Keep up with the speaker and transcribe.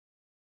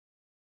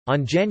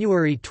On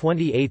January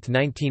 28,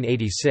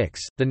 1986,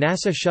 the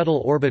NASA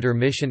Shuttle Orbiter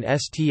mission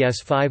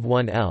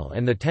STS-51L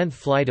and the 10th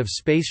flight of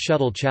Space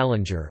Shuttle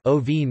Challenger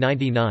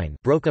 (OV-99)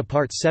 broke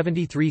apart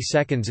 73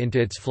 seconds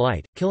into its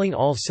flight, killing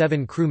all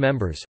 7 crew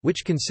members,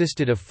 which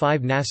consisted of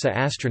 5 NASA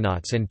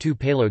astronauts and 2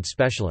 payload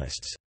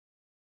specialists.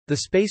 The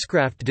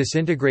spacecraft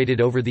disintegrated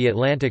over the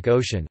Atlantic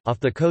Ocean, off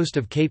the coast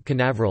of Cape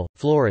Canaveral,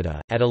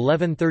 Florida, at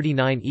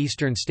 11:39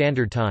 Eastern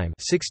Standard Time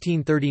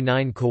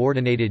 (1639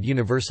 Coordinated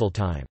Universal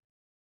Time).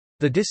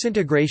 The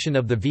disintegration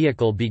of the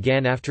vehicle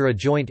began after a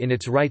joint in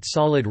its right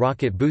solid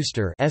rocket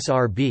booster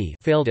 (SRB)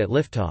 failed at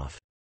liftoff.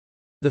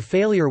 The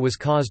failure was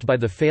caused by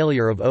the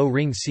failure of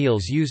O-ring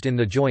seals used in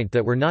the joint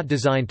that were not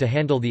designed to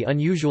handle the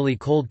unusually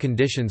cold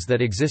conditions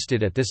that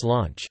existed at this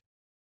launch.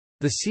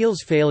 The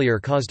seal's failure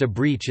caused a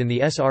breach in the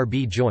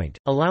SRB joint,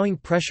 allowing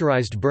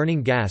pressurized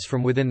burning gas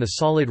from within the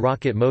solid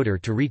rocket motor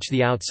to reach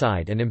the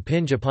outside and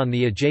impinge upon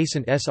the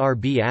adjacent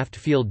SRB aft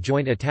field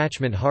joint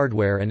attachment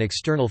hardware and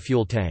external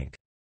fuel tank.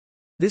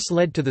 This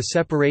led to the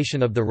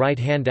separation of the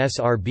right-hand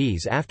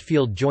SRB's aft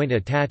field joint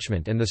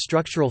attachment and the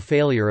structural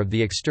failure of the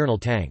external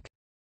tank.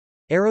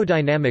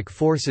 Aerodynamic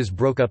forces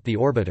broke up the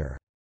orbiter.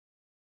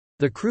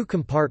 The crew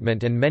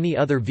compartment and many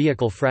other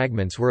vehicle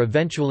fragments were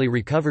eventually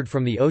recovered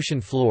from the ocean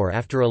floor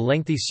after a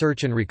lengthy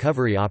search and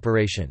recovery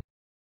operation.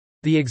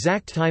 The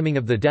exact timing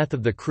of the death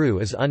of the crew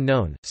is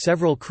unknown.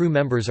 Several crew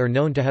members are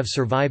known to have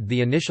survived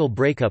the initial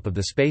breakup of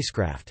the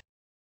spacecraft.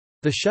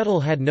 The shuttle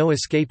had no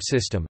escape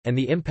system, and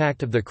the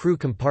impact of the crew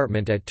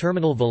compartment at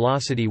terminal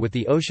velocity with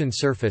the ocean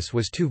surface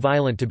was too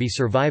violent to be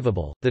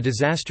survivable. The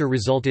disaster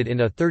resulted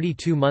in a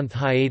 32-month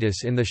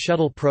hiatus in the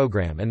shuttle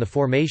program and the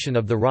formation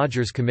of the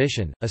Rogers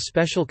Commission, a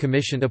special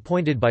commission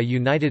appointed by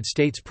United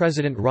States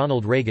President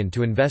Ronald Reagan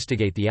to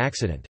investigate the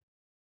accident.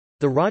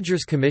 The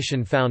Rogers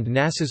Commission found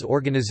NASA's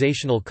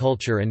organizational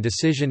culture and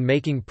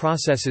decision-making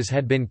processes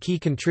had been key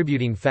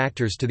contributing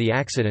factors to the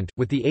accident,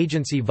 with the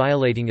agency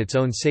violating its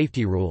own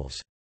safety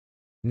rules.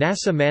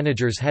 NASA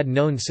managers had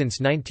known since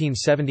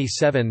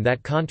 1977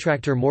 that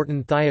contractor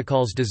Morton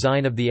Thiokol's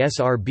design of the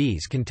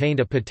SRBs contained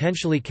a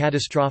potentially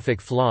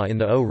catastrophic flaw in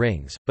the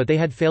O-rings, but they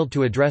had failed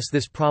to address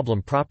this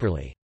problem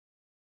properly.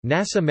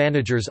 NASA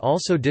managers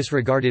also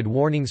disregarded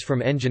warnings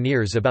from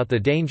engineers about the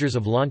dangers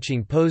of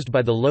launching posed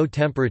by the low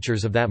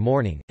temperatures of that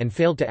morning, and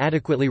failed to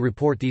adequately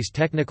report these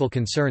technical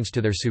concerns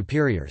to their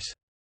superiors.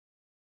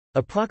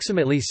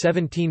 Approximately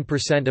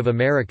 17% of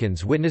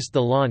Americans witnessed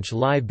the launch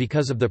live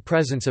because of the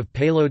presence of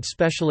payload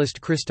specialist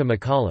Krista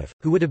McAuliffe,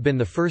 who would have been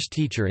the first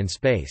teacher in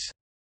space.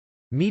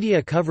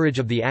 Media coverage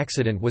of the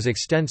accident was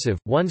extensive.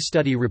 One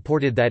study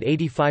reported that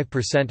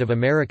 85% of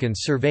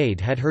Americans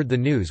surveyed had heard the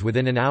news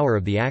within an hour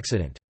of the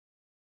accident.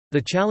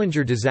 The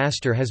Challenger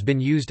disaster has been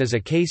used as a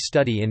case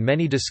study in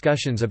many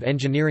discussions of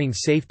engineering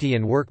safety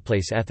and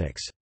workplace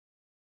ethics.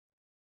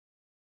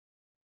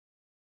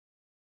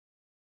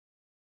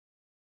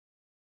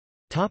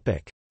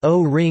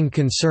 O-ring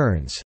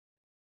concerns.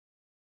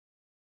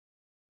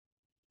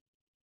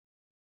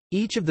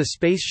 Each of the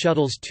Space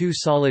Shuttle's 2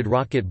 solid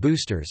rocket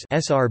boosters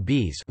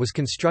 (SRBs) was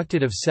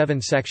constructed of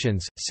 7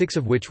 sections, 6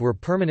 of which were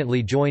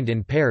permanently joined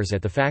in pairs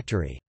at the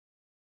factory.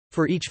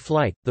 For each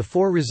flight, the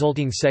 4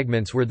 resulting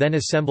segments were then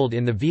assembled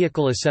in the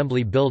Vehicle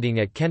Assembly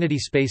Building at Kennedy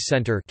Space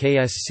Center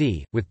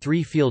 (KSC), with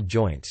 3 field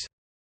joints.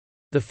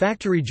 The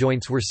factory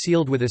joints were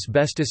sealed with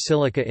asbestos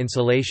silica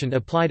insulation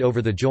applied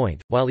over the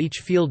joint, while each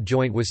field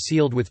joint was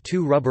sealed with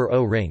 2 rubber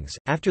O-rings.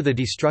 After the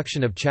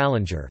destruction of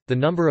Challenger, the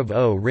number of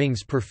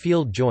O-rings per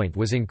field joint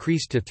was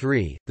increased to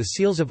 3. The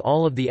seals of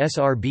all of the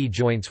SRB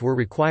joints were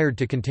required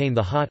to contain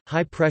the hot,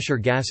 high-pressure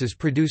gases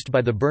produced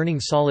by the burning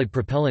solid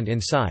propellant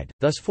inside,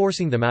 thus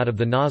forcing them out of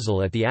the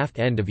nozzle at the aft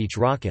end of each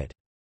rocket.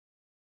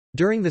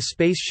 During the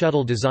Space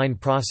Shuttle design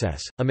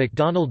process, a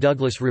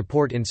McDonnell-Douglas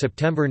report in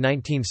September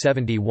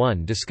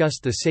 1971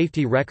 discussed the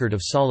safety record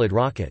of solid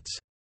rockets.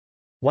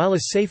 While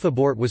a safe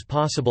abort was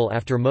possible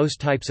after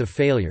most types of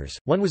failures,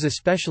 one was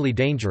especially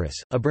dangerous,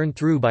 a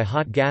burn-through by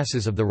hot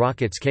gases of the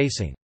rocket's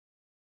casing.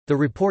 The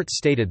report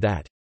stated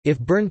that, "If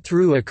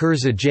burn-through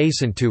occurs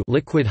adjacent to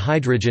liquid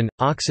hydrogen,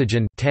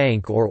 oxygen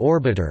tank or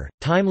orbiter,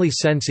 timely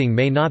sensing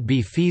may not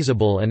be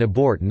feasible and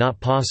abort not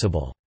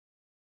possible,"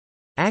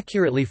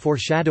 accurately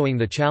foreshadowing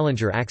the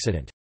Challenger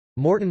accident.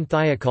 Morton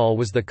Thiokol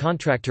was the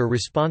contractor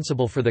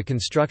responsible for the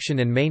construction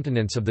and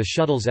maintenance of the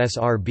shuttle's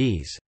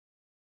SRBs.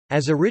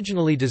 As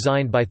originally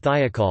designed by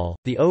Thiokol,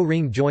 the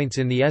O-ring joints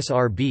in the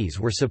SRBs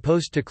were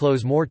supposed to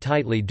close more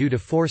tightly due to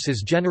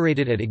forces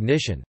generated at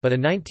ignition, but a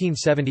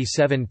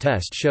 1977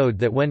 test showed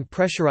that when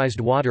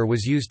pressurized water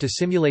was used to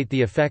simulate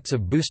the effects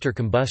of booster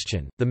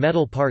combustion, the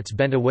metal parts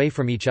bent away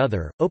from each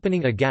other,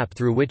 opening a gap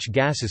through which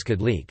gases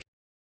could leak.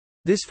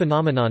 This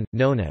phenomenon,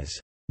 known as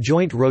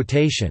joint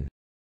rotation,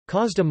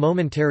 caused a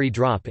momentary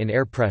drop in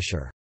air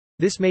pressure.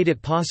 This made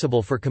it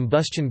possible for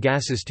combustion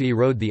gases to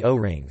erode the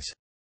O-rings.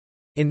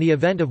 In the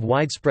event of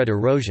widespread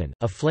erosion,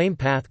 a flame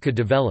path could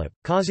develop,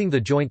 causing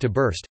the joint to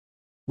burst.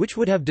 which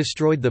would have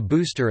destroyed the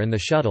booster and the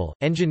shuttle.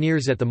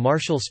 Engineers at the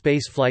Marshall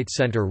Space Flight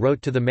Center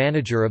wrote to the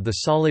manager of the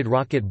Solid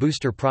Rocket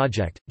Booster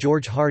Project,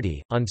 George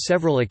Hardy, on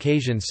several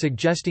occasions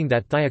suggesting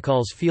that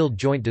Thiokol's field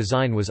joint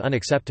design was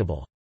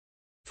unacceptable.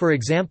 For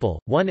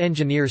example, one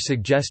engineer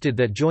suggested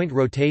that joint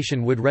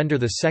rotation would render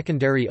the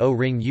secondary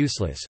O-ring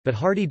useless, but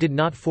Hardy did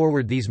not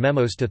forward these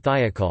memos to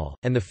Thiokol,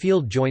 and the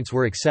field joints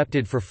were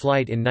accepted for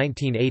flight in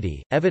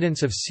 1980.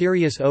 Evidence of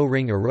serious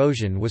O-ring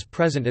erosion was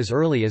present as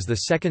early as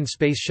the second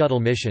Space Shuttle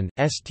mission,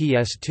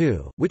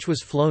 STS-2, which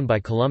was flown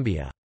by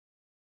Columbia.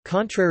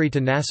 Contrary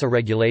to NASA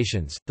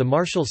regulations, the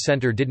Marshall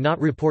Center did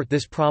not report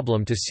this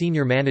problem to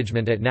senior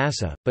management at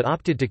NASA, but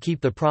opted to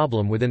keep the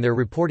problem within their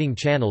reporting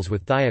channels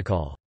with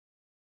Thiokol.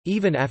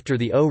 Even after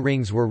the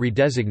O-rings were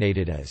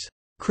redesignated as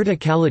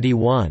Criticality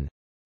 1,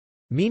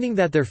 meaning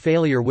that their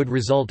failure would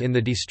result in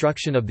the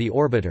destruction of the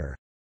orbiter,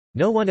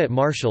 no one at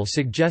Marshall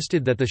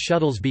suggested that the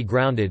shuttles be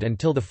grounded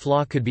until the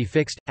flaw could be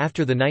fixed.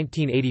 After the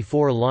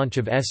 1984 launch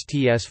of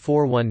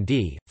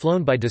STS-41D,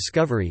 flown by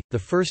Discovery, the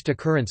first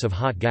occurrence of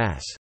hot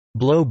gas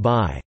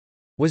blow-by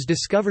was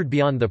discovered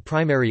beyond the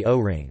primary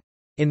O-ring.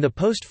 In the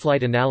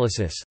post-flight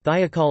analysis,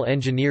 Thiokol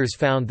engineers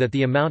found that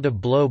the amount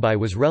of blow-by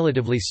was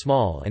relatively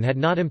small and had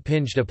not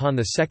impinged upon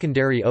the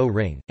secondary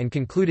O-ring, and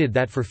concluded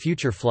that for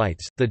future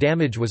flights, the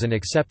damage was an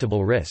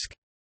acceptable risk.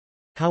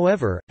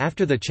 However,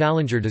 after the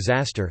Challenger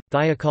disaster,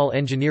 Thiokol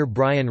engineer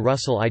Brian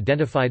Russell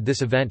identified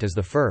this event as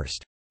the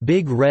first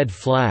big red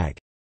flag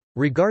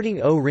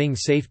regarding O-ring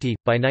safety.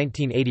 By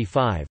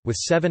 1985, with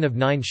 7 of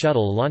 9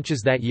 shuttle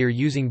launches that year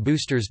using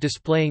boosters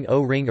displaying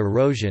O-ring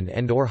erosion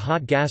and/or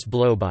hot gas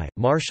blow-by,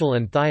 Marshall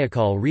and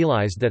Thiokol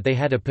realized that they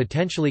had a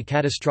potentially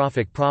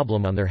catastrophic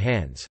problem on their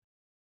hands.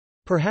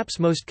 Perhaps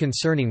most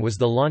concerning was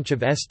the launch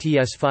of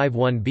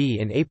STS-51B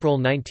in April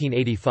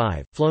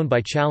 1985, flown by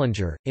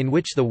Challenger, in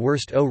which the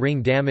worst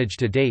O-ring damage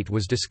to date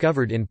was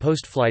discovered in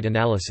post-flight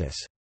analysis.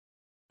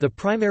 The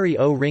primary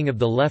O-ring of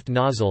the left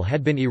nozzle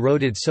had been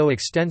eroded so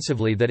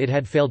extensively that it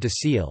had failed to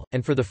seal,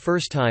 and for the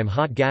first time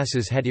hot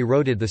gases had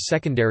eroded the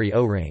secondary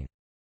O-ring.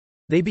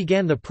 They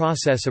began the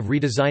process of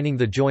redesigning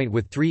the joint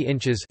with 3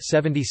 inches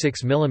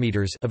 (76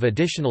 mm) of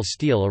additional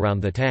steel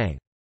around the tang.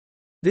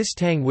 This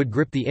tang would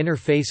grip the inner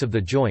face of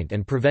the joint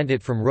and prevent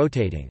it from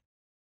rotating.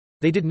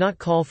 They did not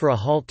call for a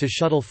halt to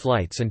shuttle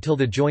flights until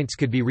the joints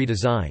could be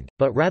redesigned,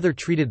 but rather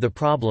treated the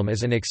problem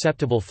as an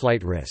acceptable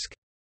flight risk.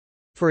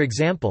 For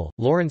example,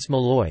 Lawrence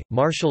Malloy,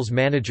 Marshall's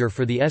manager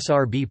for the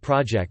SRB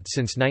project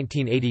since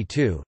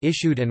 1982,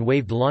 issued and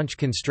waived launch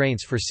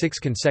constraints for 6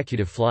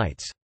 consecutive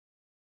flights.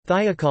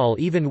 Thiokol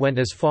even went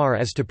as far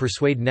as to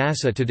persuade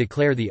NASA to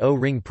declare the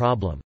O-ring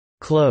problem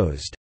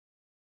closed.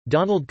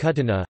 Donald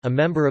Kutuna, a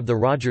member of the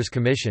Rogers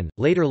Commission,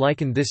 later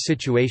likened this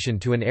situation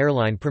to an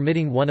airline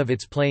permitting one of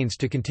its planes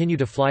to continue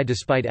to fly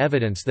despite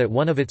evidence that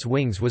one of its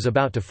wings was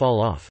about to fall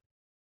off.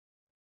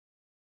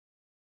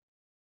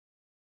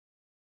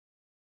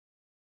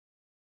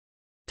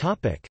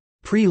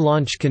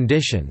 Pre-launch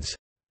conditions.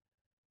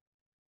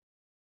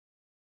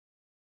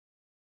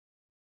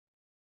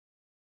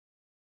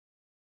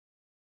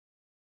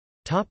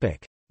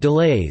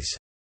 Delays.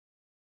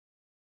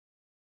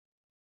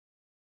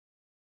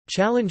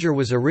 Challenger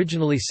was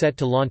originally set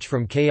to launch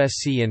from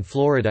KSC in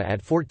Florida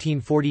at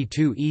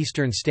 14:42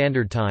 Eastern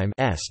Standard Time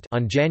 (EST)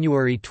 on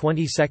January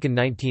 22,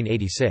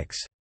 1986.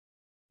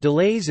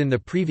 Delays in the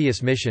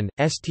previous mission,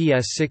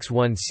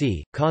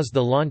 STS-61C, caused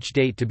the launch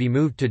date to be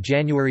moved to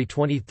January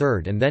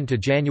 23 and then to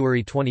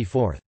January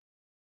 24.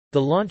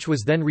 The launch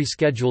was then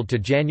rescheduled to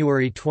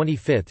January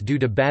 25 due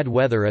to bad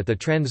weather at the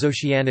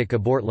Transoceanic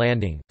Abort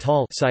Landing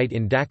site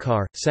in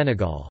Dakar,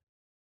 Senegal.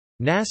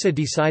 NASA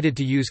decided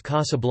to use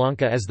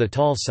Casablanca as the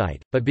TAL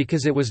site, but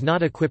because it was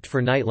not equipped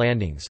for night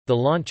landings, the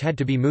launch had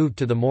to be moved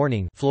to the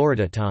morning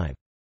Florida time.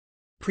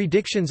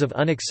 Predictions of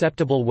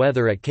unacceptable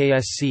weather at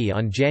KSC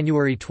on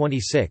January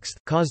 26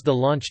 caused the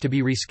launch to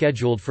be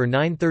rescheduled for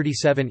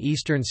 9:37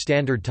 Eastern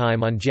Standard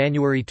Time on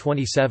January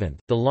 27.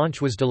 The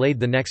launch was delayed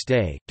the next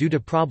day, due to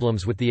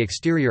problems with the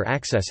exterior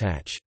access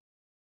hatch.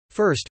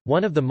 First,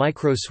 one of the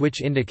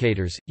micro-switch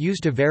indicators,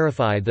 used to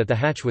verify that the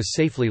hatch was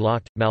safely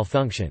locked,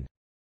 malfunctioned.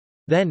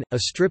 Then, a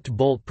stripped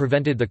bolt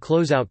prevented the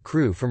closeout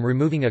crew from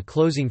removing a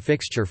closing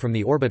fixture from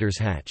the orbiter's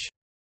hatch.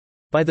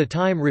 By the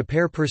time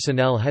repair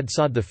personnel had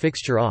sawed the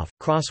fixture off,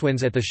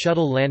 crosswinds at the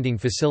shuttle landing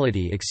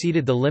facility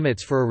exceeded the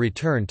limits for a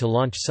return to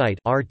launch site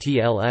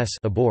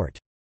abort.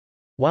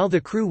 While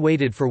the crew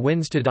waited for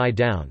winds to die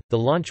down, the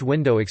launch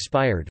window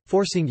expired,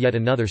 forcing yet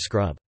another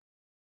scrub.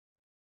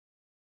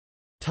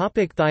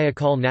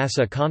 Thiokol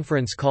NASA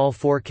conference call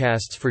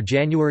forecasts for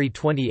January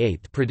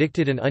 28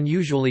 predicted an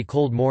unusually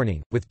cold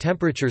morning, with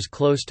temperatures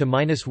close to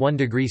 -1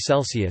 degree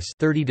Celsius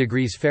 (30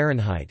 degrees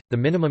Fahrenheit), the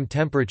minimum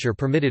temperature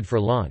permitted for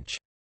launch.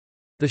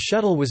 The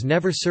shuttle was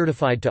never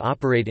certified to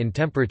operate in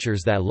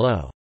temperatures that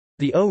low.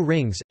 The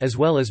O-rings, as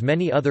well as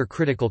many other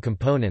critical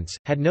components,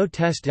 had no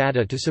test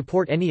data to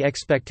support any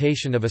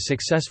expectation of a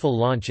successful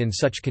launch in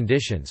such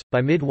conditions.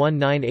 By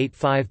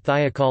mid-1985,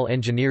 Thiokol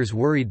engineers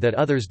worried that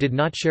others did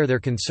not share their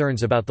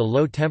concerns about the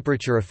low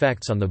temperature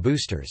effects on the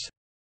boosters.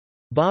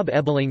 Bob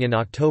Ebeling in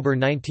October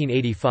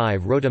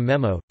 1985 wrote a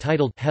memo,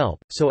 titled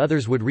 "Help," so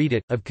others would read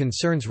it, of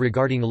concerns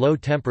regarding low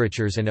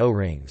temperatures and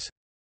O-rings.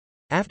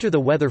 After the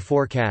weather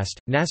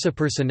forecast, NASA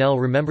personnel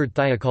remembered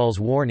Thiokol's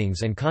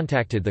warnings and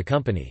contacted the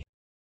company.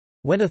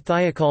 When a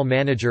Thiokol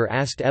manager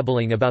asked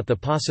Ebeling about the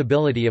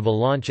possibility of a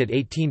launch at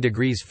 18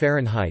 degrees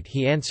Fahrenheit,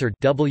 he answered,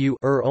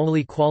 "We're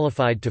only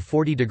qualified to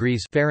 40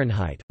 degrees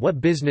Fahrenheit.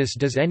 What business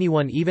does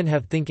anyone even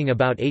have thinking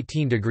about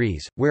 18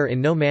 degrees? We're in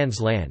no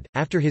man's land."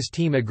 After his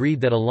team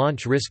agreed that a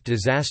launch risked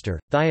disaster,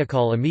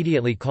 Thiokol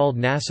immediately called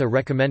NASA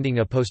recommending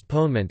a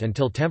postponement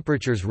until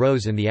temperatures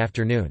rose in the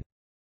afternoon.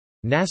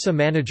 NASA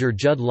manager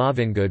Judd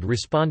Lovingood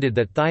responded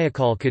that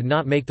Thiokol could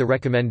not make the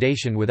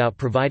recommendation without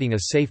providing a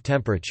safe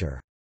temperature.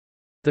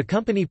 The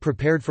company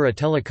prepared for a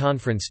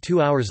teleconference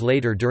 2 hours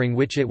later during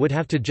which it would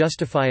have to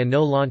justify a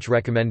no-launch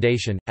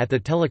recommendation. At the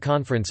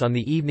teleconference on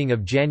the evening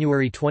of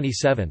January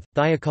 27,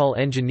 Thiokol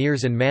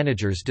engineers and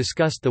managers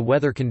discussed the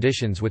weather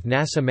conditions with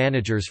NASA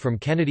managers from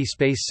Kennedy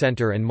Space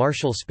Center and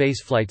Marshall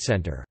Space Flight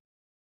Center.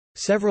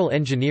 Several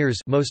engineers,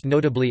 most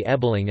notably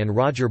Ebeling and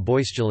Roger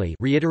Boisjoli,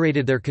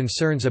 reiterated their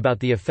concerns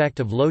about the effect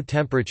of low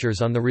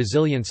temperatures on the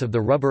resilience of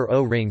the rubber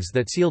O-rings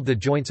that sealed the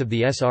joints of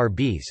the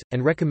SRBs,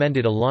 and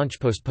recommended a launch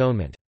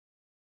postponement.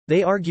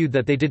 They argued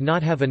that they did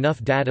not have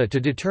enough data to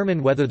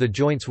determine whether the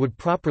joints would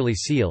properly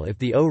seal if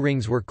the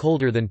O-rings were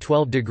colder than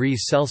 12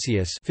 degrees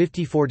Celsius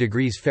 (54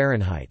 degrees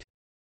Fahrenheit).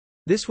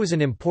 This was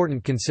an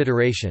important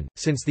consideration,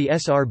 since the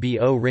SRB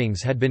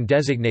O-rings had been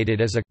designated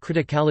as a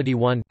criticality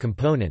 1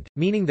 component,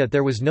 meaning that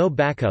there was no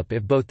backup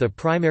if both the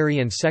primary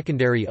and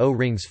secondary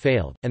O-rings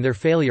failed, and their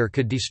failure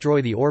could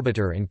destroy the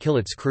orbiter and kill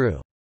its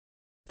crew.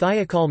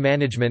 Thiokol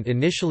management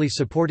initially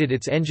supported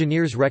its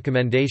engineers'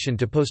 recommendation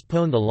to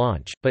postpone the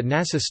launch, but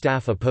NASA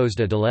staff opposed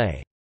a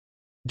delay.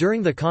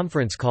 During the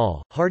conference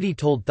call, Hardy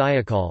told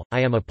Thiokol,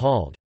 "I am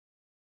appalled.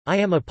 I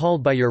am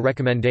appalled by your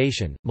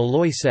recommendation."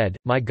 Malloy said,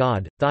 "My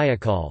God,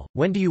 Thiokol,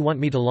 when do you want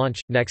me to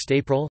launch? Next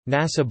April?"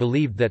 NASA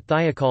believed that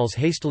Thiokol's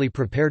hastily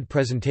prepared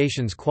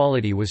presentation's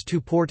quality was too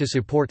poor to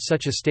support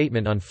such a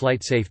statement on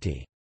flight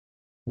safety.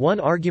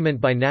 One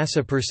argument by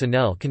NASA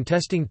personnel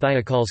contesting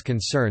Thiokol's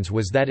concerns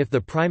was that if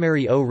the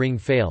primary O-ring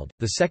failed,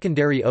 the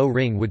secondary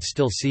O-ring would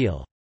still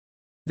seal.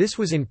 This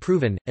was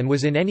unproven, and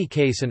was in any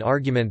case an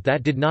argument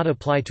that did not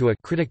apply to a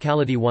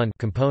criticality 1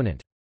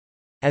 component.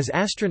 As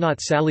astronaut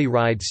Sally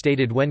Ride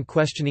stated when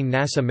questioning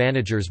NASA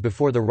managers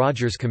before the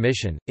Rogers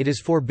Commission, it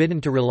is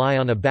forbidden to rely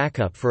on a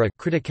backup for a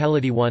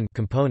criticality 1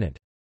 component.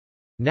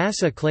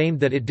 NASA claimed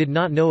that it did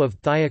not know of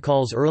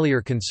Thiokol's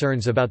earlier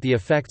concerns about the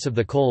effects of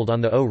the cold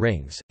on the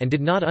O-rings, and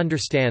did not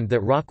understand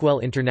that Rockwell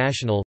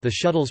International, the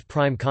shuttle's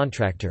prime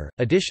contractor,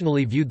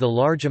 additionally viewed the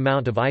large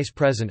amount of ice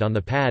present on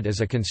the pad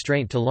as a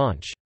constraint to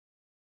launch.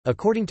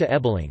 According to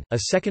Ebeling,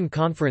 a second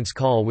conference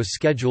call was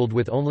scheduled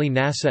with only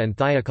NASA and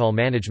Thiokol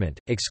management,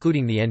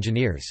 excluding the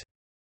engineers.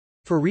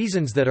 For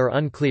reasons that are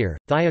unclear,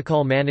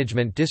 Thiokol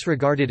management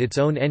disregarded its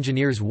own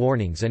engineers'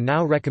 warnings and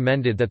now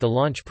recommended that the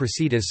launch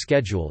proceed as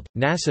scheduled.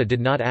 NASA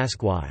did not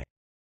ask why.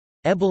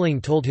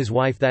 Ebeling told his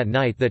wife that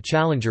night that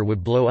Challenger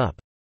would blow up.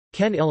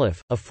 Ken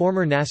Iliff, a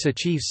former NASA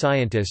chief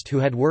scientist who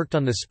had worked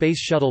on the Space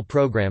Shuttle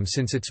program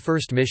since its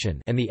first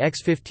mission and the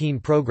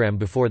X-15 program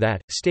before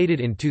that, stated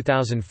in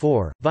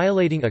 2004,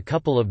 violating a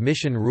couple of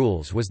mission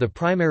rules was the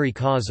primary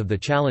cause of the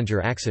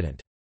Challenger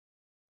accident.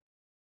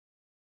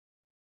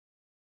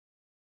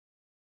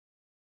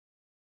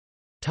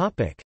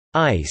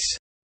 Ice.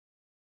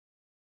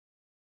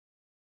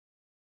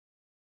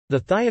 The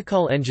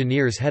Thiokol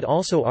engineers had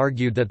also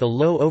argued that the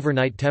low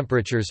overnight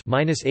temperatures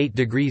 -8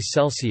 degrees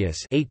Celsius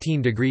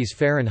 (18 degrees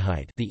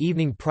Fahrenheit) the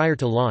evening prior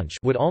to launch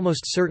would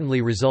almost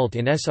certainly result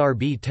in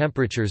SRB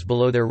temperatures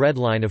below their red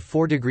line of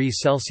 4 degrees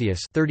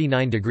Celsius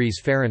 (39 degrees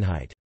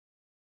Fahrenheit).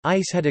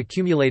 Ice had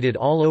accumulated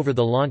all over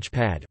the launch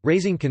pad,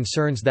 raising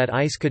concerns that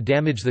ice could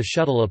damage the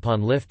shuttle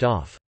upon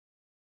lift-off.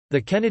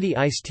 The Kennedy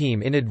ICE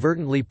team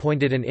inadvertently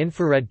pointed an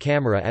infrared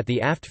camera at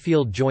the aft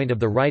field joint of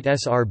the right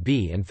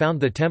SRB and found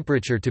the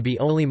temperature to be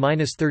only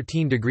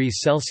 -13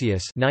 degrees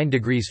Celsius (9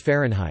 degrees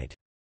Fahrenheit).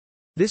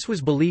 This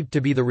was believed to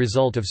be the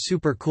result of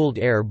supercooled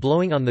air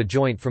blowing on the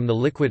joint from the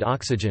liquid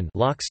oxygen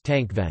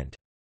tank vent.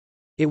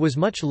 It was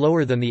much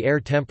lower than the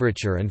air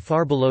temperature and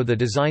far below the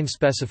design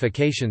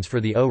specifications for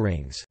the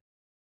O-rings.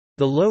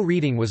 The low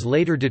reading was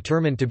later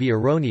determined to be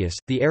erroneous,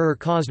 the error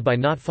caused by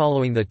not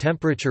following the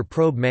temperature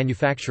probe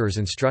manufacturer's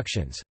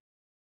instructions.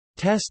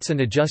 Tests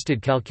and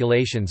adjusted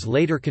calculations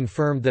later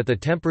confirmed that the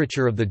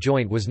temperature of the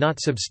joint was not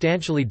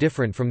substantially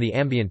different from the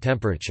ambient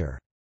temperature.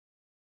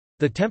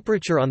 The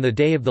temperature on the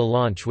day of the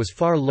launch was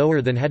far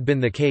lower than had been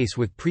the case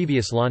with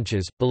previous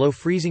launches, below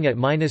freezing at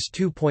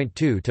 -2.2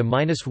 to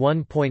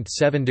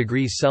 -1.7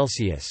 degrees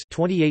Celsius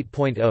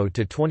 (28.0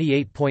 to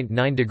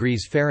 28.9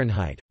 degrees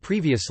Fahrenheit).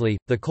 Previously,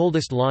 the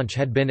coldest launch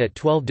had been at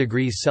 12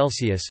 degrees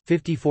Celsius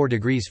 (54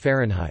 degrees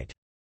Fahrenheit).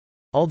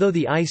 Although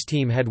the ICE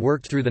team had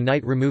worked through the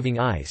night removing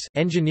ice,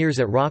 engineers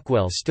at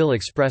Rockwell still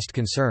expressed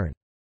concern.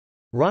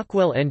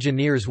 Rockwell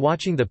engineers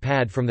watching the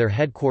pad from their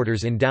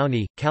headquarters in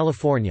Downey,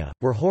 California,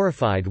 were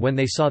horrified when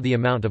they saw the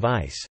amount of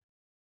ice.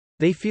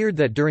 They feared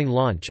that during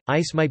launch,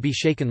 ice might be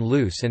shaken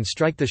loose and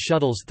strike the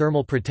shuttle's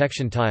thermal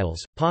protection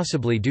tiles,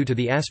 possibly due to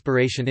the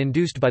aspiration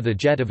induced by the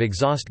jet of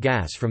exhaust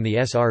gas from the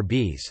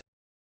SRBs.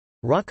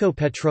 Rocco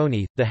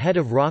Petroni, the head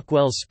of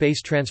Rockwell's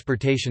Space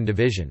Transportation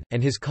Division,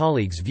 and his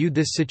colleagues viewed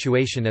this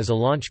situation as a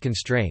launch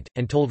constraint,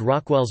 and told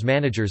Rockwell's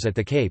managers at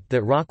the Cape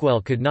that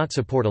Rockwell could not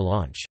support a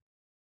launch.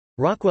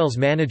 Rockwell's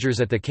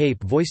managers at the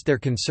Cape voiced their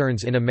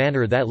concerns in a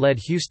manner that led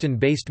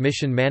Houston-based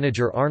mission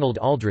manager Arnold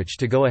Aldrich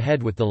to go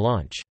ahead with the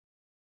launch.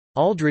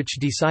 Aldrich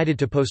decided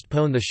to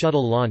postpone the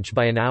shuttle launch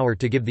by an hour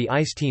to give the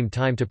ICE team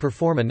time to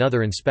perform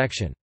another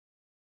inspection.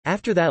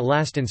 After that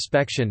last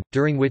inspection,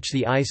 during which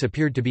the ice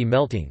appeared to be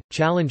melting,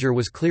 Challenger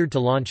was cleared to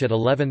launch at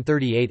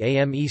 11:38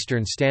 a.m.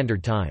 Eastern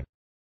Standard Time.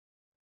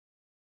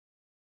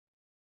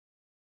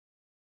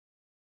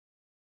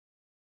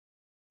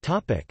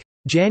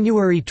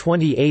 January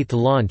 28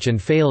 launch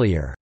and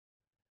failure.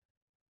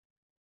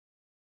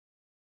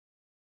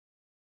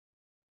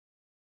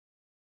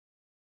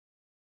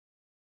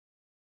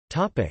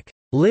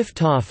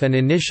 Liftoff and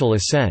initial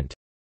ascent.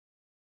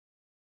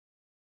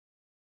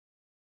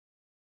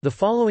 The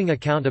following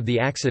account of the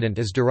accident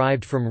is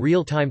derived from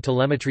real-time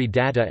telemetry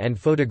data and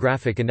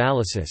photographic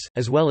analysis,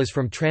 as well as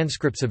from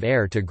transcripts of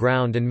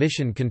air-to-ground and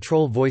mission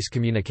control voice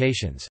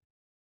communications.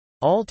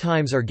 All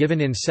times are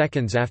given in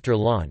seconds after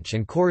launch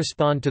and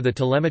correspond to the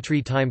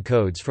telemetry time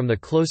codes from the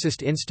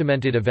closest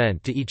instrumented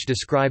event to each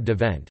described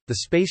event. The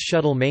Space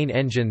Shuttle main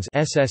engines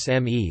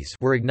 (SSMEs)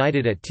 were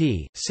ignited at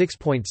t.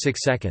 6.6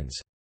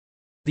 seconds.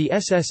 The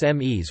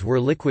SSMEs were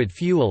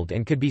liquid-fueled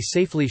and could be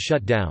safely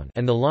shut down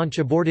and the launch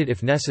aborted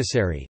if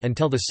necessary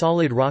until the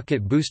solid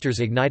rocket boosters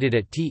ignited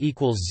at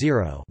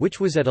t=0, which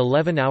was at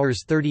 11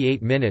 hours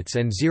 38 minutes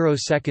and 0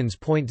 seconds.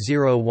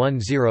 010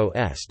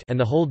 est, and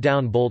the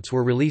hold-down bolts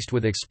were released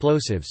with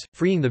explosives,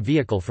 freeing the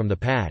vehicle from the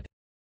pad.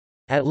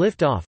 At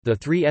liftoff, the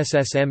three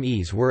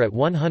SSMEs were at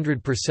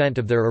 100%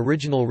 of their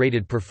original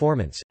rated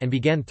performance, and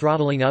began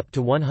throttling up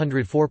to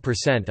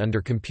 104%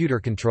 under computer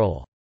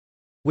control.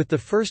 With the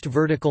first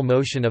vertical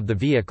motion of the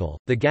vehicle,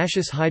 the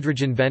gaseous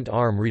hydrogen vent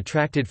arm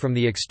retracted from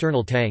the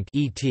external tank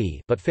 (ET)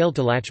 but failed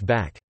to latch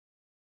back.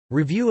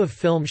 Review of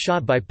film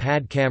shot by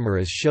pad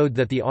cameras showed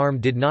that the arm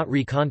did not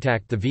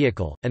recontact the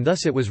vehicle, and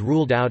thus it was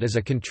ruled out as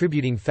a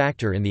contributing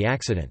factor in the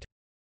accident.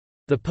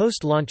 The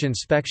post-launch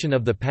inspection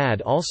of the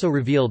pad also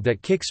revealed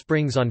that kick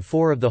springs on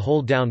 4 of the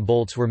hold-down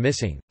bolts were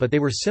missing, but they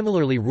were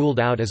similarly ruled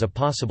out as a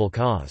possible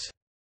cause.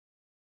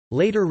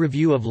 Later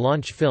review of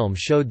launch film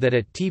showed that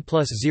at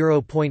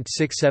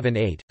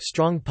t+0.678,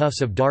 strong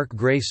puffs of dark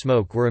gray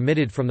smoke were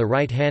emitted from the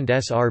right-hand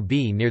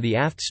SRB near the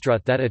aft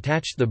strut that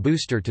attached the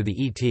booster to the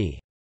ET.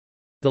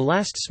 The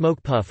last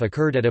smoke puff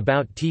occurred at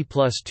about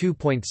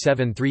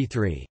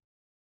t+2.733.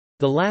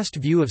 The last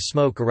view of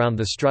smoke around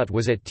the strut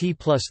was at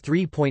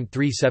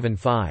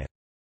t+3.375.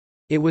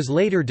 It was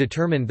later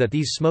determined that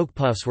these smoke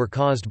puffs were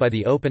caused by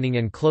the opening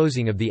and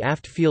closing of the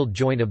aft field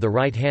joint of the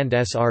right-hand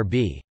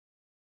SRB.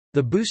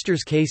 The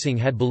booster's casing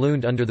had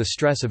ballooned under the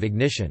stress of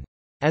ignition.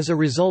 As a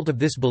result of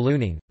this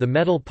ballooning, the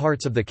metal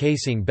parts of the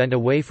casing bent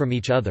away from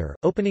each other,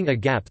 opening a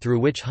gap through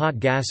which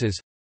hot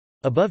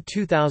gases—above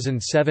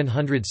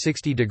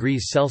 2,760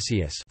 degrees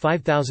Celsius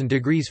 (5,000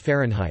 degrees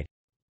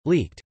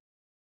Fahrenheit)—leaked.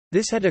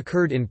 This had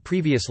occurred in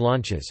previous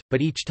launches, but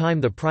each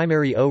time the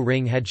primary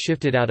O-ring had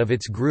shifted out of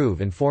its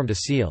groove and formed a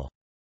seal.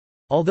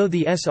 Although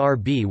the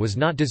SRB was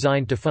not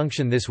designed to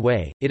function this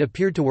way, it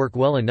appeared to work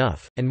well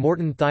enough, and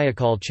Morton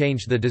Thiokol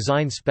changed the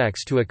design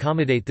specs to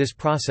accommodate this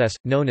process,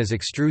 known as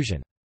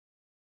extrusion.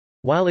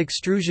 While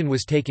extrusion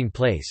was taking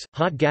place,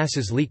 hot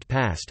gases leaked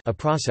past a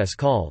process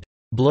called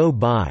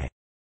blow-by,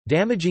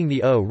 damaging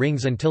the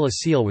O-rings until a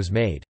seal was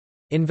made.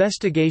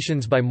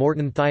 Investigations by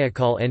Morton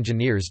Thiokol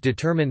engineers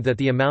determined that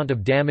the amount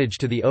of damage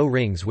to the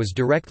O-rings was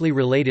directly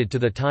related to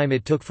the time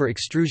it took for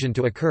extrusion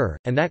to occur,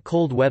 and that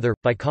cold weather,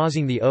 by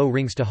causing the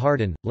O-rings to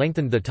harden,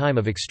 lengthened the time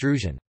of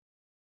extrusion.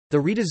 The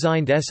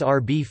redesigned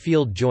SRB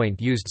field joint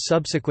used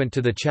subsequent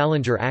to the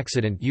Challenger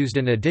accident used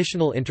an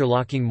additional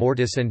interlocking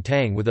mortise and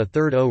tang with a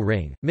third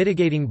O-ring,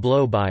 mitigating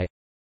blow-by.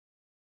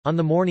 On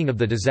the morning of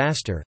the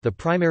disaster, the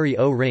primary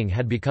O-ring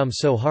had become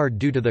so hard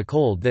due to the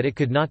cold that it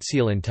could not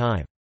seal in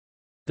time.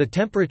 The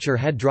temperature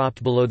had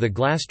dropped below the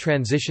glass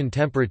transition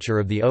temperature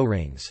of the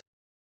O-rings.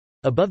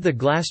 Above the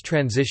glass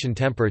transition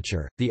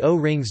temperature, the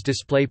O-rings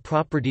display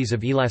properties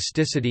of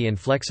elasticity and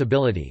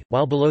flexibility,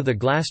 while below the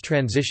glass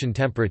transition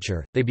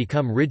temperature, they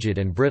become rigid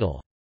and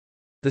brittle.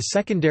 The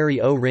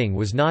secondary O-ring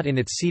was not in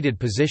its seated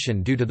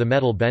position due to the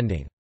metal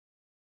bending.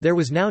 There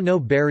was now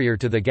no barrier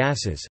to the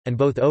gases, and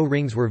both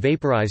O-rings were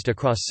vaporized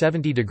across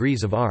 70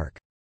 degrees of arc.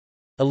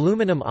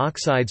 Aluminum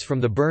oxides from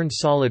the burned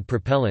solid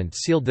propellant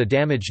sealed the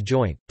damaged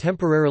joint,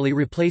 temporarily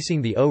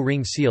replacing the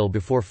O-ring seal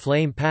before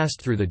flame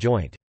passed through the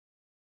joint.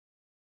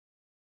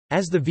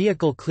 As the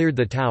vehicle cleared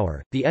the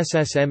tower, the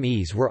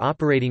SSMEs were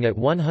operating at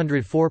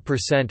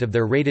 104% of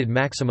their rated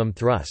maximum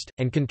thrust,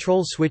 and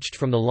control switched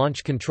from the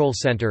Launch Control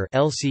Center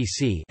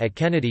 (LCC) at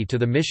Kennedy to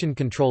the Mission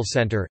Control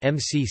Center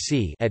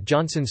 (MCC) at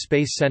Johnson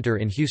Space Center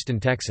in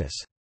Houston, Texas.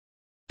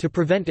 To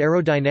prevent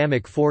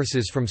aerodynamic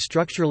forces from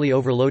structurally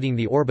overloading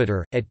the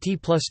orbiter, at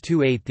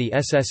T+28 the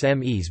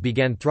SSMEs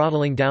began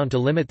throttling down to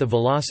limit the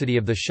velocity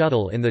of the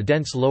shuttle in the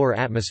dense lower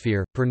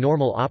atmosphere, per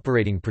normal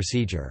operating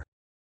procedure.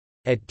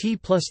 At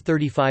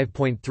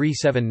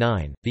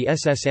T+35.379, the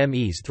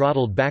SSMEs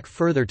throttled back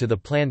further to the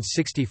planned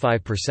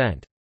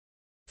 65%.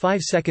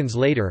 5 seconds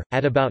later,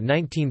 at about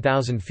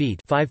 19,000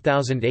 feet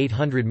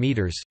 (5,800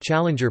 meters),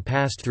 Challenger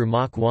passed through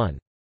Mach 1.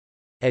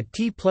 At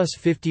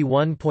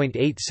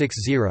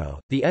T+51.860,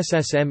 the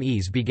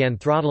SSMEs began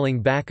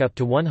throttling back up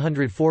to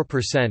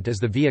 104% as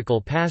the vehicle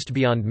passed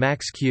beyond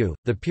max Q,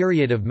 the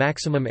period of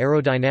maximum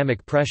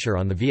aerodynamic pressure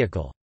on the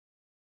vehicle.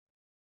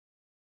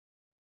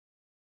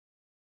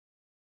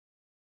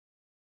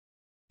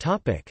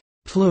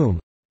 Plume.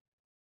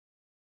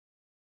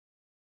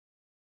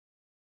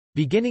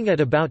 Beginning at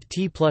about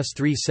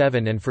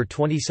T+37 and for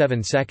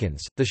 27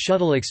 seconds, the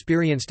shuttle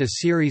experienced a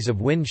series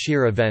of wind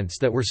shear events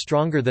that were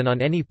stronger than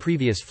on any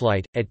previous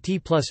flight. At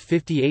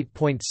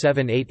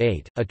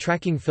T+58.788, a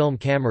tracking film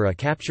camera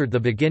captured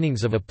the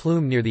beginnings of a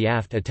plume near the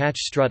aft attach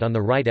strut on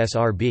the right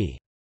SRB.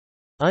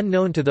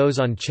 Unknown to those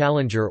on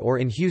Challenger or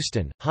in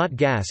Houston, hot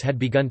gas had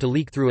begun to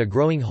leak through a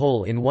growing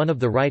hole in one of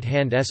the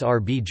right-hand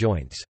SRB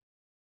joints.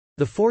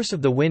 The force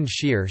of the wind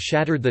shear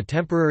shattered the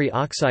temporary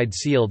oxide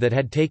seal that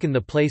had taken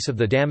the place of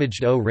the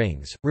damaged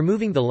O-rings,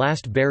 removing the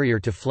last barrier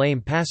to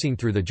flame passing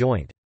through the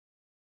joint.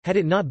 Had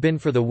it not been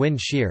for the wind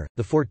shear,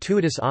 the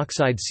fortuitous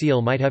oxide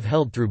seal might have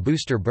held through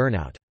booster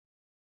burnout.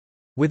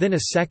 Within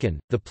a second,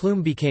 the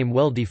plume became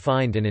well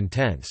defined and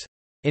intense.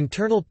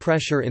 Internal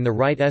pressure in the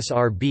right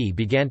SRB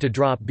began to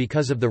drop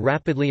because of the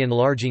rapidly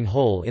enlarging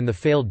hole in the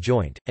failed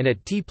joint, and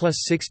at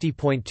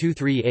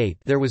T+60.238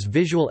 there was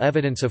visual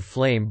evidence of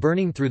flame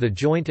burning through the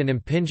joint and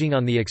impinging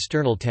on the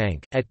external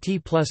tank. At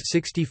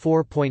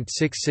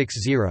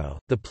T+64.660,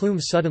 the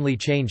plume suddenly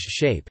changed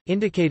shape,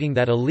 indicating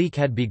that a leak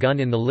had begun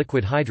in the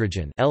liquid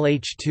hydrogen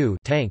 (LH2)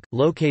 tank,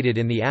 located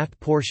in the aft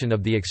portion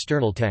of the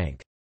external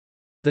tank.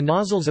 The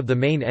nozzles of the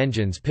main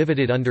engines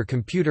pivoted under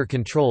computer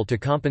control to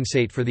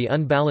compensate for the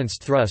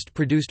unbalanced thrust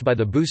produced by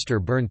the booster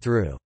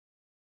burn-through.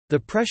 The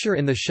pressure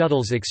in the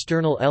shuttle's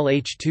external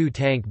LH2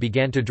 tank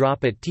began to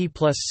drop at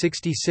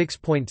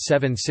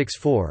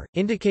T+66.764,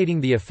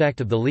 indicating the effect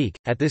of the leak.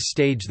 At this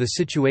stage the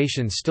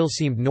situation still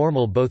seemed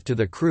normal both to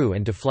the crew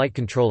and to flight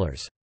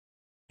controllers.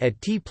 At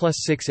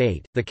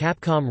T+68, the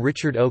Capcom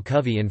Richard O.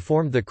 Covey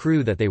informed the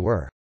crew that they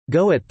were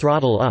 "go at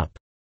throttle up,"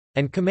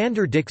 and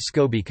Commander Dick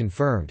Scobie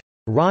confirmed,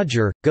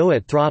 "Roger, go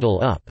at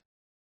throttle up."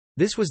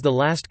 This was the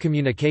last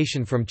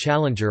communication from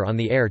Challenger on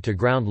the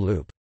air-to-ground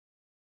loop.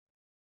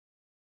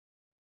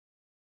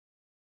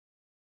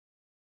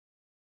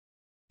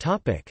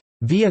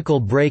 Vehicle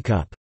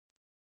breakup.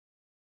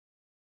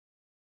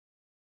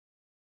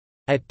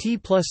 At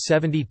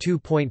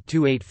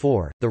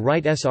T+72.284, the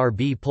right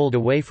SRB pulled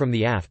away from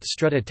the aft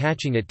strut,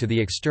 attaching it to the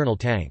external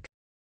tank.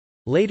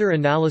 Later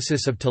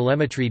analysis of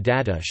telemetry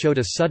data showed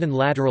a sudden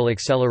lateral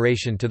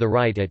acceleration to the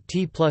right at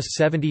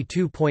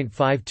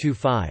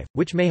T+72.525,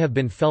 which may have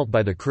been felt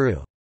by the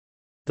crew.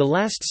 The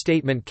last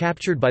statement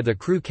captured by the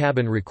crew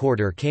cabin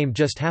recorder came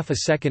just half a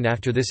second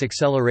after this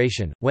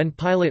acceleration, when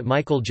pilot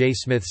Michael J.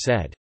 Smith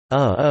said,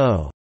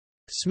 "Uh-oh."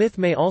 Smith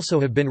may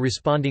also have been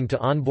responding to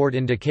onboard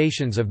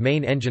indications of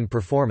main engine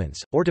performance,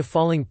 or to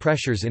falling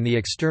pressures in the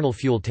external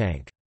fuel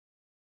tank.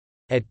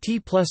 At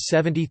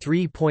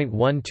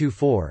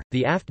T+73.124,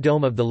 the aft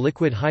dome of the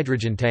liquid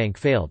hydrogen tank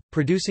failed,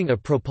 producing a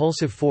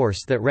propulsive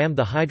force that rammed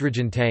the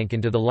hydrogen tank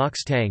into the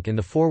LOX tank in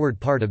the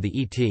forward part of the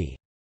ET.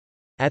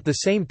 At the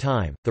same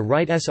time, the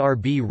right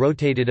SRB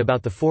rotated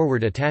about the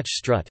forward attach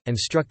strut, and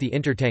struck the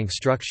intertank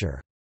structure.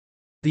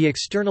 The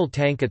external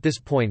tank at this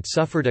point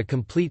suffered a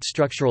complete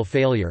structural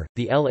failure,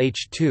 the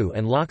LH2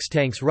 and LOX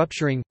tanks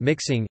rupturing,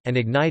 mixing, and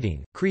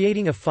igniting,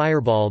 creating a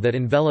fireball that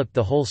enveloped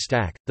the whole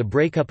stack. The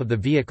breakup of the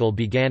vehicle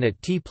began at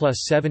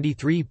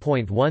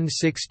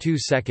T+73.162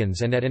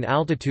 seconds and at an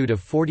altitude of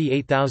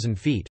 48,000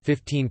 feet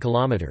 (15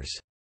 kilometers).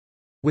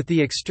 With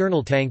the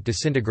external tank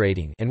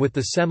disintegrating and with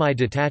the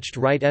semi-detached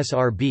right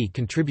SRB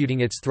contributing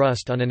its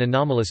thrust on an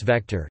anomalous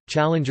vector,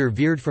 Challenger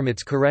veered from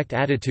its correct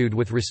attitude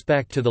with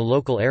respect to the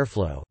local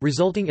airflow,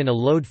 resulting in a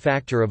load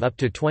factor of up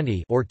to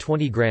 20 or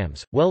 20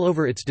 grams, well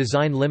over its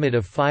design limit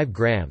of 5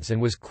 grams,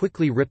 and was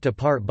quickly ripped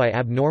apart by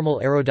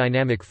abnormal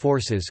aerodynamic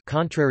forces.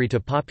 Contrary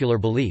to popular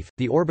belief,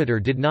 the orbiter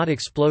did not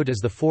explode as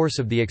the force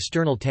of the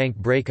external tank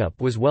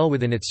breakup was well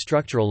within its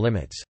structural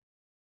limits.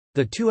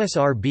 The two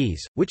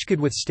SRBs, which could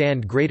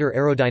withstand greater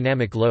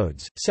aerodynamic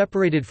loads,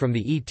 separated from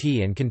the ET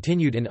and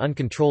continued in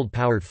uncontrolled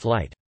powered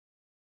flight.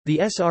 The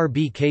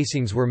SRB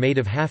casings were made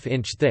of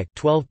half-inch thick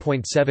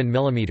 (12.7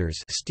 mm)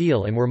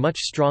 steel and were much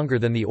stronger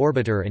than the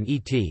orbiter and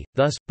ET,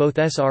 thus, both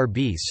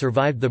SRBs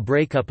survived the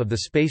breakup of the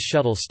Space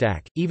Shuttle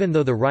stack, even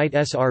though the right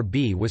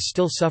SRB was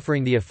still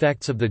suffering the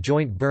effects of the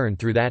joint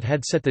burn-through that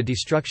had set the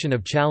destruction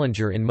of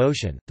Challenger in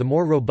motion. The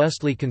more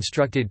robustly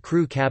constructed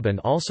crew cabin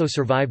also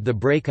survived the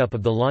breakup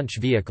of the launch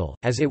vehicle,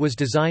 as it was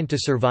designed to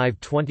survive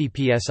 20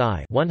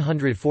 psi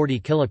 (140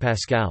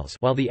 kilopascals),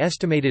 while the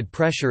estimated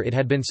pressure it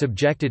had been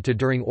subjected to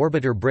during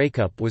orbiter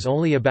breakup was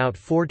only about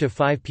 4 to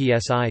 5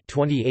 psi,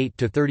 28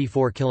 to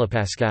 34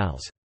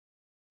 kilopascals.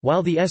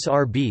 While the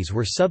SRBs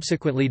were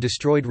subsequently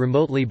destroyed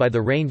remotely by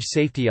the range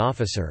safety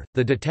officer,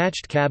 the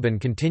detached cabin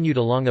continued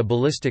along a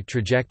ballistic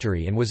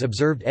trajectory and was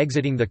observed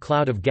exiting the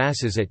cloud of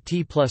gases at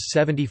T plus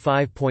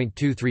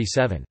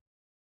 75.237.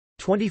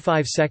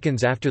 25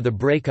 seconds after the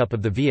breakup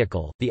of the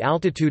vehicle, the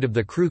altitude of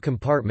the crew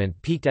compartment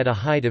peaked at a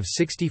height of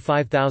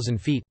 65,000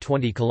 feet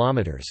 20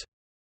 kilometers.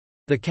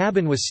 The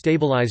cabin was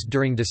stabilized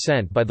during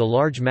descent by the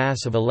large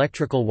mass of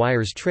electrical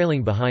wires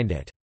trailing behind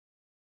it.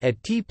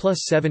 At T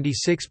plus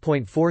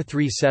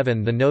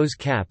 76.437 the nose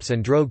caps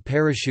and drogue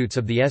parachutes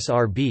of the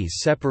SRBs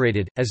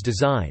separated, as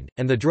designed,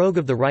 and the drogue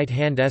of the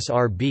right-hand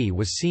SRB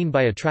was seen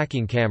by a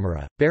tracking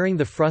camera, bearing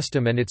the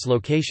frustum and its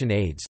location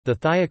aids. The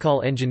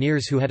Thiokol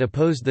engineers who had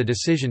opposed the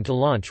decision to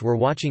launch were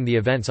watching the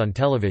events on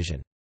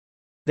television.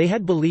 They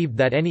had believed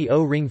that any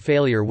O-ring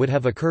failure would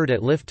have occurred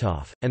at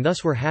liftoff, and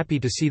thus were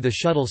happy to see the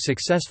shuttle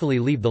successfully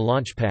leave the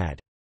launch pad.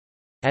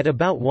 At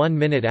about 1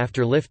 minute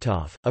after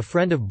liftoff, a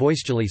friend of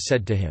Boisjoli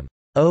said to him,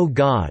 "Oh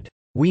God!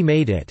 We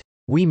made it!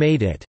 We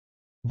made it!"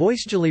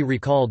 Boisjoli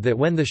recalled that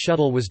when the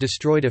shuttle was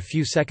destroyed a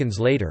few seconds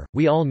later,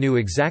 we all knew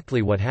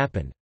exactly what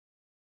happened.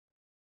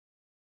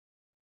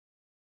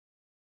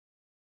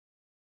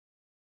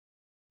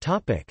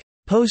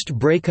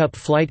 Post-breakup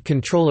flight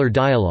controller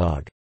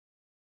dialogue.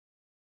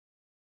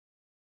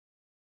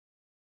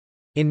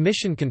 In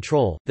mission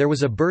control, there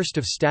was a burst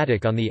of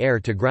static on the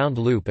air-to-ground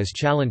loop as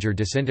Challenger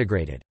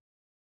disintegrated.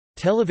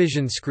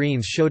 Television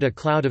screens showed a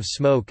cloud of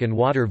smoke and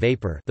water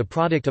vapor, the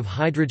product of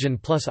hydrogen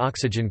plus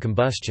oxygen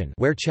combustion,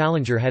 where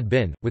Challenger had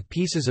been, with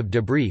pieces of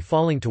debris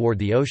falling toward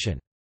the ocean.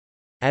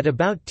 At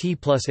about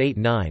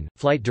T+89,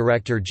 Flight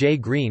Director Jay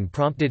Green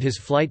prompted his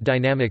Flight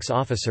Dynamics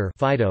Officer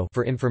 (FIDO)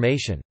 for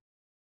information.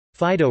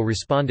 FIDO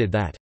responded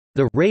that,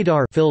 "The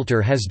radar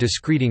filter has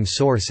discreting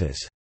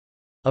sources,"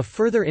 a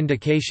further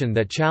indication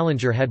that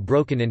Challenger had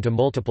broken into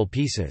multiple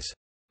pieces.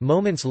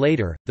 Moments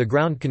later, the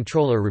ground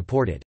controller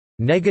reported,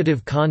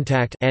 "negative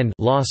contact and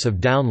loss of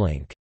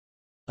downlink"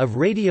 of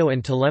radio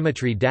and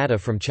telemetry data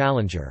from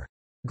Challenger.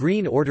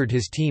 Green ordered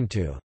his team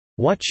to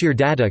 "watch your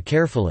data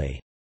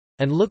carefully"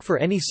 and look for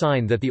any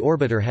sign that the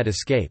orbiter had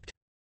escaped.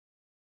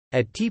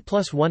 At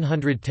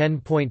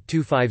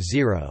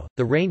T+110.250,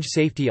 the Range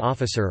Safety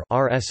Officer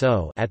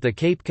 (RSO) at the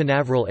Cape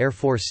Canaveral Air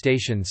Force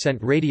Station sent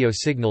radio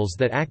signals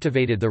that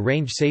activated the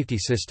range safety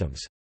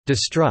system's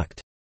destruct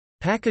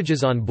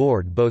packages on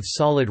board both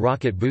solid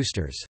rocket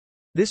boosters.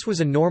 This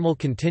was a normal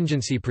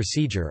contingency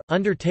procedure,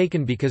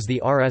 undertaken because the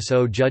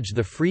RSO judged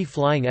the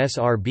free-flying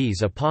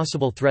SRBs a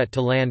possible threat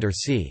to land or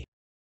sea.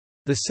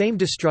 The same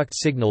destruct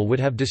signal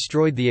would have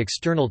destroyed the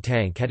external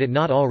tank had it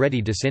not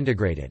already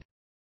disintegrated.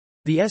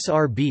 The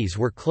SRBs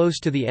were close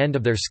to the end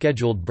of their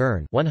scheduled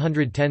burn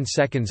 110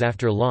 seconds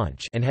after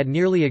launch and had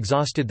nearly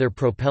exhausted their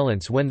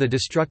propellants when the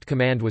destruct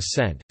command was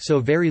sent, so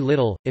very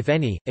little, if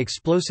any,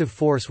 explosive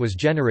force was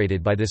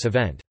generated by this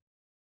event.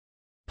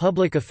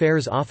 Public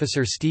Affairs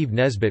Officer Steve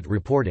Nesbitt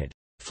reported,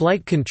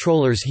 "Flight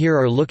controllers here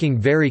are looking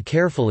very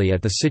carefully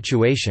at the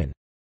situation.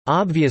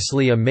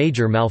 Obviously a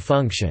major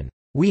malfunction.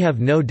 We have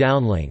no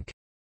downlink."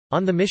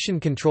 On the mission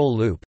control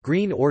loop,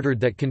 Green ordered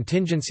that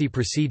contingency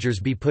procedures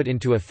be put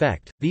into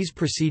effect. These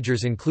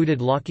procedures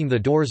included locking the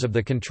doors of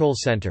the control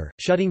center,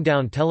 shutting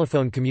down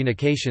telephone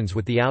communications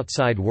with the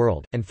outside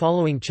world, and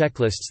following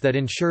checklists that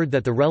ensured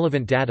that the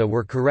relevant data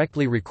were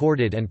correctly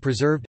recorded and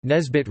preserved.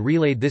 Nesbitt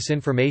relayed this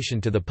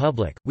information to the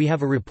public. "We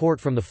have a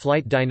report from the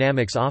Flight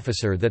Dynamics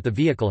Officer that the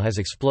vehicle has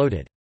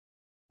exploded.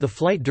 The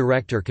flight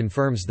director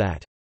confirms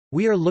that.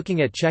 We are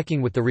looking at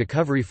checking with the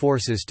recovery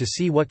forces to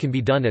see what can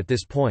be done at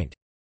this point."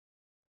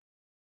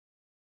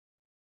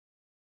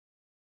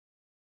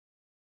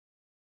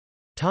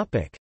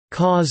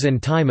 Cause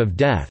and time of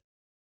death.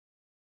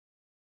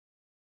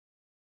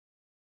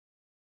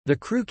 The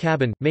crew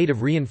cabin, made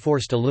of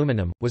reinforced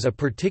aluminum, was a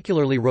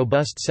particularly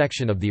robust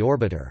section of the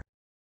orbiter.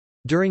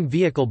 During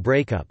vehicle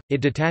breakup,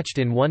 it detached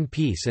in one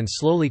piece and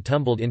slowly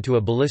tumbled into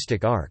a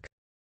ballistic arc.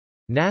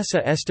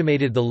 NASA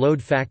estimated the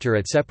load factor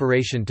at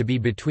separation to be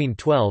between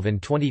 12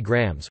 and 20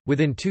 grams.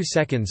 Within 2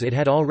 seconds it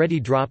had already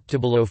dropped to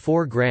below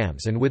 4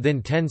 grams and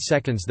within 10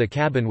 seconds the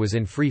cabin was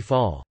in free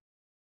fall.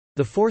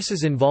 The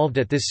forces involved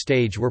at this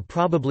stage were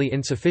probably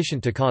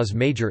insufficient to cause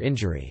major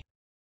injury.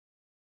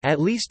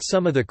 At least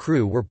some of the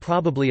crew were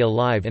probably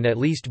alive and at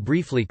least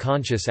briefly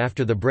conscious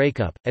after the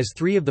breakup, as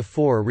 3 of the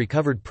 4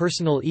 recovered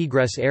personal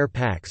egress air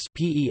packs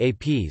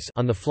 (PEAPs)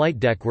 on the flight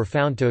deck were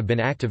found to have been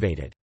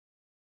activated.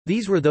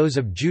 These were those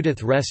of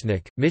Judith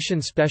Resnick,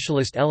 mission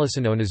specialist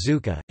Ellison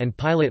Onizuka, and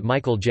pilot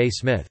Michael J.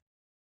 Smith.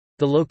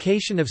 The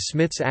location of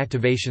Smith's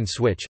activation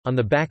switch, on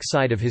the back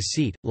side of his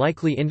seat,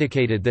 likely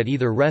indicated that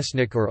either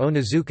Resnick or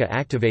Onizuka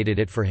activated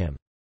it for him.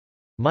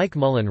 Mike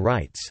Mullen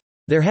writes,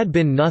 "There had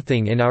been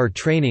nothing in our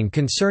training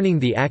concerning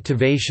the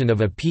activation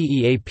of a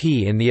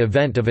PEAP in the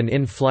event of an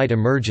in-flight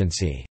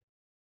emergency.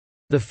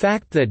 The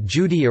fact that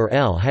Judy or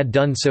Elle had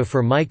done so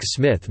for Mike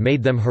Smith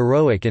made them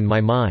heroic in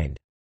my mind."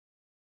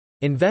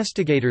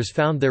 Investigators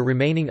found their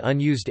remaining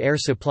unused air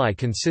supply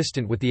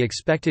consistent with the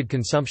expected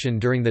consumption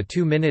during the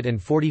 2-minute and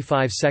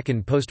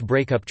 45-second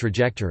post-breakup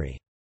trajectory.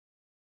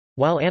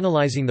 While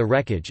analyzing the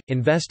wreckage,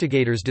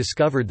 investigators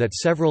discovered that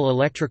several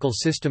electrical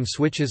system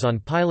switches on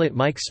pilot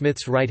Mike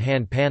Smith's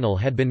right-hand panel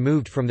had been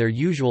moved from their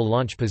usual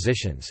launch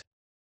positions.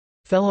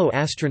 Fellow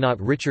astronaut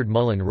Richard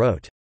Mullen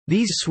wrote,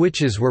 "These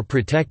switches were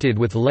protected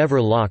with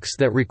lever locks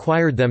that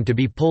required them to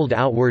be pulled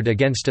outward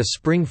against a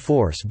spring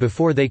force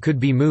before they could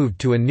be moved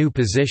to a new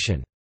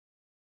position."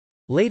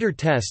 Later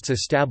tests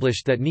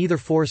established that neither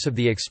force of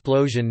the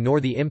explosion nor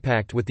the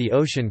impact with the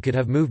ocean could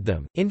have moved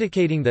them,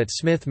 indicating that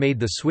Smith made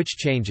the switch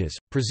changes,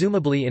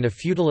 presumably in a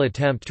futile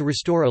attempt to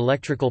restore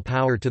electrical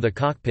power to the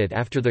cockpit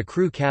after the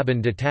crew cabin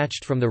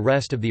detached from the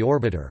rest of the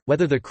orbiter.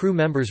 Whether the crew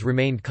members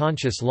remained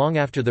conscious long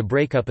after the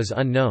breakup is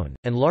unknown,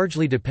 and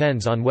largely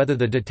depends on whether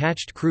the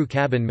detached crew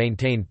cabin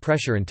maintained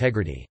pressure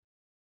integrity.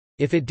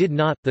 If it did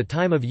not, the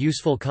time of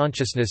useful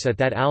consciousness at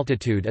that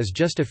altitude is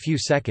just a few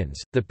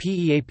seconds. The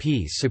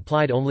PEAPs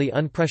supplied only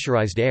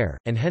unpressurized air,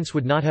 and hence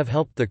would not have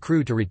helped the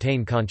crew to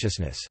retain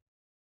consciousness.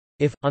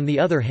 If, on the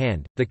other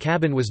hand, the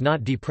cabin was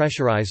not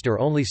depressurized or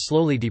only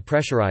slowly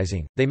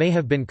depressurizing, they may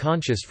have been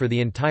conscious for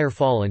the entire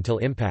fall until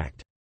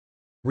impact.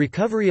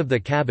 Recovery of the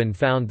cabin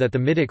found that the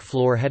middeck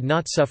floor had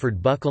not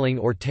suffered buckling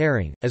or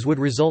tearing, as would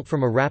result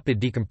from a rapid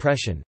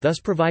decompression, thus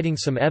providing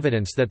some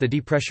evidence that the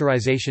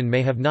depressurization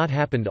may have not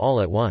happened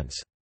all at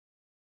once.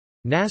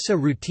 NASA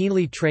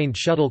routinely trained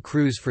shuttle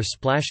crews for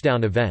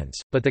splashdown events,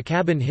 but the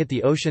cabin hit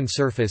the ocean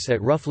surface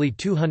at roughly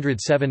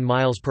 207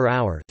 miles per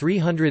hour,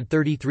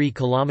 333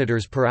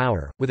 kilometers per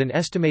hour, with an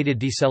estimated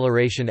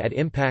deceleration at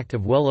impact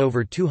of well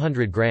over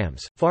 200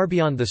 grams, far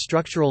beyond the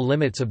structural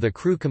limits of the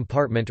crew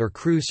compartment or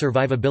crew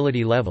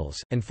survivability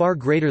levels, and far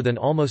greater than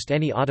almost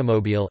any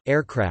automobile,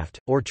 aircraft,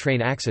 or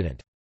train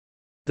accident.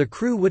 The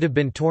crew would have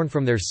been torn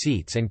from their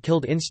seats and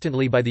killed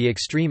instantly by the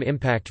extreme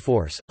impact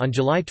force. On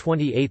July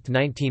 28,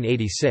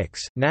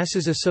 1986,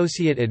 NASA's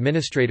Associate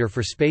Administrator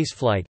for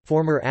Spaceflight,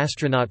 former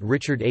astronaut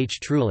Richard H.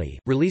 Truly,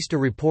 released a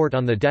report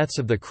on the deaths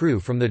of the crew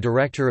from the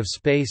Director of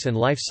Space and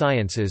Life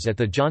Sciences at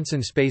the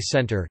Johnson Space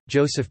Center,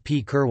 Joseph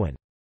P. Kirwan.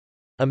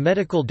 A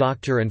medical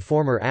doctor and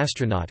former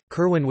astronaut,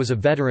 Kirwan was a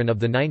veteran of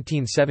the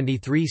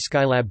 1973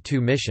 Skylab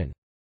 2 mission.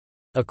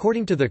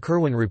 According to the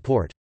Kirwan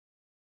report,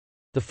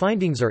 the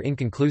findings are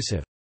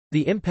inconclusive.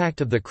 The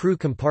impact of the crew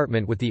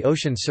compartment with the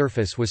ocean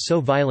surface was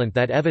so violent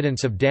that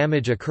evidence of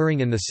damage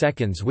occurring in the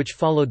seconds which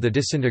followed the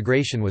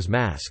disintegration was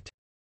masked.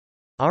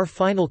 Our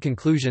final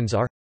conclusions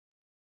are: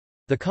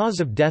 the cause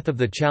of death of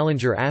the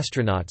Challenger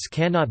astronauts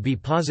cannot be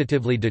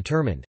positively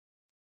determined.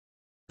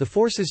 The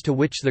forces to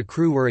which the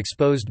crew were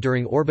exposed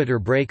during orbiter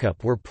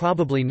breakup were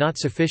probably not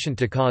sufficient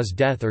to cause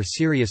death or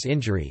serious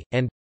injury,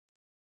 and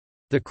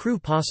the crew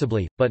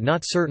possibly, but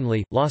not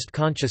certainly, lost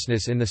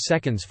consciousness in the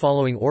seconds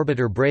following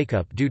orbiter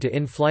breakup due to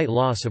in-flight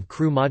loss of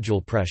crew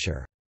module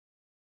pressure.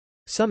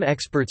 Some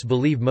experts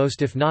believe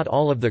most if not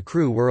all of the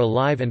crew were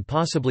alive and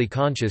possibly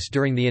conscious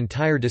during the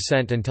entire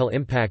descent until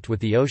impact with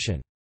the ocean.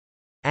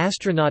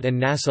 Astronaut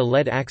and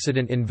NASA-led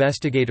accident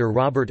investigator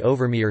Robert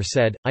Overmyer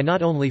said, "I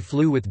not only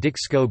flew with Dick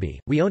Scobie,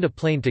 we owned a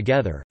plane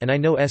together, and I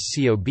know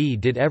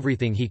SCOB did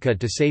everything he could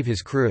to save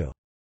his crew.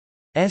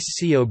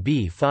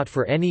 SCOB fought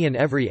for any and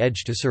every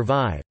edge to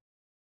survive.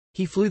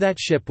 He flew that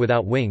ship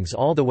without wings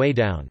all the way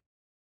down.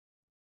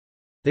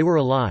 They were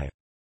alive."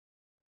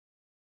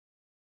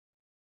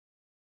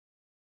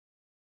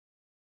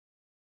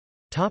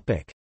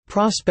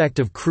 Prospect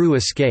of crew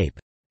escape.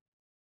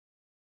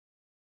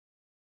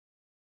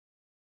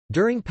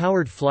 During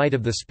powered flight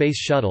of the Space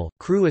Shuttle,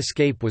 crew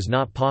escape was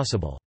not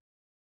possible.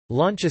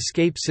 Launch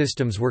escape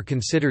systems were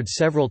considered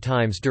several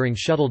times during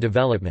shuttle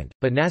development,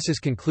 but NASA's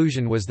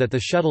conclusion was that the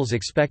shuttle's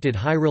expected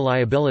high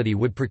reliability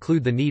would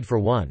preclude the need for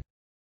one.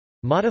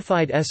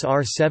 Modified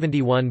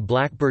SR-71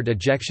 Blackbird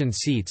ejection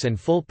seats and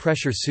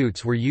full-pressure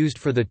suits were used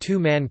for the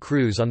two-man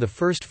crews on the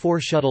first 4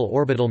 shuttle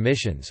orbital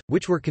missions,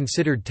 which were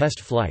considered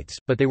test flights,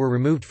 but they were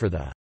removed for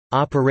the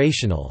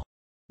operational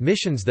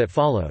missions that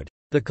followed.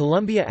 The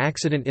Columbia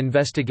Accident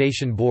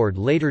Investigation Board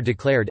later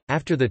declared,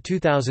 after the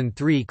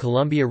 2003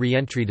 Columbia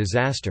reentry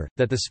disaster,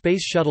 that the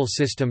Space Shuttle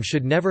system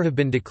should never have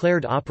been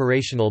declared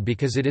operational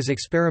because it is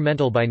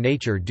experimental by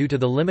nature due to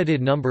the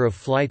limited number of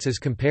flights as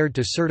compared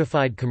to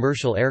certified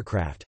commercial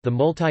aircraft. The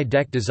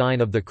multi-deck design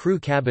of the crew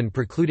cabin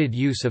precluded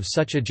use of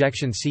such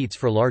ejection seats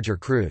for larger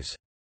crews.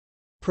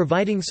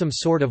 Providing some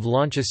sort of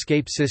launch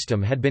escape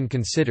system had been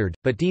considered,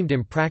 but deemed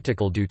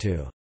impractical due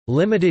to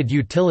limited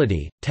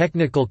utility,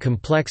 technical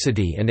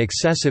complexity and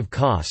excessive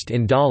cost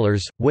in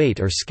dollars,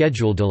 weight or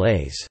schedule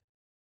delays.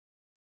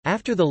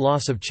 After the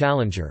loss of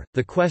Challenger,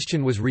 the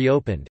question was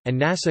reopened, and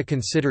NASA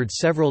considered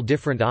several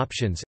different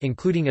options,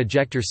 including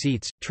ejector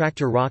seats,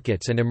 tractor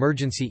rockets and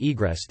emergency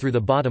egress through the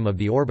bottom of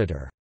the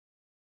orbiter.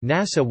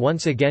 NASA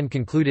once again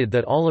concluded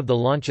that all of the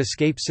launch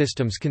escape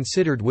systems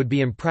considered would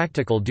be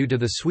impractical due to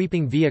the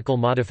sweeping vehicle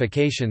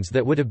modifications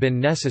that would have been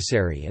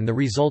necessary and the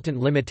resultant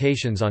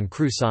limitations on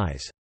crew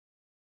size.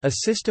 A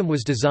system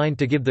was designed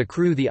to give the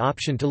crew the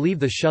option to leave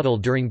the shuttle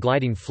during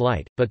gliding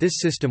flight, but this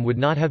system would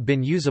not have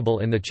been usable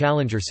in the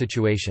Challenger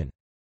situation.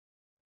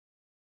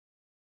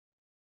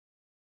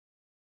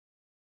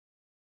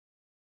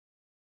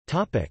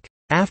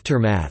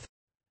 Aftermath.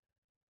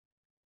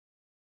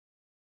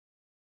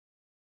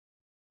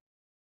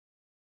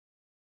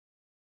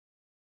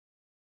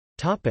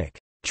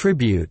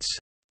 Tributes.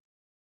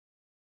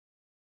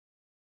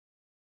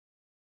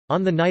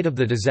 On the night of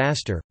the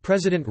disaster,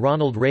 President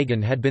Ronald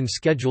Reagan had been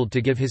scheduled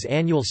to give his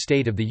annual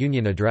State of the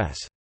Union address.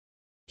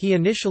 He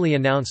initially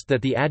announced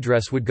that the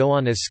address would go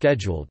on as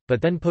scheduled,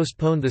 but then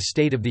postponed the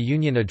State of the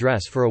Union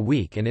address for a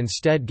week and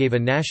instead gave a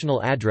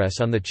national address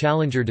on the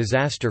Challenger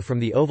disaster from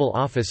the Oval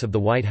Office of the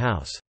White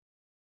House.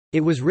 It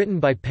was written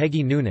by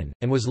Peggy Noonan,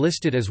 and was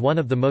listed as one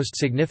of the most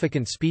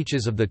significant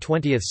speeches of the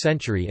 20th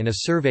century in a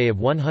survey of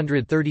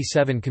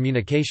 137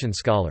 communication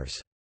scholars.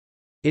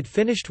 It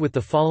finished with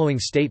the following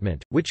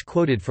statement, which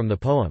quoted from the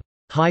poem,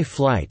 "High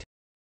Flight",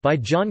 by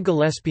John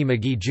Gillespie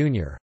Magee,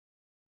 Jr.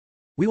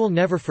 "We will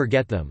never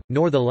forget them,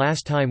 nor the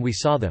last time we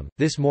saw them,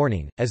 this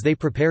morning, as they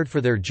prepared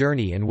for their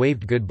journey and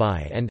waved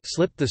goodbye and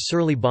slipped the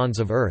surly bonds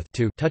of earth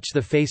to touch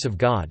the face of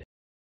God."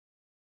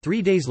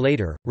 3 days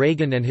later,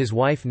 Reagan and his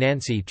wife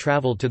Nancy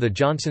traveled to the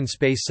Johnson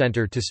Space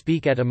Center to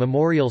speak at a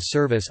memorial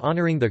service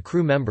honoring the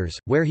crew members,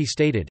 where he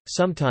stated,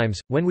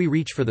 "Sometimes, when we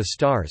reach for the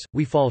stars,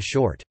 we fall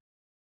short.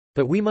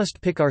 But we must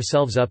pick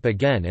ourselves up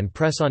again and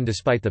press on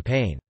despite the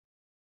pain."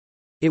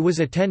 It was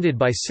attended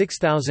by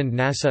 6,000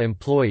 NASA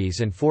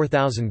employees and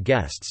 4,000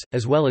 guests,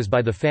 as well as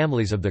by the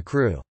families of the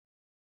crew.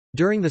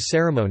 During the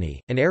ceremony,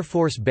 an Air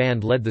Force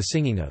band led the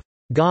singing of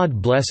 "God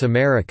Bless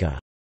America"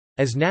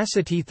 as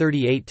NASA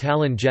T-38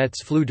 Talon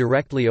jets flew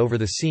directly over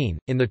the scene,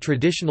 in the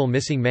traditional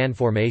missing man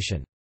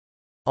formation.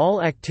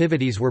 All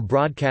activities were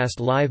broadcast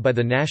live by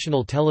the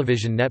national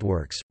television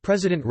networks.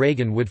 President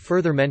Reagan would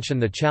further mention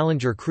the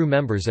Challenger crew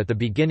members at the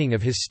beginning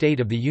of his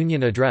State of the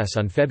Union address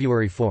on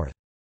February 4.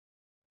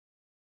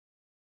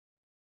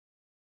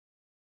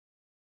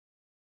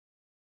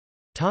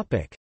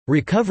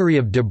 Recovery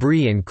of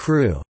debris and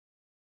crew.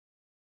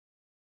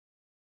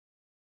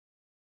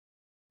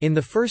 In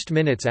the first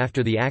minutes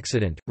after the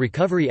accident,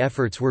 recovery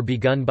efforts were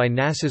begun by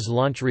NASA's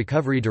Launch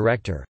Recovery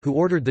Director, who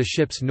ordered the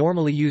ships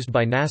normally used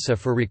by NASA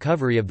for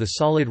recovery of the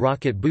solid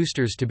rocket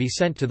boosters to be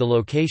sent to the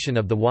location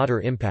of the water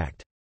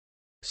impact.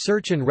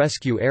 Search and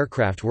rescue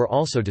aircraft were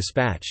also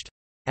dispatched.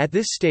 At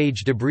this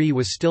stage debris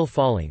was still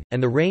falling,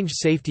 and the Range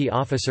Safety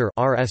Officer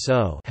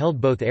 (RSO)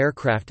 held both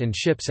aircraft and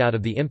ships out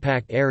of the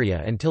impact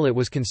area until it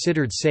was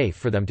considered safe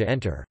for them to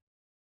enter.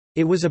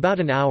 It was about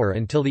an hour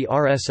until the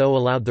RSO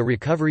allowed the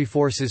recovery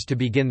forces to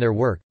begin their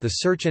work. The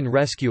search and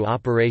rescue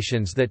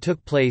operations that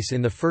took place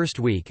in the first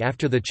week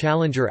after the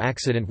Challenger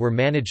accident were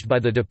managed by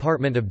the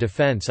Department of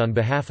Defense on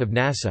behalf of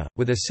NASA,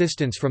 with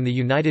assistance from the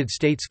United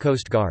States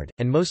Coast Guard,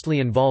 and mostly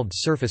involved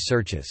surface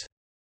searches.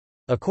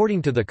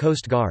 According to the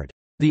Coast Guard,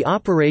 the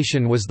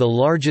operation was the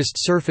largest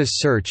surface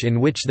search in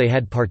which they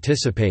had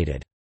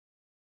participated.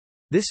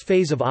 This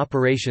phase of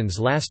operations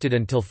lasted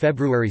until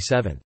February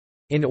 7.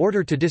 In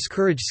order to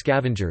discourage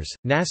scavengers,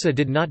 NASA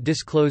did not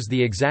disclose the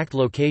exact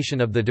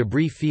location of the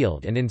debris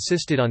field and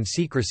insisted on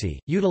secrecy,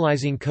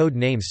 utilizing code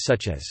names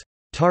such as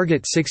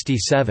Target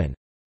 67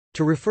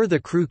 to refer the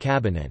crew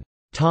cabin and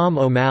Tom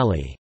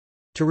O'Malley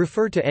to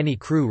refer to any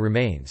crew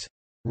remains.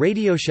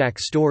 RadioShack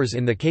stores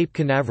in the Cape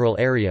Canaveral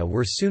area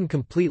were soon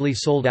completely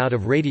sold out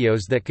of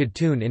radios that could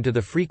tune into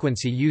the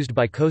frequency used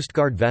by Coast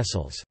Guard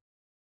vessels.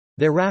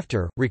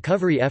 Thereafter,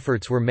 recovery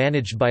efforts were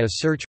managed by a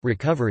search,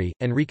 recovery,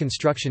 and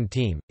reconstruction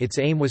team. Its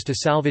aim was to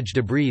salvage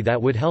debris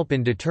that would help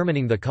in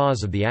determining the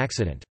cause of the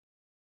accident.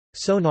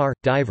 Sonar,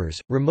 divers,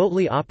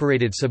 remotely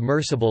operated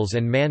submersibles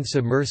and manned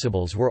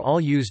submersibles were all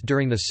used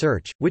during the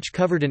search, which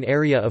covered an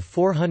area of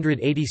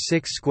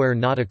 486 square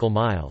nautical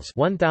miles,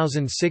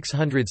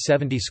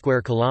 1,670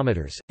 square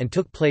kilometers, and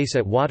took place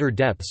at water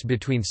depths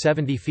between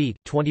 70 feet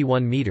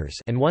 (21 meters)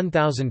 and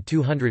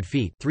 1,200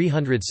 feet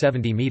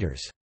 (370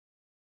 meters).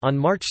 On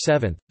March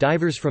 7,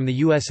 divers from the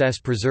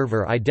USS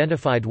Preserver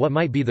identified what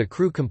might be the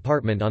crew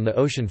compartment on the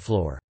ocean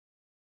floor.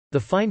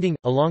 The finding,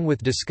 along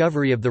with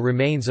discovery of the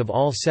remains of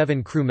all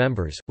 7 crew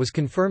members, was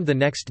confirmed the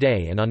next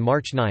day, and on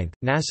March 9,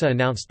 NASA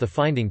announced the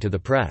finding to the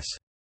press.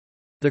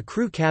 The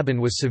crew cabin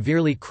was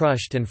severely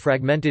crushed and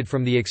fragmented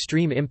from the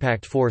extreme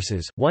impact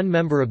forces. One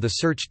member of the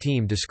search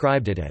team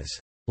described it as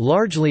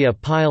largely a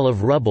pile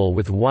of rubble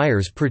with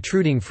wires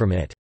protruding from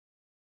it.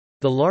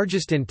 The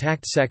largest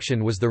intact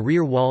section was the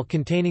rear wall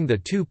containing the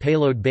 2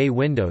 payload bay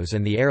windows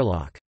and the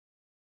airlock.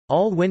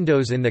 All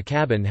windows in the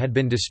cabin had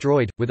been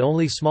destroyed, with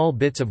only small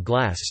bits of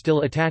glass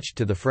still attached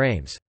to the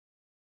frames.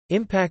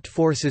 Impact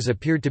forces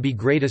appeared to be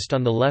greatest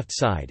on the left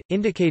side,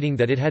 indicating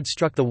that it had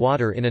struck the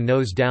water in a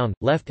nose-down,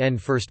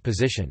 left-end first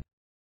position.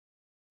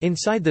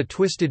 Inside the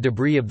twisted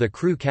debris of the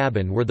crew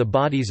cabin were the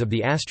bodies of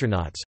the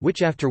astronauts,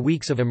 which after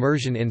weeks of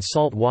immersion in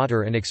salt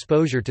water and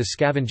exposure to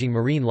scavenging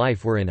marine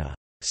life were in a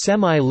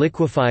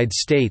semi-liquefied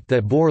state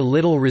that bore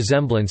little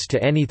resemblance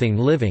to anything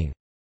living.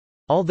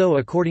 Although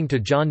according to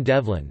John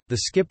Devlin, the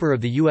skipper of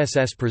the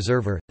USS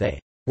Preserver, they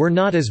 "We're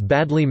not as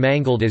badly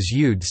mangled as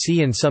you'd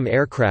see in some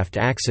aircraft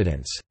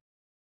accidents."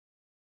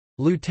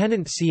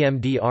 Lieutenant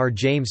CMDR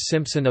James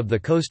Simpson of the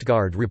Coast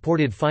Guard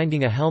reported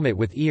finding a helmet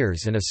with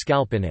ears and a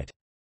scalp in it.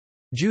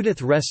 Judith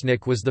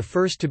Resnick was the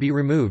first to be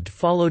removed,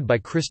 followed by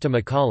Krista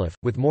McAuliffe,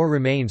 with more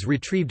remains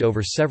retrieved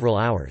over several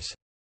hours.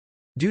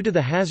 Due to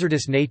the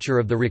hazardous nature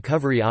of the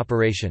recovery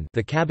operation,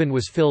 the cabin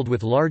was filled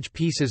with large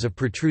pieces of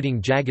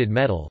protruding jagged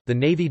metal. The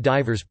Navy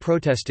divers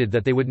protested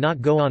that they would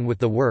not go on with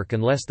the work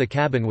unless the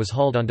cabin was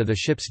hauled onto the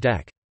ship's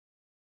deck.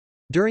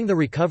 During the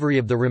recovery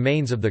of the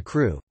remains of the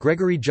crew,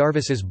 Gregory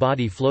Jarvis's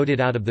body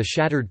floated out of the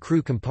shattered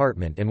crew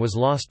compartment and was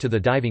lost to the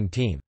diving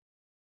team.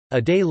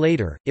 A day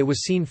later, it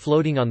was seen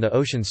floating on the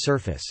ocean's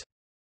surface.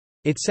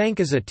 It sank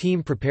as a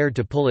team prepared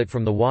to pull it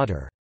from the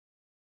water.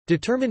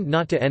 Determined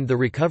not to end the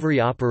recovery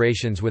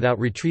operations without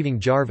retrieving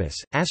Jarvis,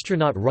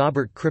 astronaut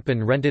Robert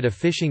Crippen rented a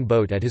fishing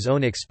boat at his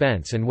own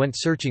expense and went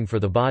searching for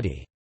the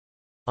body.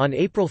 On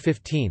April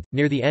 15,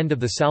 near the end of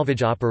the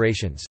salvage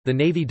operations, the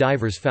Navy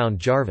divers found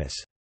Jarvis.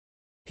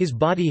 His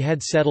body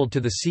had settled to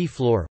the sea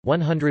floor,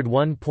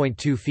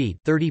 101.2 feet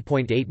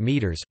 (30.8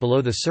 meters)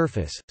 below the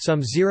surface,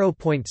 some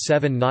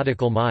 0.7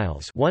 nautical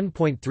miles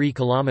 (1.3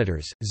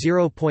 kilometers,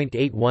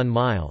 0.81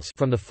 miles)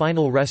 from the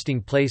final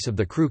resting place of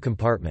the crew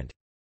compartment.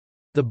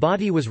 The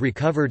body was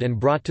recovered and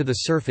brought to the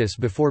surface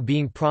before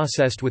being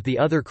processed with the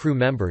other crew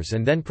members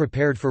and then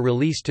prepared for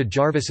release to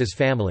Jarvis's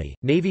family.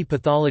 Navy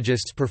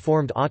pathologists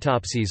performed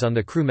autopsies on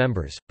the crew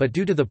members, but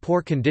due to the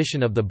poor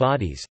condition of the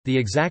bodies, the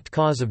exact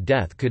cause of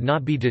death could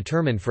not be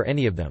determined for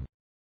any of them.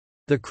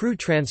 The crew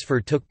transfer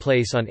took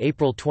place on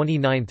April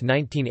 29,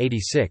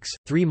 1986,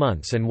 3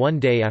 months and 1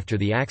 day after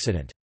the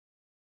accident.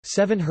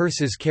 7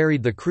 hearses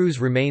carried the crew's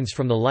remains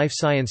from the Life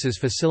Sciences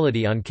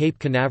facility on Cape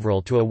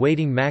Canaveral to a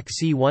waiting MAC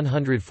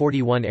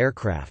C-141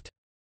 aircraft.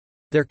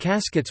 Their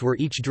caskets were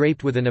each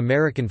draped with an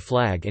American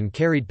flag and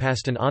carried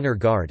past an honor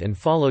guard and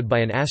followed by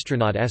an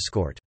astronaut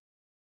escort.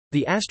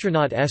 The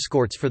astronaut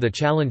escorts for the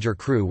Challenger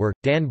crew were,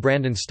 Dan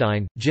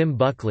Brandenstein, Jim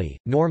Buckley,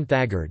 Norm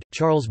Thagard,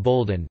 Charles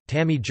Bolden,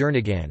 Tammy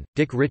Jernigan,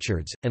 Dick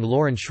Richards, and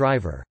Lauren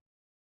Shriver.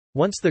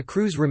 Once the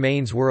crew's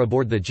remains were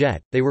aboard the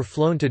jet, they were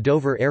flown to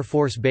Dover Air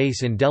Force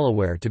Base in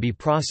Delaware to be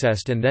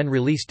processed and then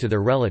released to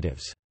their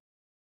relatives.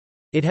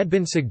 It had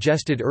been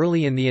suggested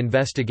early in the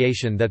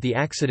investigation that the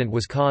accident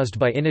was caused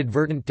by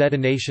inadvertent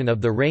detonation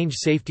of the range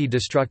safety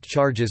destruct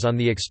charges on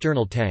the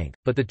external tank,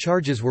 but the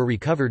charges were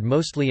recovered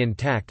mostly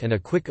intact and a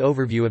quick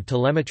overview of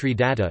telemetry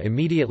data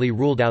immediately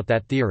ruled out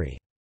that theory.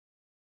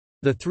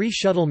 The 3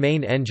 shuttle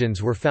main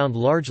engines were found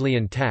largely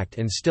intact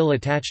and still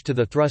attached to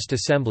the thrust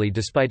assembly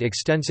despite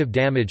extensive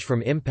damage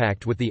from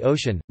impact with the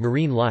ocean,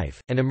 marine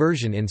life, and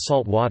immersion in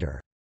salt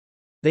water.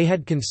 They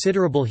had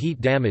considerable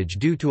heat damage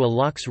due to a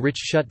LOX-rich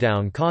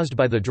shutdown caused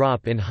by the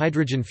drop in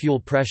hydrogen fuel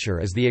pressure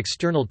as the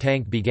external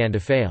tank began to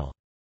fail.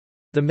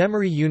 The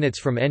memory units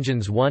from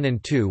engines 1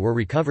 and 2 were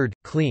recovered,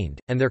 cleaned,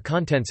 and their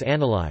contents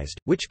analyzed,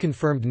 which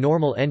confirmed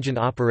normal engine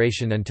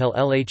operation until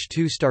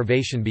LH2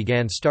 starvation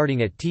began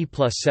starting at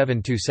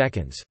T+72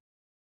 seconds.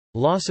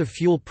 Loss of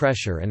fuel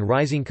pressure and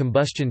rising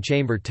combustion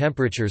chamber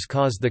temperatures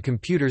caused the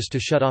computers to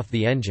shut off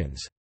the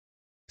engines.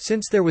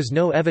 Since there was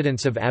no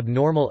evidence of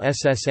abnormal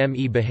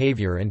SSME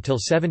behavior until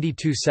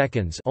 72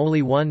 seconds,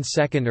 only 1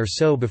 second or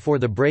so before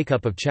the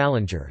breakup of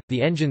Challenger,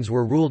 the engines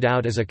were ruled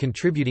out as a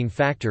contributing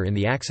factor in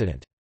the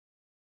accident.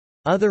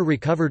 Other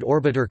recovered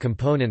orbiter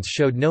components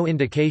showed no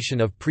indication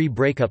of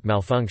pre-breakup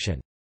malfunction.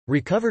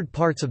 Recovered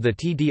parts of the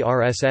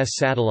TDRSS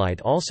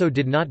satellite also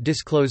did not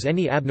disclose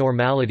any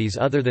abnormalities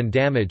other than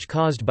damage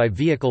caused by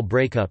vehicle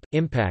breakup,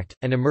 impact,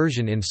 and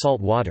immersion in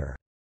salt water.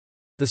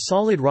 The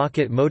solid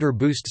rocket motor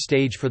boost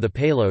stage for the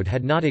payload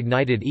had not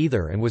ignited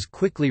either and was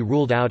quickly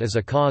ruled out as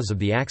a cause of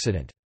the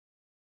accident.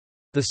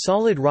 The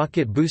solid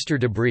rocket booster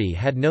debris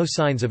had no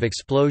signs of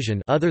explosion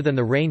other than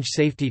the range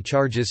safety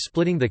charges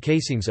splitting the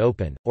casings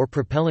open, or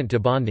propellant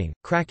debonding,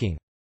 cracking.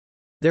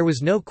 There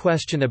was no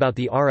question about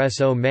the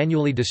RSO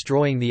manually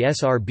destroying the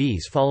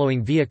SRBs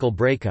following vehicle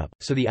breakup,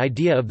 so the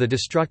idea of the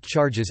destruct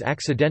charges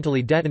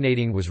accidentally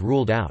detonating was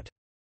ruled out.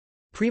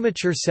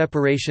 Premature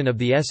separation of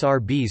the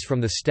SRBs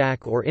from the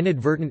stack or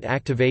inadvertent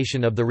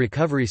activation of the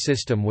recovery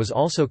system was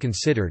also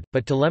considered,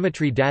 but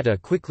telemetry data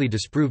quickly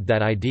disproved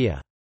that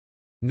idea.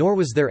 Nor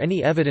was there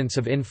any evidence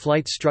of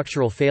in-flight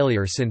structural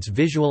failure since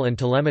visual and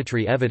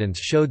telemetry evidence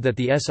showed that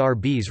the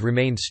SRBs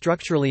remained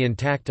structurally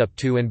intact up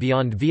to and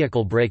beyond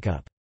vehicle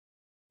breakup.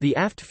 The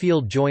aft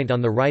field joint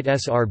on the right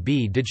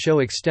SRB did show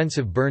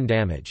extensive burn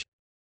damage.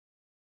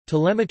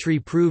 Telemetry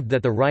proved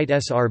that the right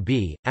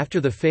SRB, after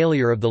the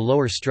failure of the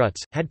lower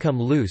struts, had come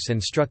loose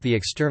and struck the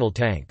external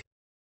tank.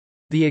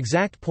 The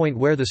exact point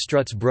where the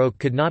struts broke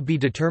could not be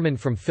determined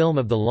from film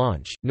of the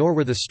launch, nor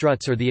were the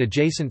struts or the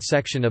adjacent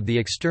section of the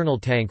external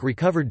tank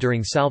recovered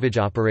during salvage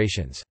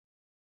operations.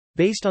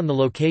 Based on the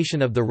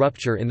location of the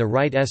rupture in the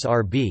right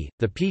SRB,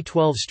 the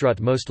P-12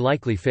 strut most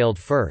likely failed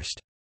first.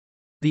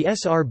 The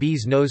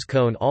SRB's nose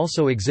cone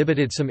also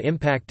exhibited some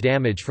impact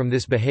damage from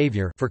this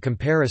behavior. For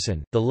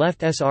comparison, the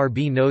left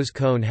SRB nose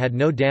cone had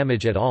no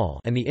damage at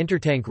all and the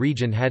intertank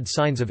region had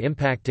signs of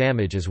impact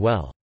damage as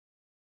well.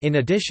 In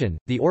addition,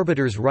 the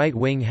orbiter's right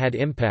wing had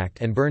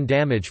impact and burn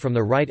damage from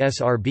the right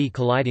SRB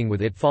colliding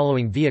with it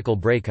following vehicle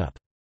breakup.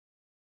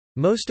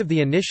 Most of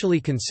the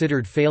initially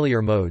considered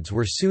failure modes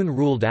were soon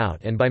ruled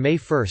out, and by May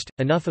 1,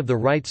 enough of the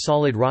right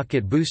solid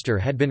rocket booster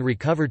had been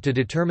recovered to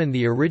determine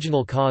the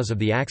original cause of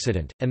the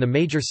accident, and the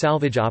major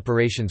salvage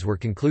operations were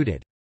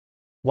concluded.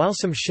 While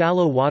some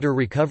shallow water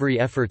recovery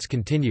efforts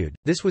continued,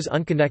 this was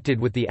unconnected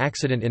with the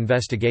accident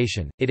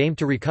investigation. It aimed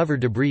to recover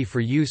debris for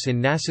use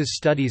in NASA's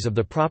studies of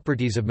the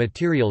properties of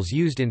materials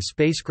used in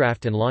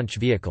spacecraft and launch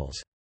vehicles.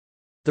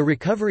 The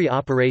recovery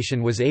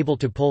operation was able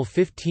to pull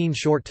 15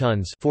 short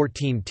tons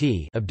 14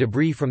 t of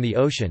debris from the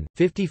ocean,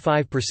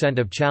 55%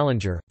 of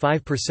Challenger,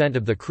 5%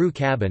 of the crew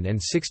cabin and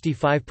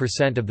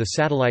 65% of the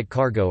satellite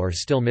cargo are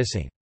still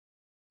missing.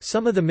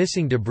 Some of the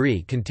missing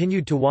debris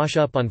continued to wash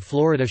up on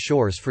Florida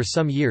shores for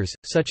some years,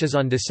 such as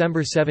on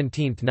December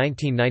 17,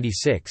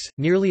 1996,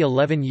 nearly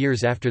 11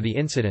 years after the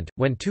incident,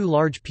 when 2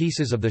 large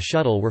pieces of the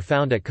shuttle were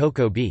found at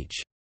Cocoa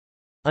Beach.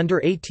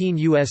 Under 18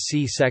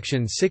 U.S.C.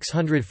 Section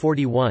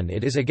 641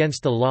 it is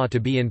against the law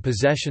to be in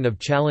possession of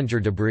Challenger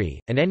debris,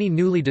 and any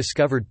newly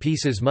discovered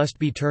pieces must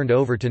be turned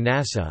over to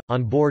NASA.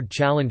 On board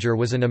Challenger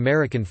was an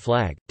American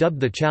flag,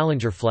 dubbed the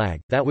Challenger flag,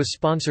 that was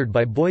sponsored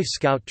by Boy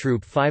Scout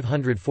Troop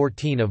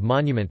 514 of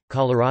Monument,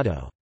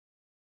 Colorado.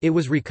 It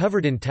was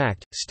recovered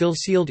intact, still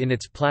sealed in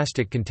its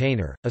plastic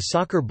container. A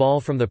soccer ball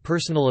from the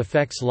personal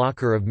effects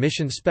locker of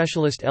mission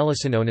specialist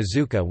Ellison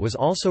Onizuka was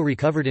also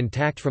recovered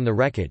intact from the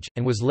wreckage,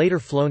 and was later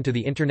flown to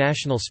the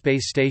International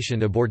Space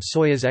Station aboard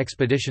Soyuz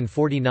Expedition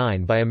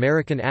 49 by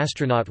American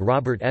astronaut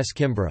Robert S.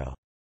 Kimbrough.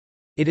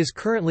 It is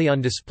currently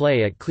on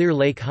display at Clear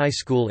Lake High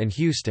School in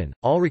Houston.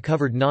 All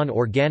recovered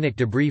non-organic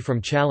debris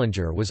from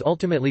Challenger was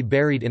ultimately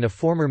buried in a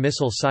former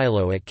missile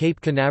silo at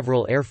Cape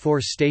Canaveral Air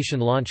Force Station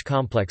Launch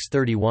Complex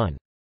 31.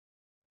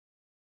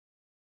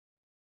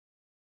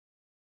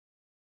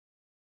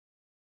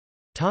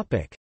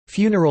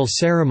 Funeral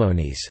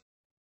ceremonies.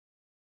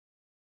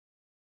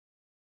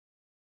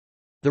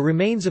 The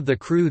remains of the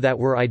crew that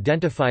were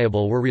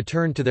identifiable were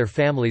returned to their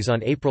families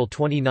on April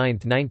 29,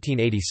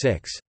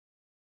 1986.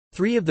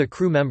 3 of the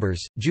crew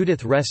members,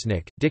 Judith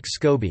Resnick, Dick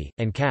Scobie,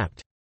 and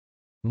Capt.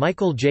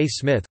 Michael J.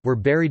 Smith, were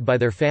buried by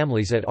their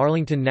families at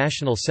Arlington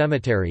National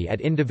Cemetery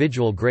at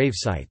individual grave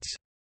sites.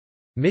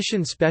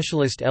 Mission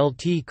Specialist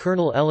Lt.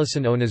 Colonel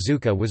Ellison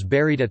Onizuka was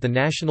buried at the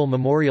National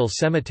Memorial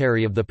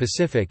Cemetery of the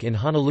Pacific in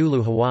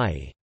Honolulu,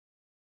 Hawaii.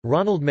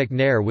 Ronald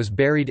McNair was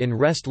buried in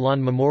Rest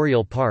Lawn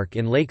Memorial Park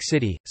in Lake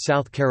City,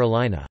 South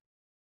Carolina.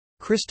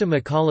 Krista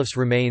McAuliffe's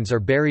remains are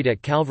buried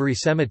at Calvary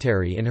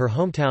Cemetery in her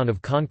hometown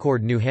of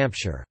Concord, New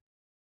Hampshire.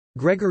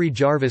 Gregory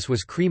Jarvis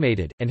was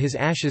cremated, and his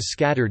ashes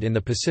scattered in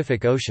the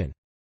Pacific Ocean.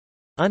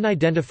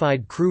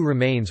 Unidentified crew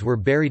remains were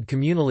buried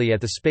communally at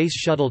the Space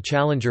Shuttle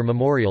Challenger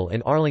Memorial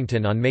in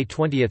Arlington on May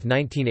 20,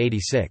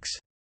 1986.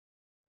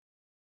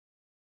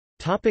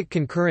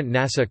 Concurrent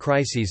NASA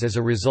crises. As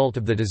a result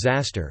of the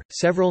disaster,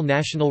 several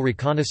National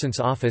Reconnaissance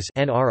Office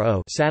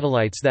 (NRO)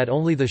 satellites that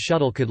only the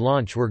shuttle could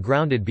launch were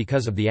grounded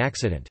because of the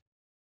accident.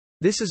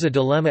 This is a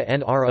dilemma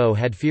NRO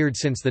had feared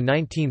since the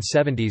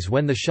 1970s,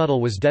 when the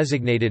shuttle was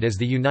designated as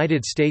the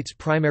United States'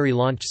 primary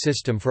launch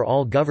system for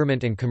all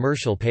government and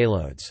commercial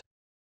payloads.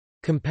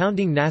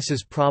 Compounding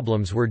NASA's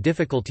problems were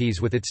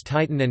difficulties with its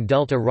Titan and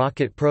Delta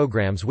rocket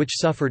programs, which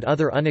suffered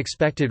other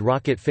unexpected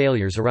rocket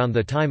failures around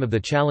the time of the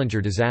Challenger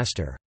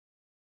disaster.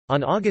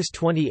 On August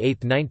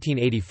 28,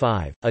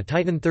 1985, a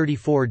Titan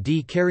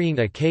 34D carrying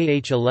a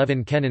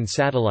KH-11 Kennan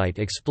satellite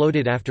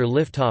exploded after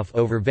liftoff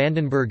over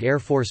Vandenberg Air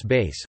Force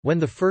Base, when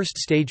the first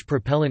stage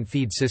propellant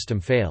feed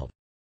system failed.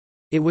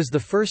 It was the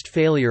first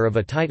failure of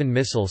a Titan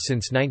missile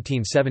since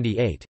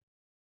 1978.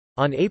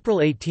 On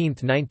April 18,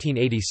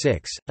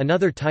 1986,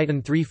 another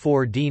Titan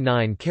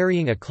 34D9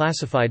 carrying a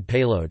classified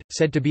payload,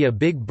 said to be a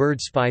Big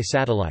Bird spy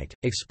satellite,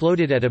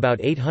 exploded at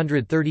about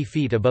 830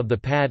 feet above the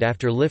pad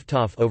after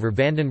liftoff over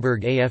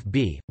Vandenberg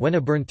AFB, when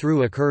a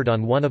burn-through occurred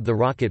on one of the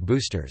rocket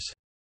boosters.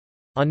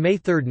 On May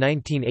 3,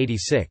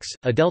 1986,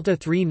 a Delta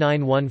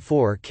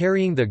 3914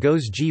 carrying the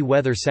GOES-G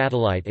weather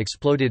satellite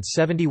exploded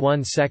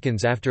 71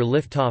 seconds after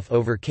liftoff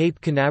over Cape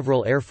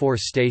Canaveral Air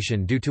Force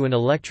Station due to an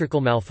electrical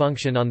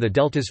malfunction on the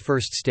Delta's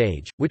first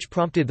stage, which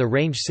prompted the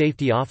range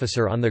safety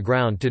officer on the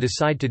ground to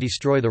decide to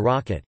destroy the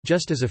rocket,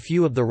 just as a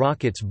few of the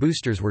rocket's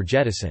boosters were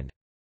jettisoned.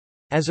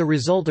 As a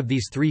result of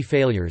these 3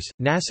 failures,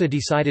 NASA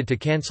decided to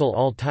cancel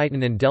all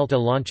Titan and Delta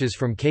launches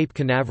from Cape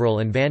Canaveral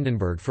and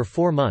Vandenberg for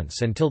 4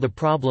 months until the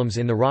problems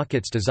in the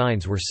rocket's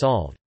designs were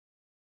solved.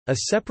 A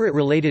separate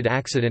related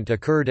accident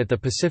occurred at the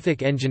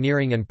Pacific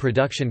Engineering and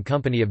Production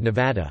Company of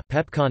Nevada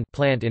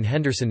plant in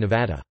Henderson,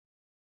 Nevada.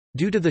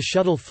 Due to the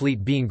shuttle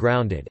fleet being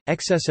grounded,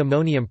 excess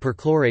ammonium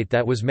perchlorate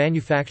that was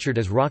manufactured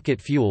as rocket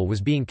fuel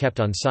was being kept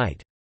on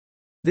site.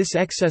 This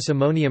excess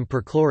ammonium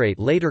perchlorate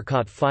later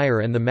caught fire,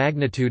 and the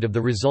magnitude of the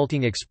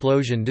resulting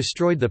explosion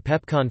destroyed the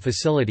PepCon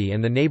facility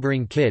and the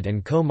neighboring Kid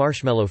 & Co.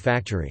 marshmallow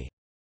factory.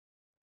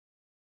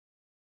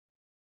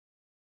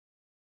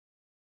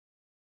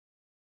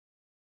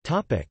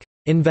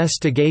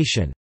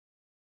 Investigation.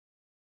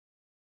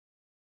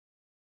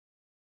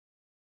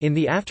 In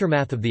the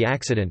aftermath of the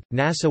accident,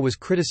 NASA was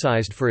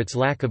criticized for its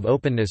lack of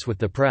openness with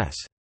the press.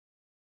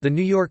 The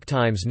New York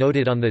Times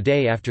noted on the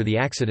day after the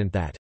accident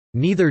that,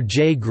 "Neither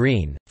Jay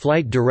Green,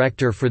 flight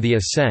director for the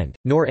Ascent,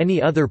 nor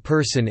any other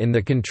person in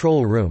the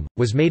control room,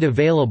 was made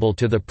available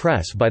to the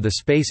press by the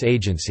space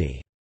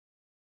agency."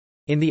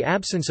 In the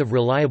absence of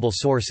reliable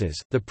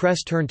sources, the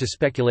press turned to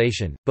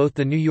speculation. Both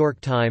the New York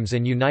Times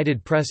and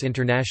United Press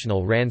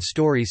International ran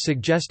stories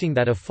suggesting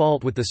that a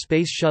fault with the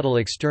Space Shuttle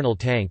external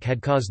tank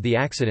had caused the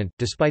accident,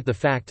 despite the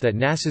fact that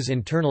NASA's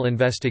internal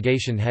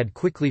investigation had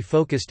quickly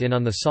focused in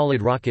on the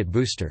solid rocket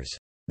boosters.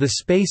 The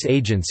space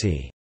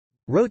agency,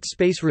 wrote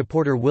space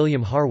reporter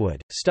William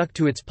Harwood, stuck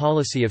to its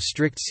policy of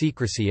strict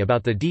secrecy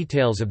about the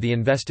details of the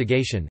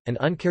investigation, an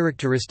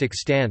uncharacteristic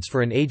stance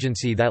for an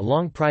agency that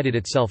long prided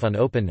itself on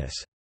openness.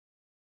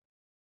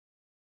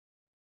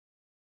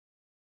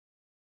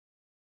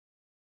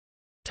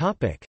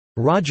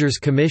 Rogers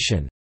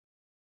Commission.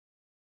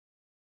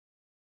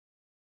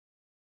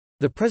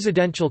 The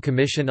Presidential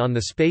Commission on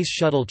the Space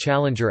Shuttle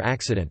Challenger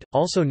accident,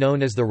 also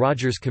known as the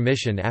Rogers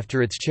Commission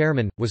after its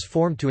chairman, was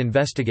formed to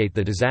investigate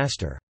the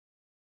disaster.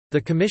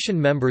 The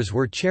commission members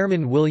were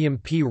Chairman William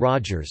P.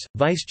 Rogers,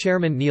 Vice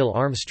Chairman Neil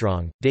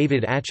Armstrong,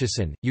 David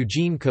Acheson,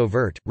 Eugene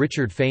Covert,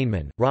 Richard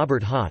Feynman,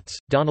 Robert Hotz,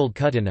 Donald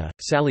Kutina,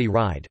 Sally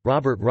Ride,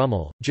 Robert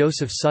Rummel,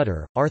 Joseph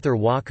Sutter, Arthur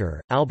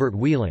Walker, Albert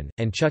Whelan,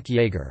 and Chuck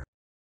Yeager.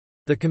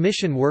 The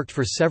commission worked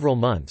for several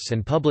months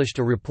and published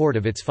a report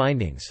of its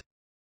findings.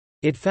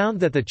 It found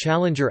that the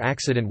Challenger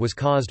accident was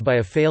caused by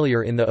a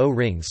failure in the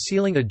O-rings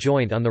sealing a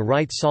joint on the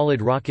right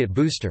solid rocket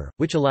booster,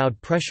 which allowed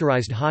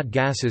pressurized hot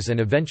gases and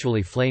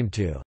eventually flame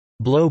to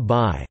blow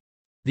by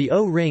the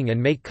O-ring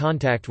and make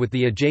contact with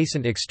the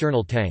adjacent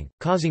external tank,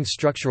 causing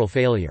structural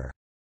failure.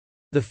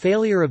 The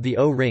failure of the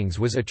O-rings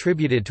was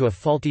attributed to a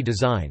faulty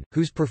design,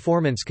 whose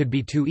performance could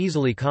be too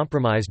easily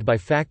compromised by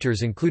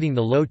factors including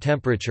the low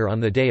temperature on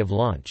the day of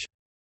launch.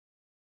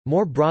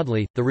 More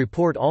broadly, the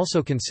report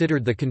also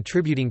considered the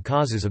contributing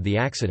causes of the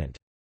accident.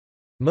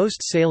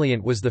 Most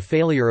salient was the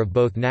failure of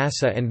both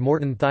NASA and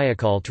Morton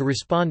Thiokol to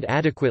respond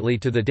adequately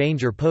to the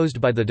danger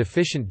posed by the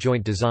deficient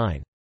joint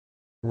design.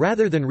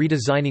 Rather than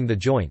redesigning the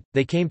joint,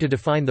 they came to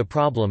define the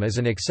problem as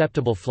an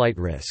acceptable flight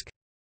risk.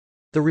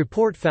 The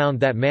report found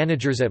that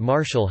managers at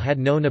Marshall had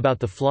known about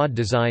the flawed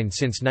design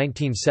since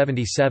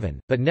 1977,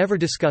 but never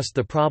discussed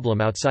the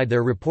problem outside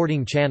their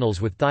reporting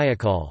channels with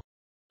Thiokol,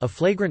 a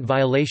flagrant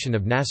violation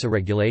of NASA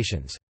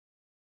regulations.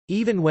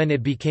 Even when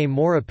it became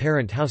more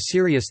apparent how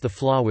serious the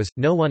flaw was,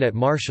 no one at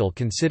Marshall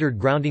considered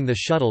grounding the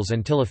shuttles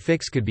until a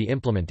fix could be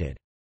implemented.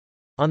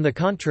 On the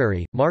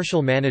contrary,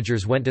 Marshall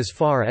managers went as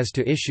far as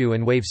to issue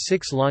and waive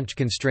 6 launch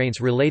constraints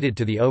related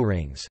to the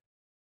O-rings.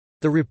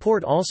 The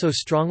report also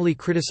strongly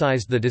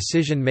criticized the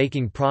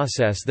decision-making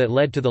process that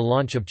led to the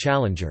launch of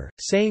Challenger,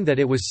 saying that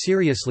it was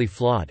seriously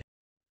flawed.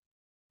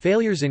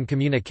 Failures in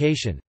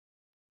communication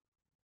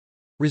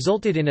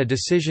resulted in a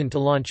decision to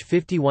launch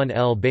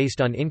 51L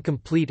based on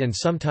incomplete and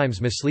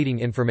sometimes misleading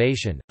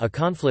information, a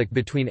conflict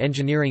between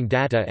engineering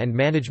data and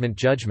management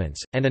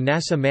judgments, and a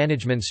NASA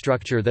management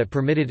structure that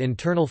permitted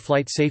internal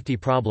flight safety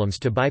problems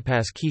to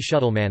bypass key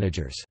shuttle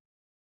managers.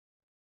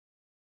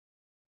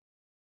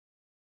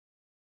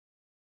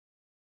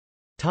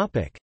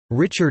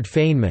 Richard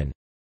Feynman.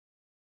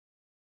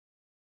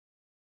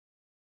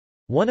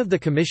 One of the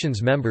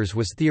commission's members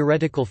was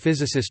theoretical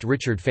physicist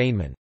Richard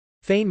Feynman.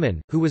 Feynman,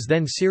 who was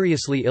then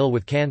seriously ill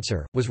with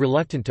cancer, was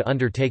reluctant to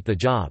undertake the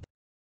job.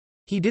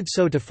 He did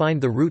so to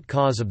find the root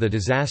cause of the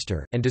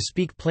disaster, and to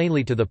speak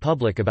plainly to the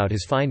public about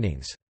his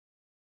findings.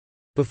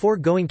 Before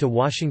going to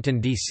Washington,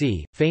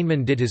 D.C.,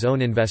 Feynman did his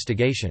own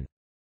investigation.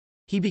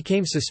 He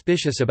became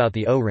suspicious about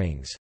the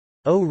O-rings.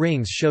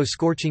 O-rings show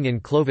scorching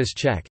in Clovis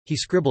check, he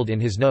scribbled in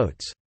his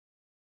notes.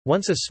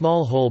 Once a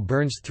small hole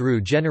burns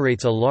through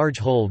generates a large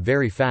hole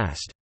very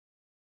fast.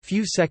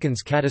 Few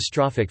seconds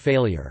catastrophic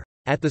failure.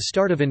 At the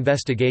start of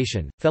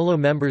investigation, fellow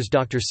members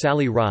Dr.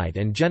 Sally Ride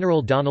and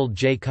General Donald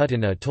J.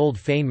 Kutina told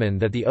Feynman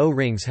that the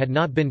O-rings had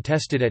not been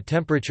tested at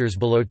temperatures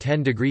below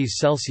 10 degrees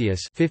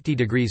Celsius (50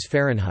 degrees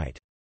Fahrenheit).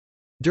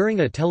 During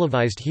a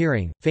televised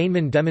hearing,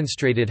 Feynman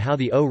demonstrated how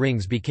the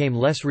O-rings became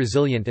less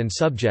resilient and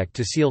subject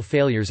to seal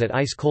failures at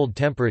ice-cold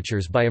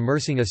temperatures by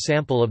immersing a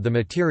sample of the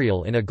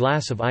material in a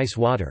glass of ice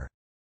water.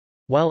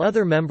 While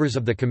other members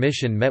of the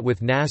commission met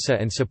with NASA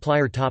and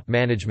supplier top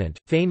management,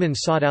 Feynman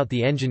sought out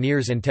the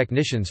engineers and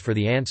technicians for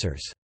the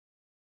answers.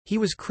 He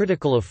was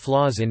critical of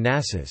flaws in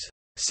NASA's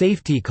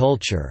safety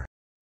culture,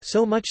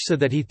 so much so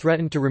that he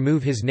threatened to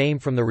remove his name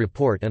from the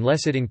report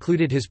unless it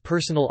included his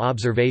personal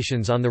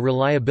observations on the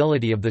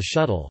reliability of the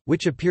shuttle,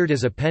 which appeared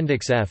as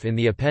Appendix F in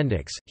the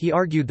appendix. He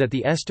argued that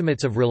the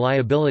estimates of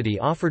reliability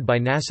offered by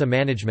NASA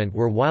management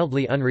were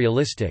wildly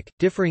unrealistic,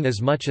 differing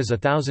as much as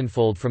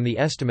 1,000-fold from the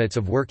estimates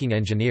of working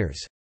engineers.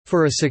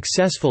 For a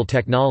successful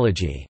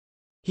technology,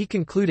 he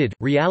concluded,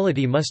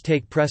 reality must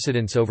take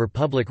precedence over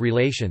public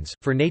relations,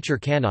 for nature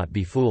cannot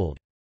be fooled.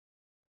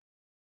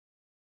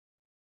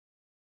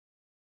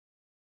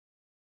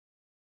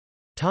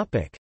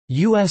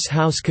 U.S.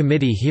 House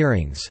committee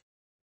hearings.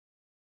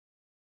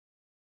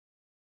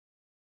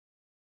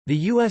 The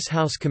U.S.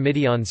 House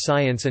Committee on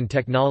Science and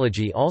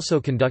Technology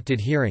also conducted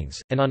hearings,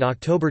 and on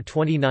October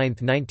 29,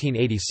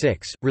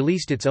 1986,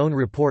 released its own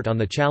report on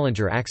the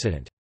Challenger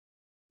accident.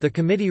 The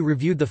committee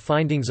reviewed the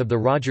findings of the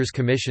Rogers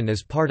Commission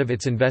as part of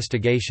its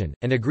investigation,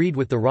 and agreed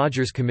with the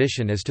Rogers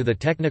Commission as to the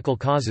technical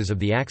causes of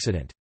the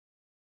accident.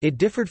 It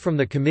differed from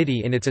the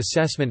committee in its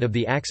assessment of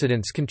the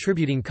accident's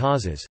contributing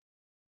causes.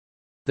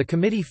 The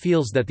committee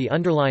feels that the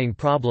underlying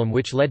problem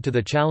which led to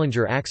the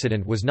Challenger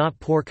accident was not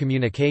poor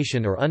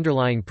communication or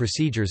underlying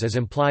procedures as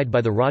implied by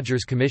the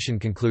Rogers Commission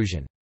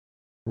conclusion.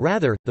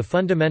 Rather, the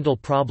fundamental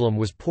problem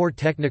was poor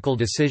technical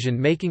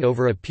decision-making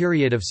over a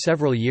period of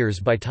several years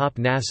by top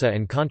NASA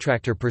and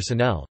contractor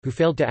personnel, who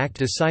failed to act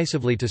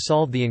decisively to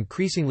solve the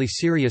increasingly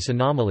serious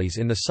anomalies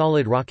in the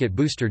solid rocket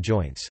booster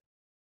joints.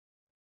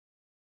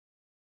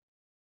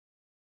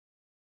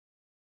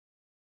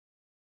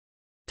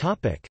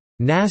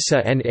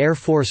 NASA and Air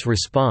Force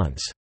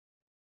response.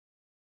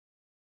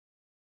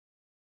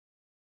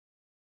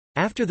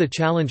 After the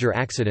Challenger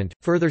accident,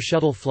 further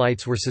shuttle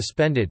flights were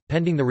suspended,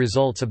 pending the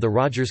results of the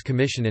Rogers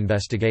Commission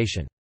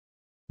investigation.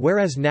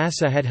 Whereas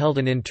NASA had held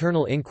an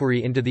internal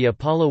inquiry into the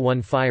Apollo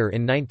 1 fire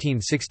in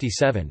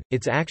 1967,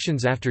 its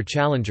actions after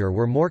Challenger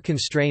were more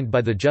constrained by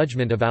the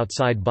judgment of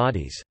outside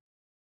bodies.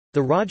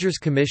 The Rogers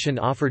Commission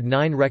offered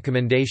 9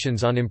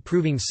 recommendations on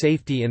improving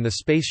safety in the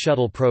Space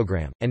Shuttle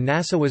program, and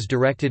NASA was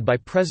directed by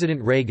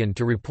President Reagan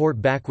to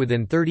report back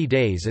within 30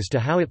 days as to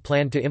how it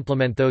planned to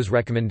implement those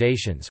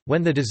recommendations.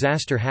 When the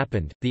disaster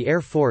happened, the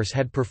Air Force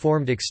had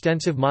performed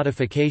extensive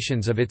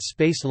modifications of its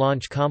Space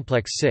Launch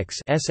Complex 6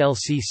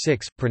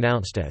 (SLC-6),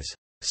 pronounced as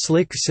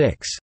Slick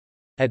 6,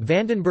 at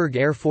Vandenberg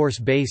Air Force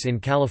Base in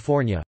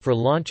California, for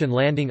launch and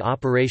landing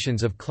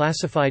operations of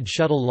classified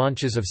shuttle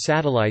launches of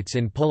satellites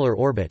in polar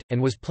orbit, and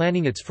was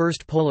planning its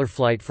first polar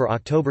flight for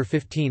October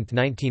 15,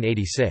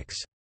 1986.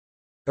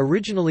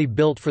 Originally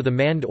built for the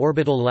Manned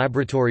Orbital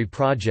Laboratory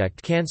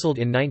project cancelled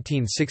in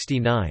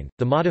 1969,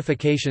 the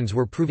modifications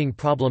were proving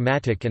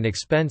problematic and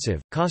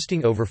expensive,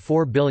 costing over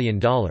 $4 billion.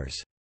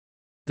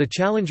 The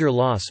Challenger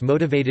loss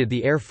motivated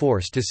the Air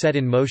Force to set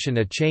in motion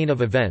a chain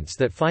of events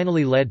that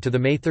finally led to the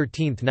May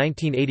 13,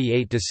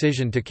 1988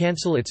 decision to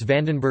cancel its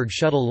Vandenberg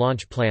shuttle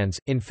launch plans,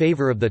 in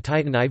favor of the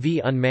Titan IV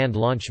unmanned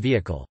launch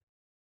vehicle.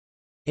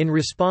 In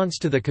response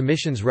to the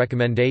Commission's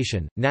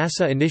recommendation,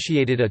 NASA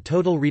initiated a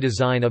total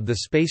redesign of the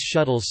Space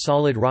Shuttle's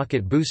solid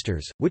rocket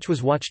boosters, which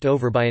was watched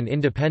over by an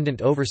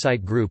independent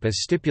oversight group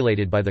as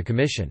stipulated by the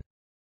Commission.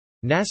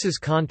 NASA's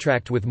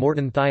contract with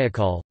Morton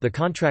Thiokol, the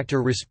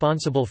contractor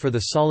responsible for the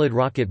solid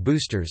rocket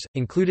boosters,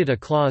 included a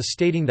clause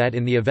stating that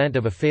in the event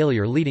of a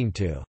failure leading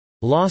to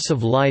loss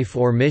of life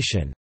or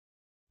mission,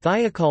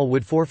 Thiokol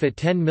would forfeit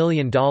 $10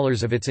 million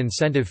of its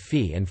incentive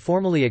fee and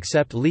formally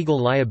accept legal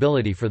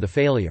liability for the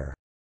failure.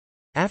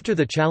 After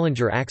the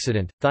Challenger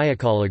accident,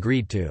 Thiokol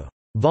agreed to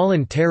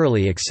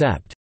voluntarily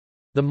accept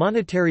the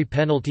monetary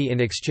penalty in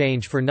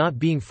exchange for not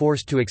being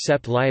forced to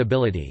accept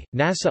liability.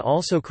 NASA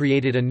also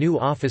created a new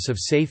Office of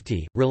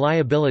Safety,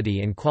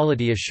 Reliability and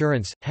Quality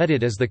Assurance,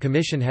 headed as the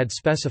Commission had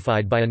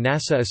specified by a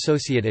NASA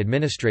Associate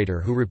Administrator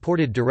who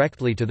reported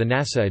directly to the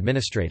NASA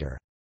Administrator.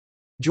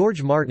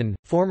 George Martin,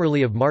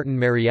 formerly of Martin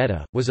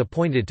Marietta, was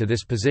appointed to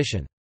this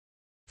position.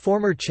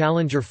 Former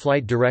Challenger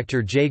flight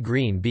director Jay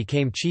Green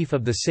became chief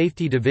of the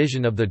safety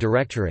division of the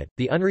directorate.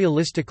 The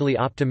unrealistically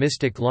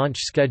optimistic launch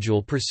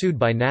schedule pursued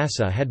by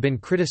NASA had been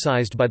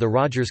criticized by the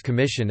Rogers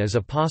Commission as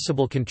a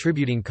possible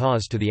contributing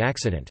cause to the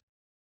accident.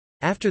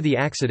 After the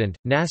accident,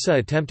 NASA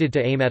attempted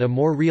to aim at a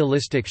more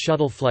realistic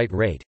shuttle flight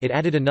rate. It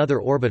added another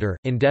orbiter,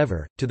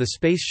 Endeavour, to the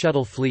Space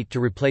Shuttle fleet to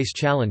replace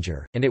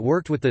Challenger, and it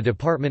worked with the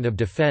Department of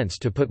Defense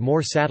to put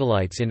more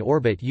satellites in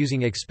orbit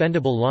using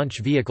expendable launch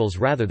vehicles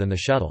rather than the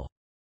shuttle.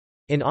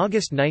 In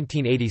August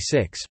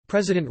 1986,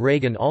 President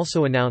Reagan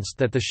also announced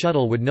that the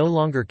shuttle would no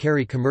longer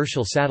carry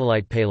commercial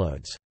satellite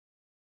payloads.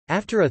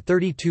 After a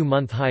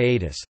 32-month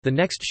hiatus, the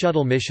next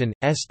shuttle mission,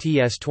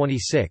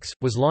 STS-26,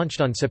 was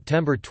launched on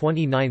September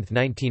 29,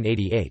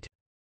 1988.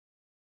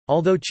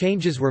 Although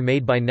changes were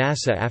made by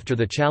NASA after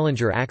the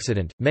Challenger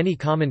accident, many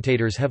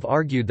commentators have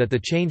argued that the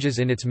changes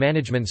in its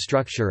management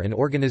structure and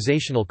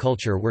organizational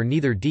culture were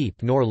neither deep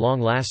nor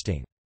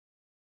long-lasting.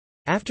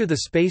 After the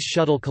Space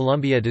Shuttle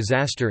Columbia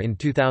disaster in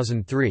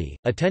 2003,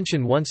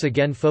 attention once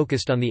again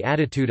focused on the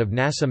attitude of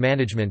NASA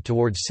management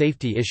towards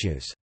safety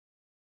issues.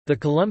 The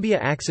Columbia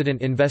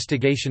Accident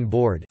Investigation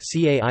Board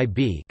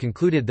 (CAIB)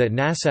 concluded that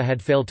NASA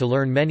had failed to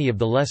learn many of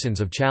the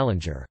lessons of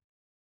Challenger.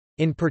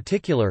 In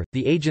particular,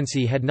 the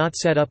agency had not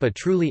set up a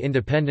truly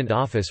independent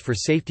office for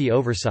safety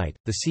oversight.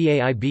 The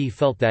CAIB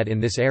felt that in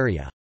this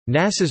area,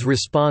 NASA's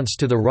response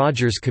to the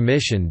Rogers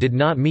Commission did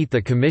not meet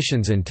the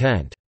Commission's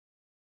intent.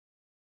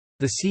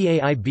 The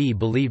CAIB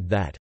believed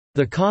that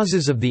the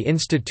causes of the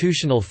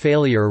institutional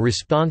failure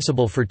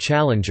responsible for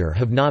Challenger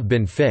have not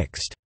been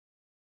fixed,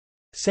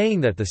 saying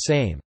that the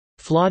same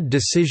flawed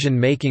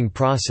decision-making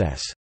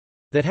process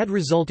that had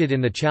resulted in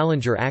the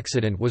Challenger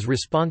accident was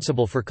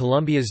responsible for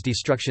Columbia's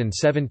destruction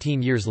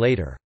 17 years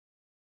later.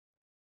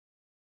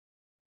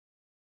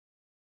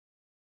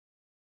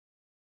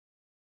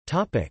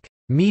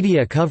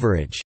 media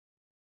coverage.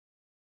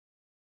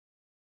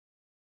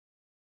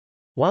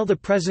 While the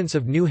presence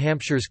of New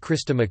Hampshire's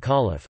Krista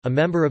McAuliffe, a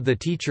member of the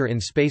Teacher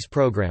in Space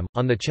program,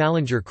 on the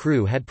Challenger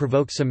crew had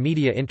provoked some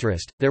media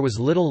interest, there was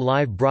little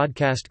live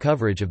broadcast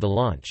coverage of the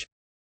launch.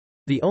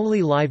 The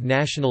only live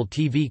national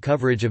TV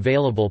coverage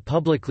available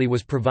publicly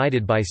was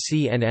provided by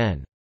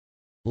CNN.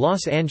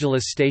 Los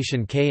Angeles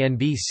station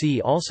KNBC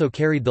also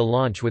carried the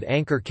launch with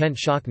anchor Kent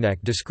Shockneck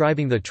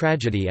describing the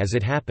tragedy as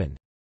it happened.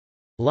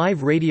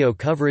 Live radio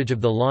coverage of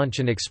the launch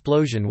and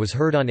explosion was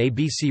heard on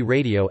ABC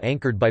Radio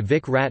anchored by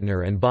Vic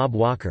Ratner and Bob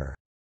Walker.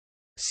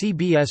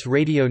 CBS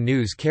Radio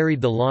News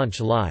carried the launch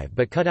live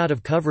but cut out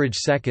of coverage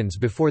seconds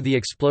before the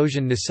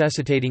explosion,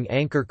 necessitating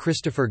anchor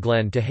Christopher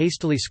Glenn to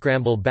hastily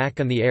scramble back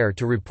on the air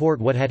to report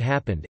what had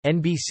happened.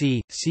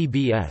 NBC,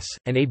 CBS,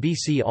 and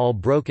ABC all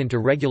broke into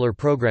regular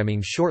programming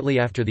shortly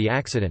after the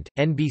accident.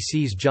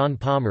 NBC's John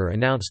Palmer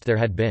announced there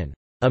had been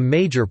a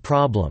major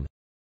problem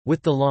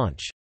with the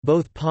launch.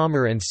 Both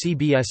Palmer and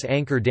CBS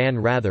anchor Dan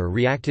Rather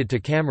reacted to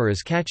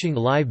cameras catching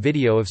live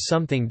video of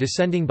something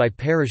descending by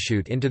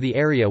parachute into the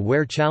area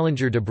where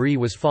Challenger debris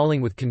was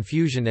falling, with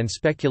confusion and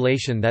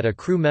speculation that a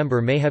crew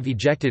member may have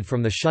ejected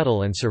from the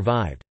shuttle and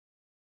survived.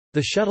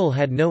 The shuttle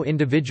had no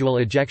individual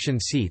ejection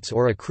seats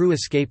or a crew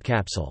escape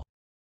capsule.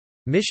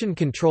 Mission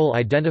Control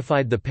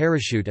identified the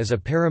parachute as a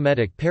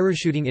paramedic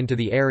parachuting into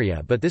the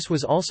area, but this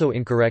was also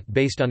incorrect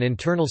based on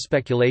internal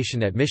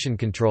speculation at Mission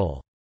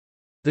Control.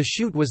 The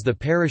chute was the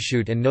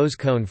parachute and nose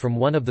cone from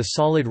one of the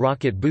solid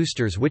rocket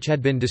boosters, which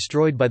had been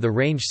destroyed by the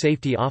range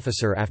safety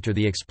officer after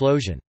the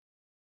explosion.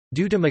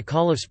 Due to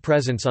McAuliffe's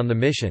presence on the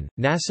mission,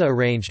 NASA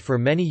arranged for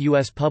many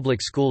U.S.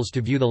 public schools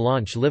to view the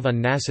launch live on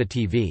NASA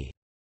TV.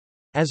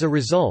 As a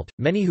result,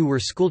 many who were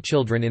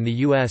schoolchildren in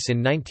the U.S.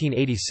 in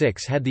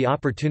 1986 had the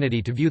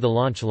opportunity to view the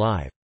launch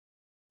live.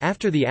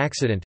 After the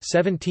accident,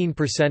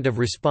 17% of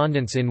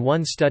respondents in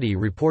one study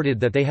reported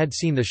that they had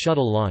seen the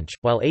shuttle launch,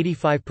 while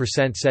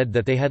 85% said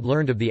that they had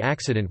learned of the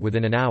accident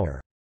within an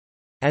hour.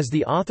 As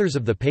the authors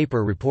of the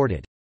paper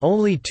reported,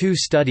 only 2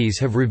 studies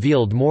have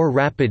revealed more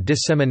rapid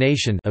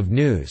dissemination of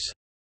news.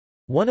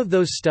 One of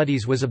those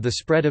studies was of the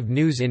spread of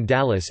news in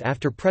Dallas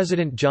after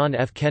President John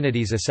F.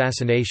 Kennedy's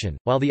assassination,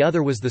 while the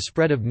other was the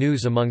spread of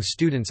news among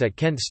students at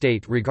Kent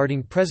State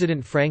regarding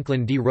President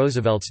Franklin D.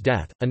 Roosevelt's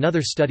death.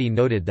 Another study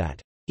noted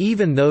that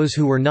even those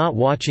who were not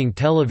watching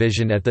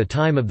television at the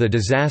time of the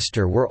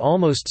disaster were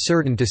almost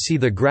certain to see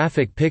the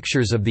graphic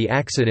pictures of the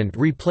accident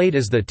replayed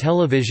as the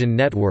television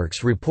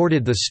networks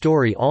reported the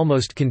story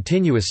almost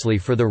continuously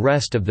for the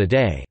rest of the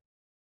day.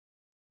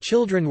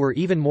 Children were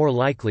even more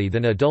likely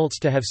than adults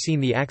to have seen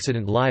the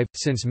accident live,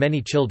 since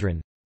many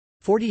children,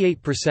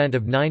 48%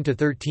 of 9 to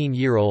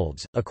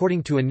 13-year-olds,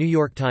 according to a New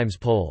York Times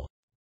poll,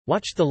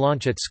 watched the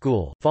launch at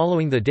school.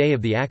 Following the day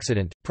of the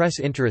accident, press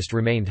interest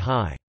remained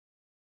high.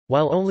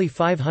 While only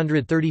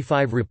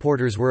 535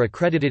 reporters were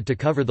accredited to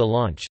cover the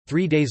launch,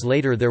 3 days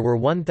later there were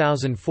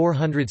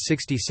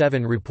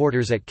 1,467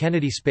 reporters at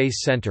Kennedy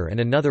Space Center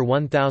and another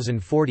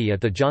 1,040 at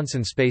the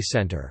Johnson Space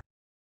Center.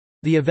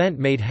 The event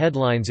made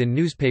headlines in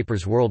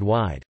newspapers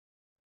worldwide.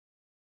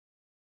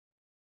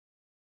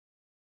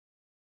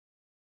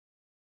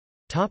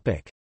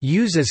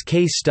 Use as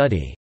case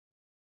study.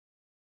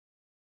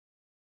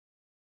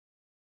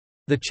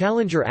 The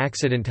Challenger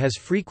accident has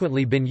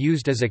frequently been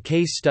used as a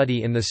case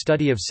study in the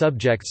study of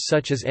subjects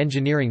such as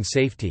engineering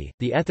safety,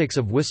 the ethics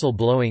of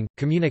whistle-blowing,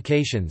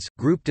 communications,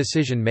 group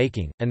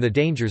decision-making, and the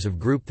dangers of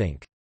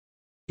groupthink.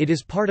 It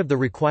is part of the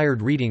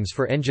required readings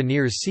for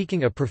engineers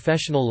seeking a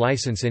professional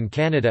license in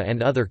Canada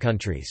and other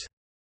countries.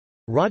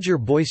 Roger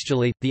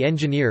Boisjoli, the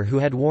engineer who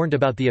had warned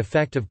about the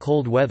effect of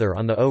cold weather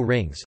on the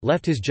O-rings,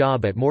 left his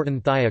job at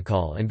Morton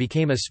Thiokol and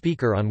became a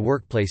speaker on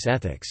workplace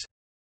ethics.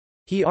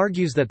 He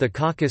argues that the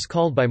caucus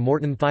called by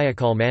Morton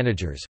Thiokol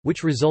managers,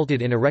 which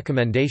resulted in a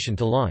recommendation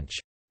to launch,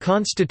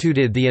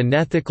 constituted the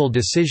unethical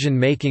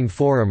decision-making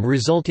forum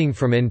resulting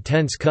from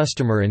intense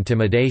customer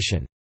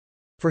intimidation.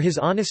 For his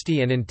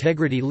honesty and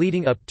integrity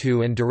leading up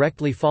to and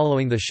directly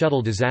following the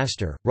shuttle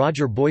disaster,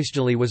 Roger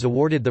Boisjoli was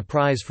awarded the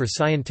Prize for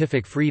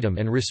Scientific Freedom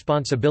and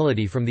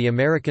Responsibility from the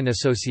American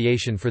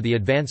Association for the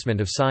Advancement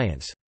of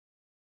Science.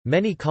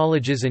 Many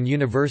colleges and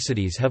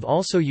universities have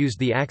also used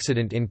the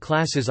accident in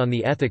classes on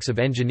the ethics of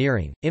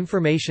engineering.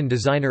 Information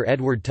designer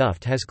Edward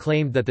Tufte has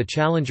claimed that the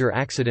Challenger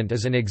accident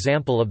is an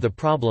example of the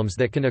problems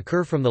that can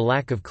occur from the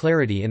lack of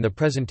clarity in the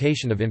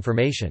presentation of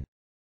information.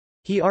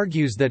 He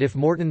argues that if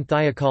Morton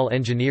Thiokol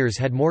engineers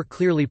had more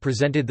clearly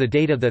presented the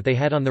data that they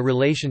had on the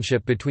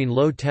relationship between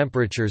low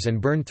temperatures and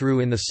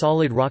burn-through in the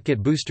solid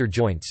rocket booster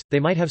joints, they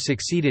might have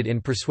succeeded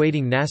in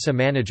persuading NASA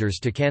managers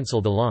to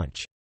cancel the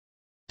launch.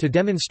 To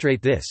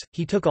demonstrate this,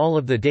 he took all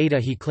of the data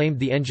he claimed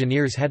the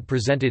engineers had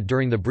presented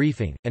during the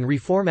briefing, and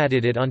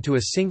reformatted it onto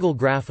a single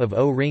graph of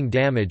O-ring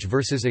damage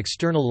versus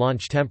external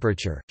launch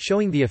temperature,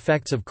 showing the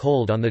effects of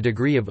cold on the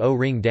degree of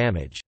O-ring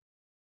damage.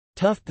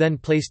 Tufte then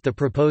placed the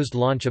proposed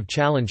launch of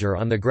Challenger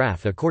on the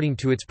graph according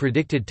to its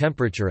predicted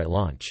temperature at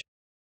launch.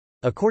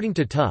 According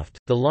to Tufte,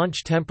 the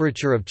launch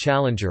temperature of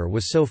Challenger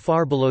was so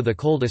far below the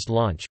coldest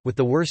launch, with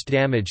the worst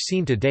damage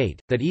seen to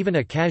date, that even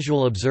a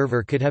casual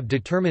observer could have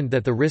determined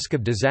that the risk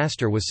of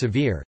disaster was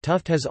severe.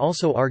 Tufte has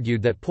also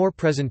argued that poor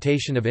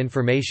presentation of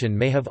information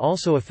may have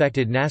also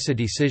affected NASA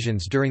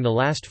decisions during the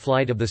last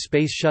flight of the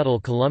Space Shuttle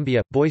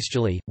Columbia.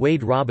 Boyschely,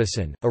 Wade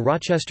Robison, a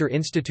Rochester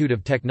Institute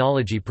of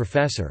Technology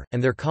professor,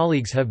 and their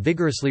colleagues have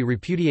vigorously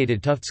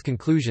repudiated Tufte's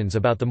conclusions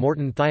about the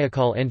Morton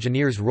Thiokol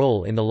engineers'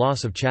 role in the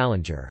loss of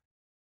Challenger.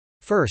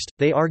 First,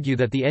 they argue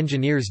that the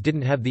engineers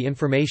didn't have the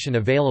information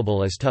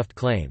available as Tufte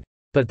claimed,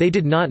 but they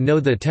did not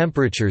know the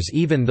temperatures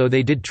even though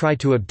they did try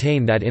to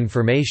obtain that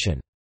information.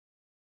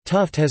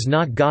 Tufte has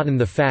not gotten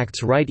the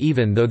facts right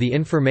even though the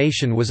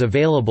information was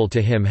available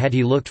to him had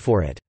he looked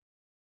for it.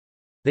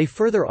 They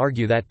further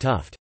argue that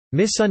Tufte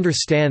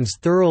misunderstands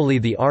thoroughly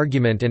the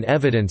argument and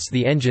evidence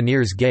the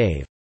engineers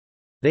gave.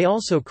 They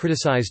also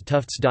criticized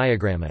Tufte's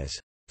diagram as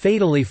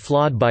fatally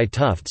flawed by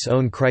Tufte's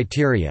own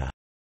criteria.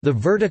 The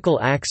vertical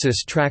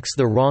axis tracks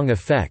the wrong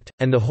effect,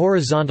 and the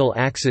horizontal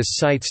axis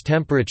cites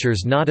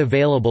temperatures not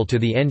available to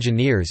the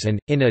engineers and,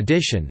 in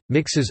addition,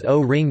 mixes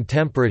O-ring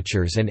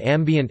temperatures and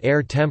ambient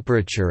air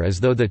temperature as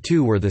though the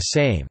two were the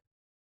same.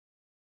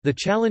 The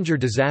Challenger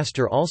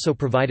disaster also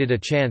provided a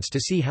chance to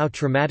see how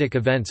traumatic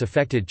events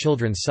affected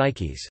children's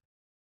psyches.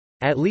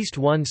 At least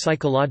one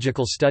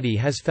psychological study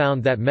has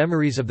found that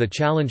memories of the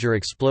Challenger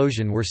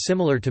explosion were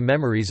similar to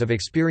memories of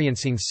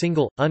experiencing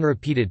single,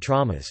 unrepeated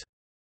traumas.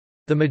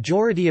 The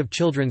majority of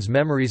children's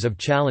memories of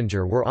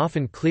Challenger were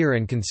often clear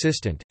and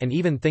consistent, and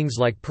even things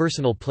like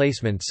personal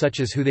placement such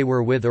as who they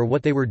were with or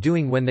what they were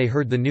doing when they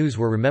heard the news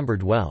were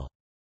remembered well.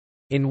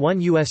 In one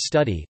U.S.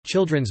 study,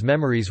 children's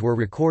memories were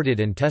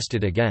recorded and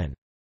tested again.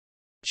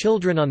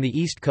 Children on the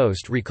East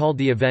Coast recalled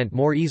the event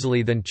more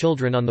easily than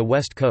children on the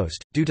West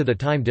Coast, due to the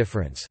time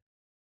difference.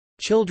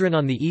 Children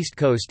on the East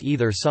Coast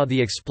either saw the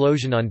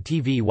explosion on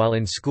TV while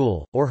in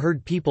school, or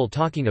heard people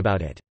talking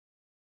about it.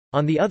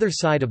 On the other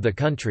side of the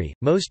country,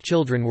 most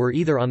children were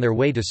either on their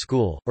way to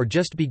school, or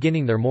just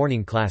beginning their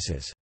morning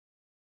classes.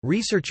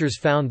 Researchers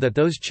found that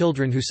those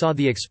children who saw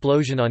the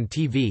explosion on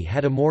TV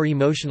had a more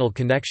emotional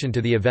connection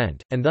to the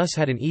event, and thus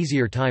had an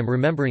easier time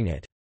remembering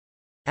it.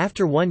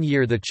 After 1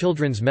 year the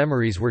children's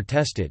memories were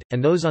tested,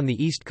 and those on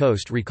the East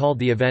Coast recalled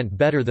the event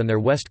better than their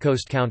West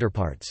Coast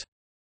counterparts.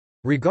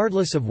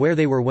 Regardless of where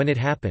they were when it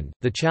happened,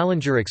 the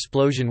Challenger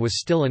explosion was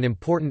still an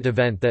important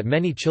event that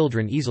many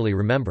children easily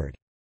remembered.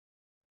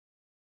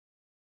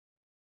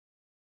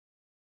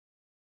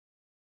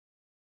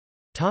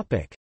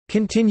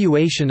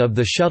 Continuation of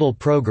the shuttle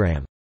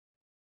program.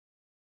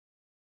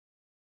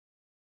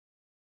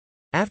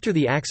 After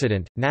the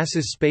accident,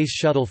 NASA's Space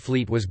Shuttle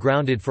fleet was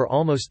grounded for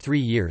almost 3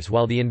 years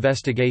while the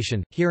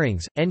investigation,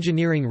 hearings,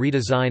 engineering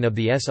redesign of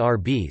the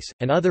SRBs,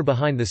 and other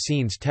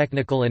behind-the-scenes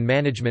technical and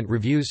management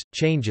reviews,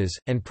 changes,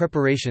 and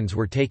preparations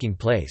were taking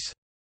place.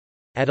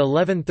 At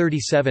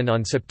 11:37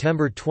 on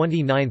September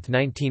 29,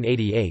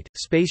 1988,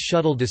 Space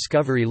Shuttle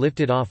Discovery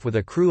lifted off with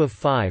a crew of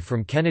 5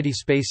 from Kennedy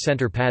Space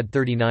Center Pad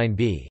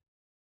 39B.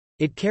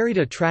 It carried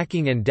a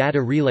tracking and data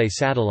relay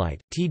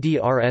satellite,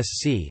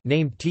 TDRS-C,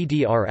 named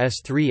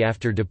TDRS-3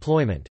 after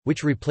deployment,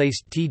 which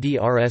replaced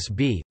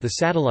TDRS-B, the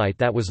satellite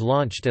that was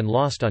launched and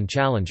lost on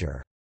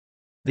Challenger.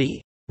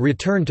 The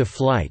return to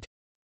flight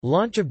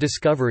launch of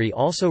Discovery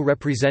also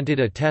represented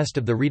a test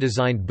of the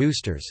redesigned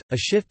boosters, a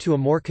shift to a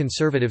more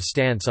conservative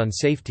stance on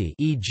safety,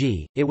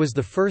 e.g., it was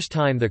the first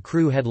time the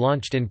crew had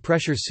launched in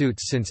pressure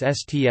suits since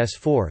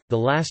STS-4, the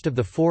last of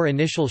the 4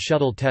 initial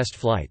shuttle test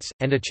flights,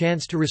 and a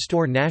chance to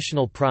restore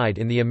national pride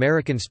in the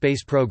American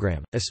space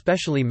program,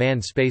 especially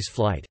manned space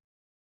flight.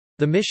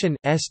 The mission,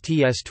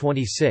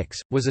 STS-26,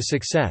 was a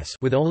success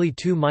with only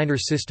 2 minor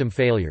system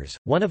failures,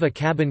 one of a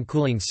cabin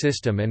cooling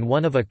system and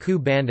one of a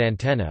Ku-band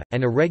antenna,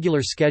 and a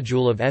regular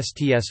schedule of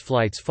STS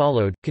flights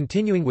followed,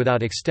 continuing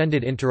without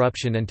extended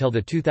interruption until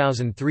the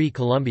 2003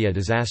 Columbia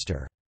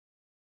disaster.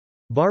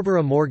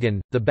 Barbara Morgan,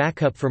 the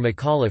backup for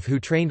McAuliffe who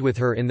trained with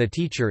her in the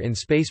Teacher in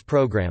Space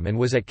program and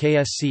was at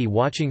KSC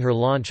watching her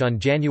launch on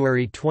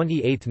January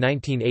 28,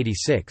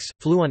 1986,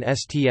 flew on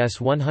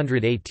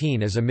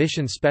STS-118 as a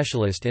mission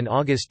specialist in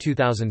August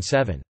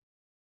 2007.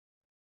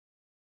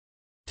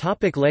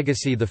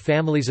 Legacy. The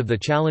families of the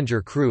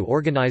Challenger crew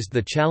organized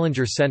the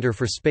Challenger Center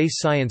for Space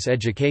Science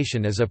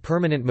Education as a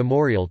permanent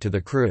memorial to the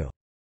crew.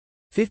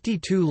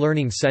 52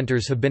 learning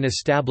centers have been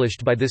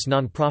established by this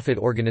nonprofit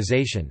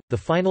organization. The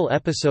final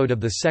episode of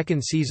the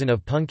second season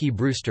of Punky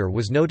Brewster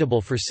was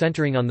notable for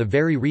centering on the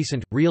very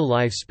recent,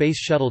 real-life Space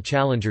Shuttle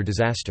Challenger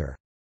disaster.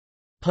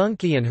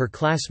 Punky and her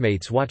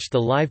classmates watched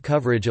the live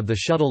coverage of the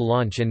shuttle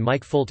launch in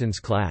Mike Fulton's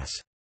class.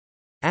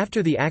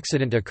 After the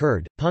accident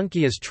occurred,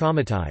 Punky is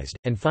traumatized,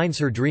 and finds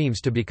her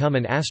dreams to become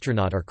an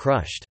astronaut are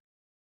crushed.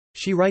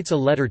 She writes a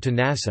letter to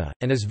NASA,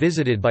 and is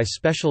visited by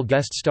special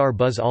guest star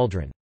Buzz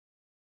Aldrin.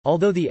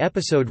 Although the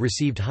episode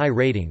received high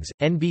ratings,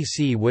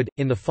 NBC would,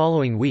 in the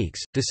following weeks,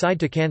 decide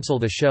to cancel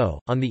the show.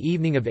 On the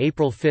evening of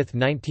April 5,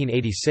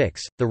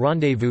 1986, the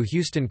Rendezvous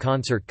Houston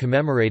concert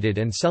commemorated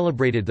and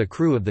celebrated the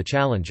crew of the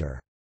Challenger.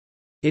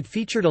 It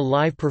featured a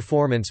live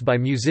performance by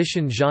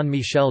musician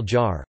Jean-Michel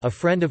Jarre, a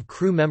friend of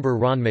crew member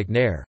Ron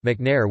McNair.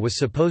 McNair was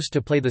supposed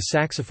to play the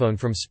saxophone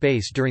from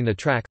space during the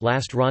track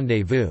Last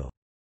Rendezvous.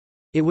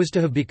 It was to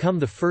have become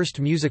the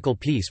first musical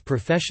piece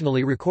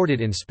professionally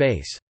recorded in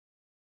space.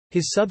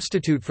 His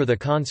substitute for the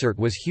concert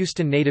was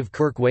Houston native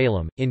Kirk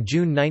Whalum. In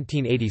June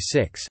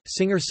 1986,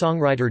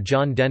 singer-songwriter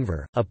John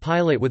Denver, a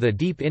pilot with a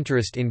deep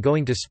interest in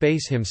going to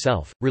space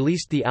himself,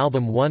 released the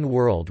album One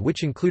World,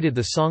 which included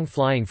the song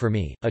Flying for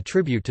Me, a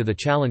tribute to the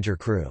Challenger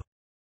crew.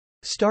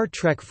 Star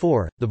Trek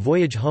IV: The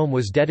Voyage Home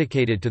was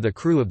dedicated to the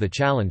crew of the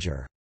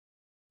Challenger.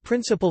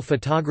 Principal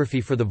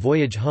photography for the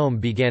voyage home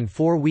began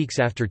 4 weeks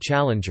after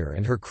Challenger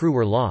and her crew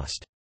were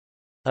lost.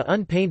 A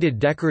unpainted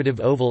decorative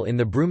oval in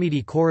the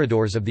Brumidi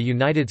corridors of the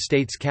United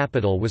States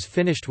Capitol was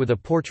finished with a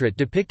portrait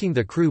depicting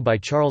the crew by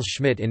Charles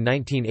Schmidt in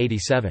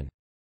 1987.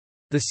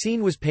 The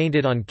scene was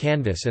painted on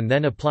canvas and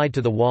then applied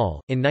to the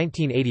wall. In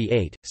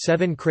 1988,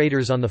 7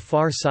 craters on the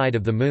far side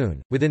of the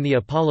Moon, within the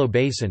Apollo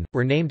basin,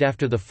 were named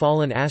after the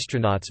fallen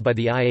astronauts by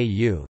the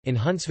IAU. In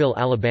Huntsville,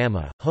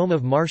 Alabama, home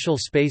of Marshall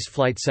Space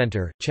Flight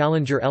Center,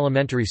 Challenger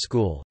Elementary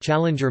School,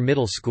 Challenger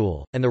Middle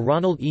School, and the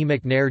Ronald E.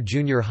 McNair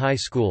Jr. High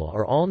School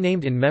are all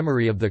named in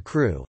memory of the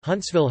crew.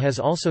 Huntsville has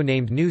also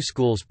named new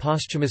schools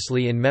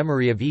posthumously in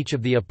memory of each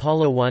of the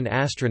Apollo 1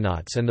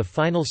 astronauts and the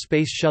final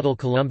Space Shuttle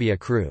Columbia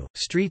crew.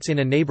 Streets in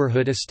a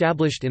neighborhood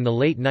established in the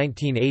late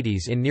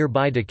 1980s in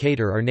nearby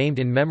Decatur are named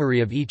in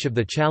memory of each of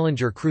the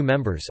Challenger crew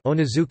members,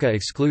 Onizuka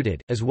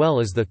excluded, as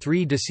well as the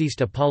 3 deceased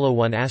Apollo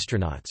 1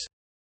 astronauts.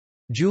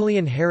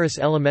 Julian Harris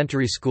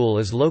Elementary School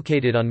is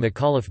located on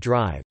McAuliffe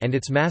Drive, and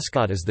its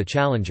mascot is the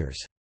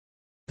Challengers.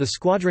 The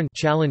Squadron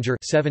Challenger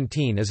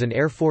 17 is an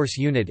Air Force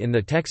unit in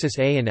the Texas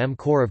A&M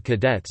Corps of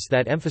Cadets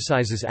that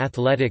emphasizes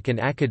athletic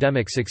and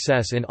academic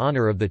success in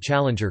honor of the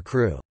Challenger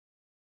crew.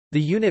 The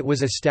unit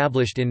was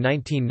established in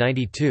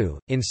 1992.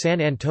 In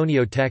San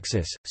Antonio,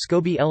 Texas,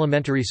 Scobie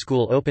Elementary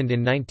School opened in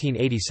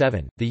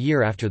 1987, the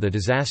year after the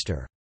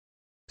disaster.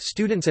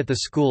 Students at the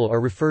school are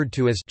referred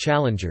to as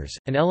Challengers.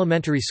 An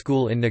elementary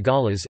school in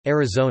Nogales,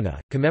 Arizona,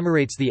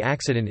 commemorates the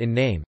accident in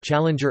name,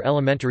 Challenger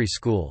Elementary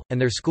School, and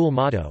their school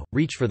motto,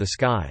 Reach for the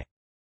Sky.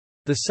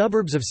 The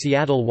suburbs of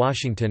Seattle,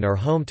 Washington are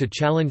home to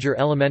Challenger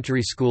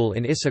Elementary School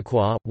in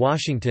Issaquah,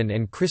 Washington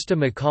and Christa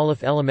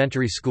McAuliffe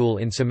Elementary School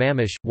in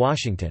Sammamish,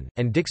 Washington,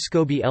 and Dick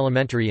Scobie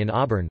Elementary in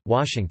Auburn,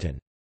 Washington.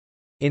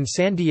 In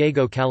San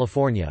Diego,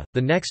 California,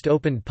 the next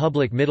opened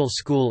public middle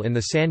school in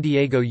the San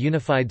Diego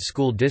Unified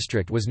School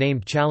District was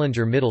named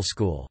Challenger Middle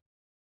School.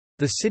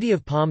 The city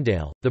of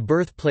Palmdale, the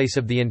birthplace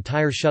of the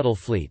entire shuttle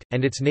fleet,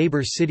 and its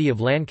neighbor city of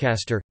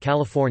Lancaster,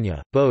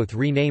 California, both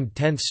renamed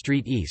 10th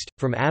Street East,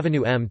 from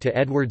Avenue M to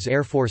Edwards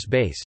Air Force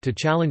Base, to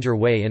Challenger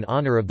Way in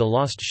honor of the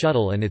lost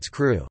shuttle and its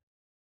crew.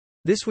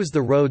 This was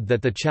the road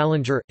that the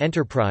Challenger,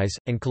 Enterprise,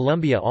 and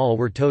Columbia all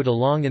were towed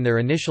along in their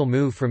initial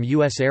move from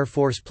U.S. Air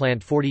Force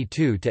Plant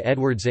 42 to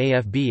Edwards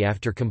AFB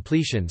after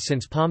completion,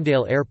 since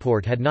Palmdale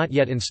Airport had not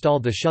yet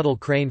installed the shuttle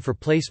crane for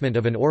placement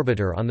of an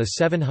orbiter on the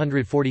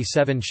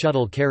 747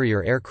 shuttle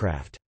carrier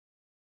aircraft.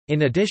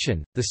 In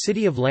addition, the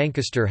city of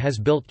Lancaster has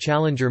built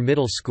Challenger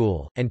Middle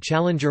School, and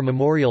Challenger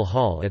Memorial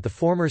Hall at the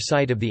former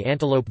site of the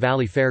Antelope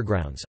Valley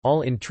Fairgrounds,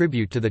 all in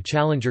tribute to the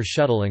Challenger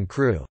shuttle and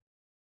crew.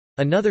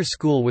 Another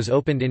school was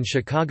opened in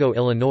Chicago,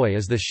 Illinois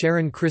as the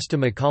Sharon Christa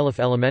McAuliffe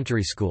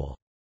Elementary School.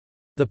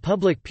 The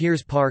public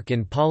Piers Park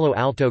in Palo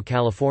Alto,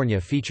 California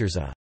features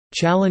a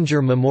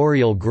Challenger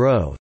Memorial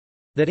Grove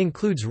that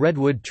includes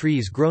redwood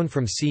trees grown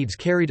from seeds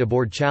carried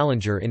aboard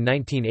Challenger in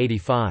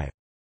 1985.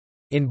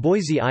 In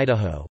Boise,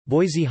 Idaho,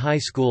 Boise High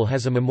School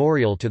has a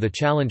memorial to the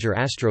Challenger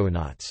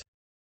astronauts.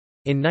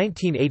 In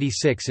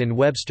 1986 in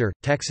Webster,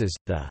 Texas,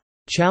 the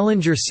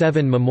Challenger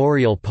 7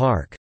 Memorial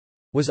Park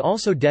was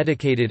also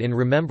dedicated in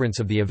remembrance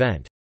of the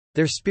event.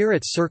 Their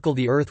Spirits Circle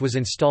the Earth was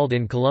installed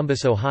in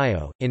Columbus,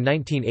 Ohio, in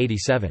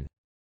 1987.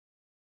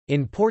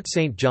 In Port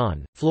St.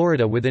 John,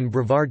 Florida within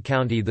Brevard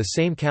County, the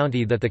same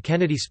county that the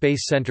Kennedy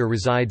Space Center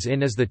resides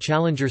in, is the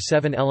Challenger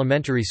 7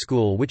 Elementary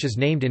School, which is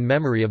named in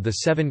memory of the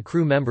 7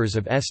 crew members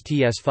of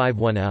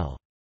STS-51L.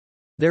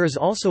 There is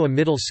also a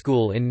middle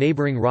school in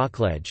neighboring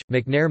Rockledge,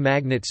 McNair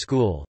Magnet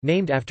School,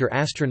 named after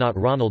astronaut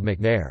Ronald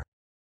McNair.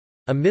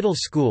 A middle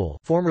school,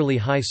 formerly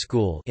high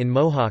school, in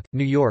Mohawk,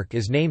 New York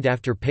is named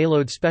after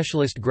payload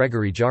specialist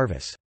Gregory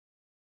Jarvis.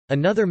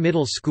 Another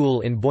middle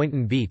school in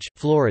Boynton Beach,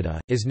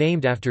 Florida, is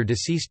named after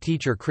deceased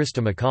teacher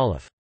Christa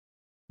McAuliffe.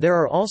 There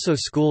are also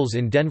schools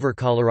in Denver,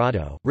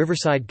 Colorado,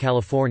 Riverside,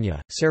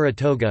 California,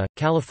 Saratoga,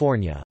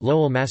 California,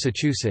 Lowell,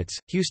 Massachusetts,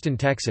 Houston,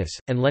 Texas,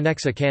 and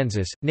Lenexa,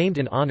 Kansas, named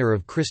in honor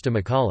of Christa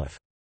McAuliffe.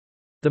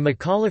 The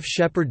McAuliffe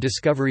Shepard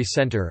Discovery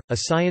Center, a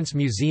science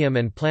museum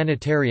and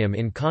planetarium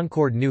in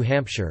Concord, New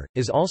Hampshire,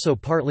 is also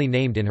partly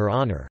named in her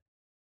honor.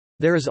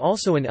 There is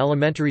also an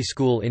elementary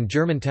school in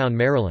Germantown,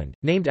 Maryland,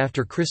 named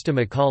after Christa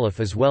McAuliffe,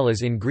 as well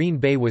as in Green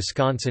Bay,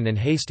 Wisconsin and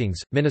Hastings,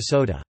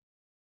 Minnesota.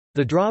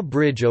 The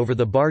drawbridge over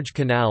the Barge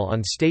Canal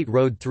on State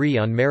Road 3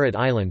 on Merritt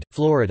Island,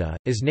 Florida,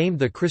 is named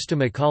the Christa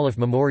McAuliffe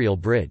Memorial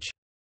Bridge.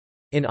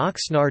 In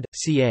Oxnard,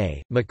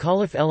 CA,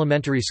 McAuliffe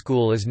Elementary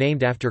School is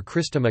named after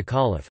Krista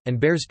McAuliffe, and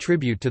bears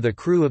tribute to the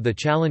crew of the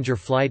Challenger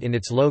flight in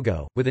its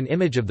logo, with an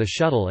image of the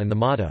shuttle and the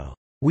motto,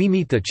 "We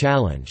meet the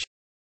challenge."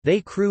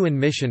 They crew and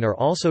mission are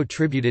also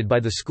tributed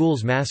by the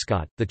school's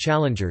mascot, the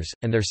Challengers,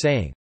 and their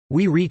saying,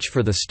 "We reach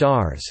for the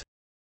stars."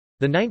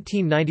 The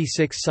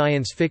 1996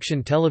 science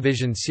fiction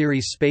television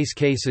series Space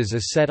Cases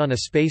is set on a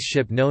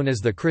spaceship known as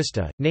the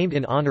Krista, named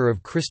in honor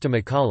of Krista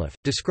McAuliffe,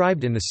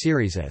 described in the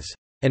series as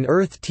an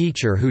Earth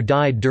teacher who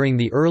died during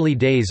the early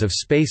days of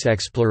space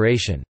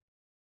exploration.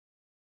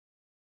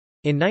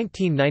 In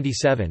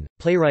 1997,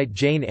 playwright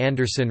Jane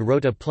Anderson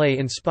wrote a play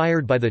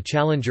inspired by the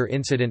Challenger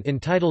incident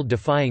entitled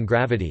Defying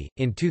Gravity.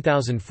 In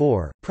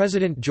 2004,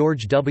 President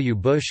George W.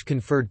 Bush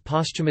conferred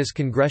posthumous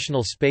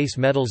Congressional Space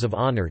Medals of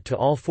Honor to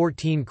all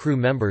 14 crew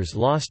members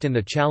lost in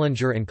the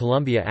Challenger and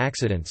Columbia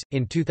accidents.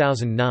 In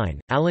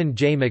 2009, Alan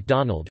J.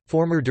 McDonald,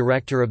 former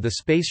director of the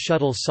Space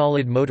Shuttle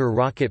Solid Motor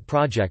Rocket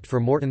Project for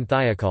Morton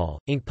Thiokol,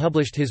 Inc.,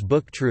 published his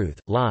book Truth,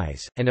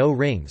 Lies, and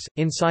O-Rings,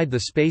 Inside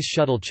the Space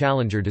Shuttle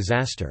Challenger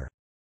Disaster.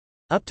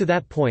 Up to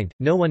that point,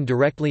 no one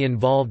directly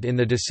involved in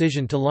the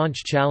decision to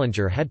launch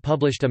Challenger had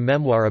published a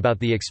memoir about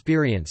the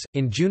experience.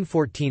 In June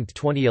 14,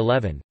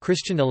 2011,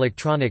 Christian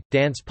electronic,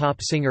 dance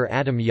pop singer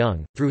Adam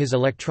Young, through his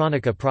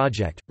Electronica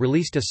project,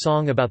 released a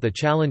song about the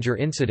Challenger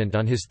incident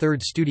on his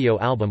third studio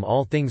album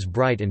All Things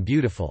Bright and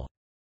Beautiful.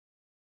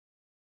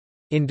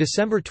 In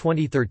December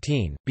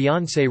 2013,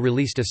 Beyoncé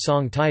released a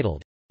song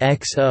titled,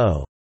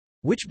 XO,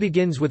 which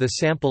begins with a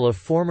sample of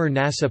former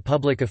NASA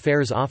Public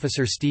Affairs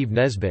Officer Steve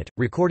Nesbitt,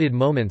 recorded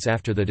moments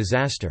after the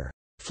disaster.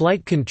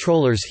 "Flight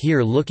controllers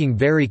here looking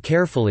very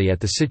carefully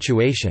at the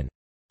situation.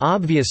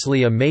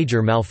 Obviously a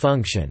major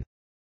malfunction."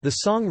 The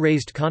song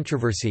raised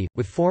controversy,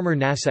 with former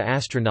NASA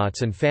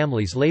astronauts and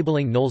families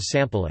labeling Knowles'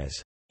 sample as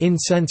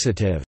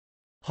insensitive.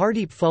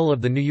 Hardeep Phull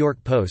of The New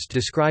York Post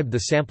described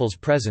the sample's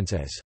presence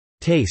as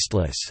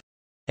tasteless,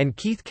 and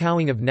Keith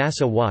Cowing of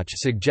NASA Watch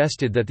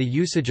suggested that the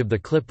usage of the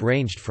clip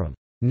ranged from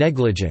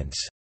negligence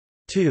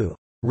to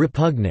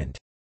repugnant.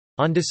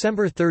 On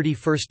December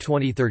 31,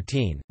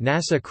 2013,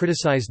 NASA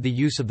criticized the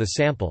use of the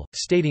sample,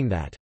 stating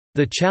that,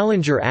 "The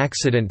Challenger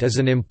accident is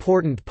an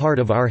important part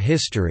of our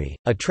history,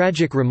 a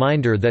tragic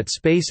reminder that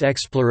space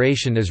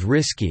exploration is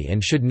risky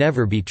and should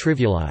never be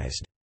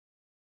trivialized.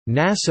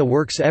 NASA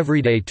works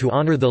every day to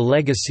honor the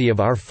legacy of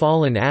our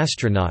fallen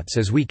astronauts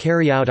as we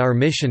carry out our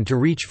mission to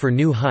reach for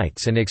new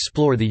heights and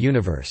explore the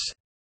universe."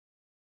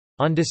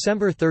 On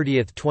December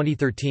 30,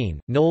 2013,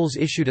 Knowles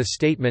issued a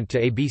statement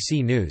to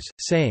ABC News,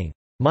 saying,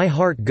 "My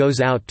heart goes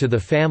out to the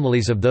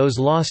families of those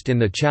lost in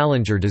the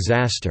Challenger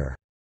disaster.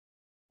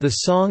 The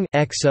song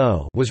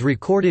XO was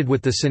recorded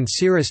with the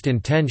sincerest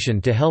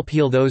intention to help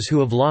heal those who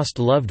have lost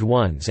loved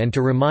ones and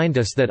to remind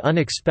us that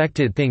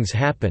unexpected things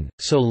happen,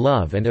 so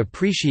love and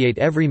appreciate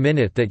every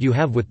minute that you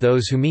have with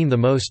those who mean the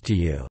most to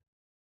you."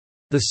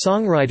 The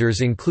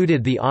songwriters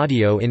included the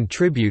audio in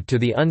tribute to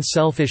the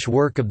unselfish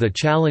work of the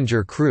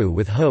Challenger crew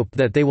with hope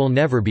that they will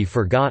never be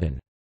forgotten.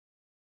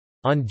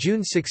 On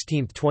June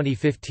 16,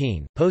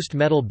 2015,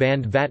 post-metal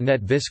band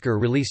Vatnet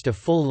Visker released a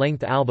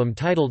full-length album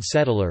titled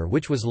Settler,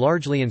 which was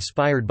largely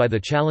inspired by the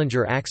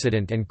Challenger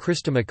accident and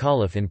Krista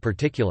McAuliffe in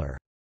particular.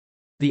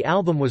 The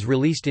album was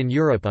released in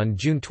Europe on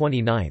June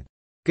 29.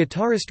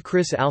 Guitarist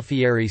Chris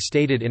Alfieri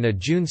stated in a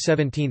June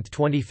 17,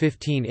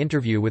 2015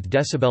 interview with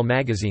Decibel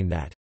magazine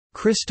that,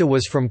 "Krista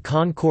was from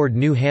Concord,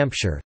 New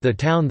Hampshire, the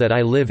town that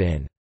I live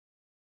in.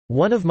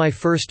 One of my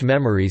first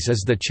memories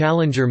is the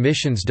Challenger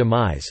mission's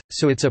demise,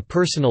 so it's a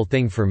personal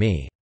thing for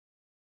me.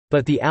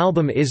 But the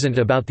album isn't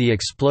about the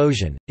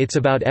explosion, it's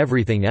about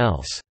everything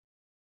else.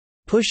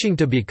 Pushing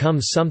to become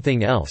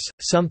something else,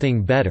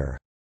 something better.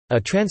 A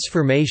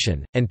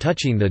transformation, and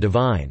touching the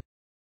divine."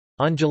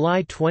 On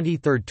July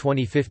 23,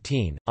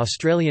 2015,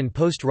 Australian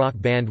post-rock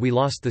band We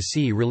Lost the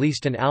Sea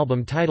released an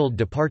album titled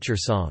Departure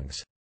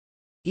Songs.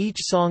 Each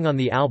song on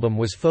the album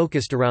was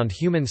focused around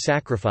human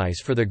sacrifice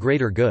for the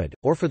greater good,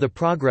 or for the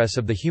progress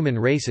of the human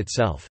race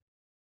itself.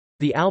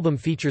 The album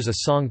features a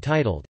song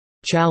titled,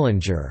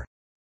 "Challenger",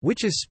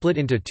 which is split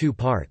into two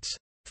parts,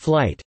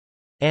 "Flight"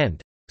 and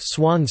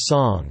 "Swan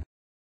Song".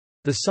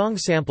 The song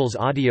samples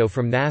audio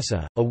from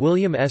NASA, a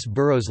William S.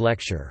 Burroughs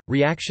lecture,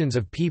 reactions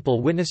of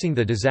people witnessing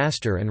the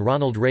disaster and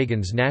Ronald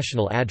Reagan's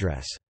national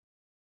address.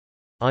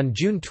 On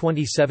June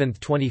 27,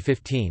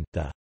 2015,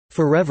 the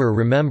 "Forever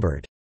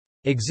Remembered"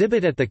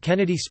 exhibit at the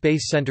Kennedy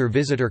Space Center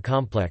Visitor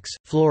Complex,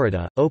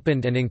 Florida,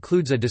 opened and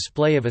includes a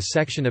display of a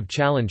section of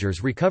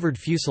Challenger's recovered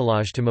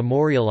fuselage to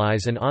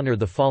memorialize and honor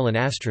the fallen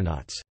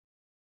astronauts.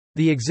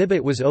 The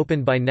exhibit was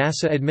opened by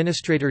NASA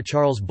Administrator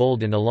Charles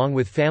Bolden along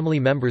with family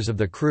members of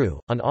the crew.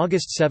 On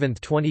August 7,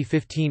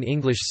 2015,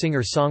 English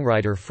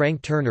singer-songwriter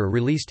Frank Turner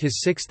released his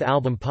sixth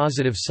album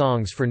Positive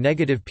Songs for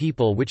Negative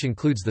People, which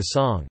includes the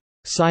song,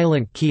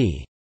 "Silent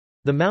Key."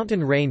 The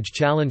mountain range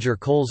Challenger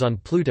Coles on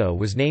Pluto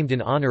was named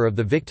in honor of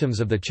the victims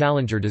of the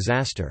Challenger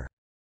disaster.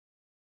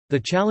 The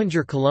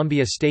Challenger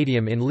Columbia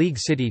Stadium in League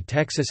City,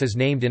 Texas is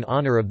named in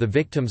honor of the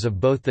victims of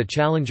both the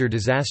Challenger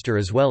disaster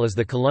as well as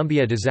the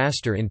Columbia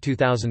disaster in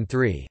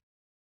 2003.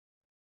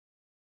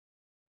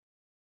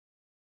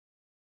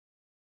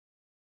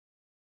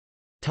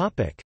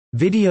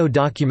 Video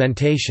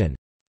documentation.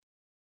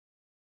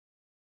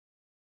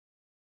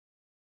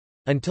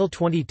 Until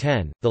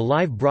 2010, the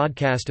live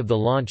broadcast of the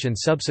launch and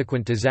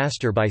subsequent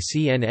disaster by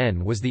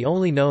CNN was the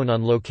only known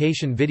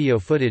on-location video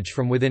footage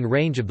from within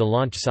range of the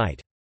launch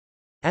site.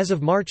 As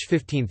of March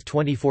 15,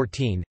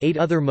 2014, 8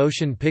 other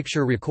motion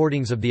picture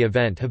recordings of the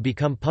event have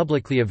become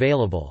publicly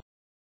available.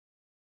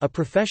 A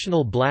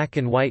professional black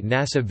and white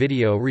NASA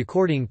video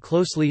recording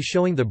closely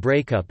showing the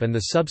breakup and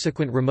the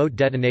subsequent remote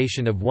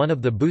detonation of one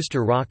of the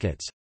booster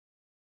rockets.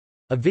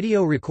 A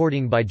video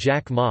recording by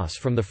Jack Moss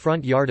from the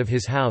front yard of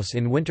his house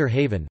in Winter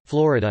Haven,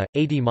 Florida,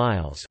 80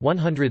 miles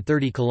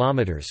 (130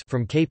 kilometers)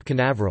 from Cape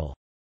Canaveral.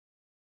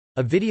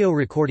 A video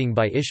recording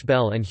by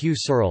Ishbel and Hugh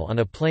Searle on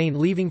a plane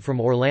leaving from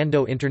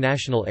Orlando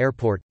International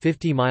Airport,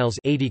 50 miles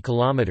 (80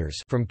 kilometers)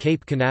 from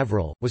Cape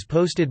Canaveral, was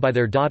posted by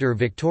their daughter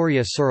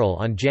Victoria Searle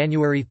on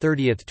January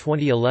 30,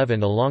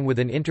 2011 along with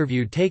an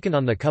interview taken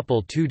on the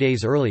couple 2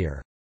 days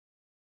earlier.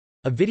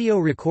 A video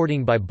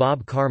recording by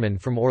Bob Carman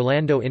from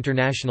Orlando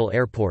International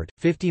Airport,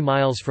 50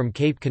 miles from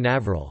Cape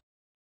Canaveral.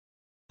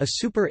 A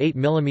Super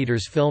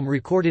 8mm film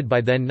recorded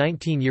by then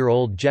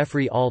 19-year-old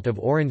Jeffrey Alt of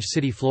Orange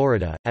City,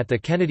 Florida, at the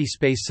Kennedy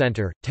Space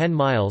Center, 10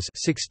 miles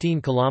 (16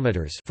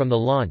 kilometers) from the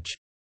launch.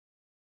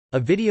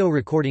 A video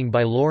recording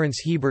by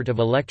Lawrence Hebert of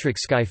Electric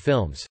Sky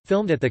Films,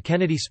 filmed at the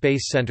Kennedy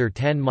Space Center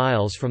 10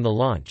 miles from the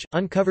launch,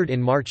 uncovered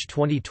in March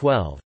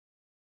 2012.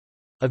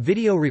 A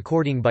video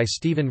recording by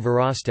Stephen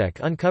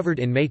Verostek uncovered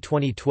in May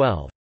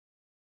 2012.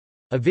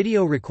 A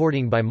video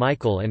recording by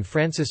Michael and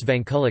Francis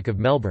Vankulek of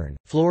Melbourne,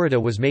 Florida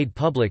was made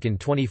public in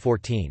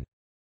 2014.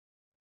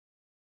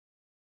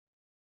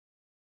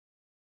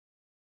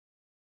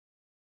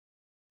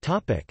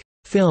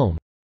 Film.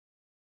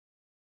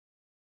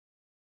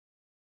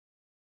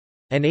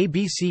 An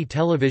ABC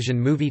television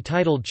movie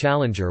titled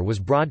Challenger was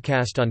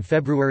broadcast on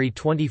February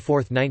 24,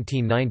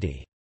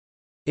 1990.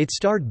 It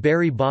starred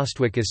Barry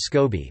Bostwick as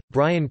Scobie,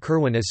 Brian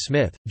Kerwin as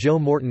Smith, Joe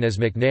Morton as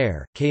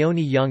McNair,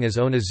 Keone Young as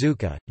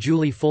Onizuka,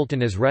 Julie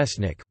Fulton as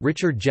Resnick,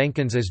 Richard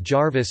Jenkins as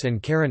Jarvis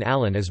and Karen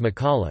Allen as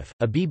McAuliffe.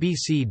 A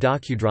BBC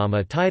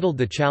docudrama titled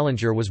The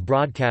Challenger was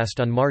broadcast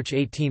on March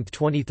 18,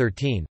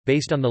 2013,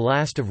 based on the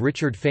last of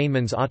Richard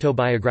Feynman's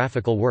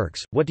autobiographical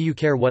works, What Do You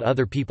Care What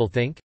Other People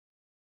Think?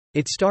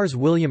 It stars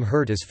William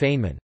Hurt as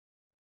Feynman.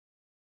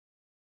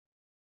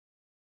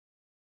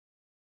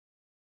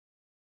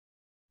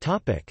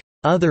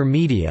 Other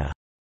media.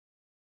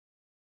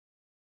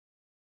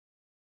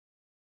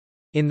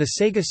 In the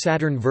Sega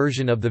Saturn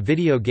version of the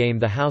video game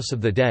The House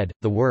of the Dead,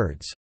 the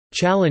words,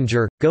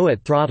 "Challenger, go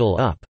at throttle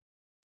up,"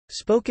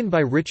 spoken by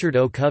Richard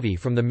O. Covey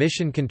from the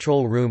mission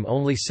control room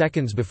only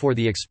seconds before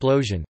the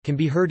explosion, can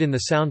be heard in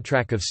the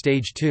soundtrack of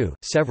Stage 2,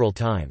 several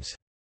times.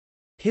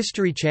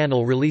 History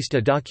Channel released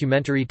a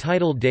documentary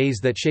titled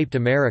Days That Shaped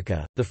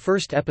America. The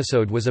first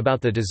episode was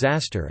about the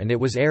disaster and it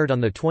was aired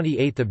on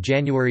 28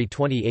 January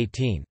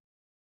 2018.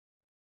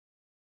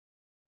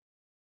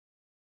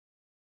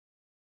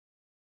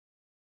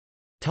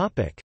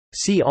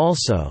 See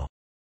also: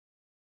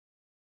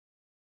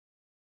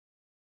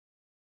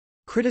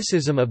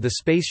 Criticism of the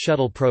Space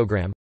Shuttle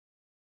program,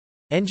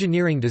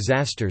 Engineering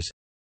disasters,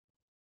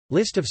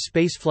 List of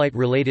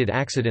spaceflight-related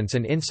accidents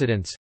and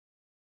incidents,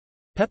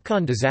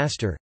 PepCon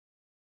disaster.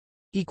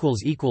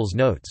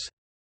 Notes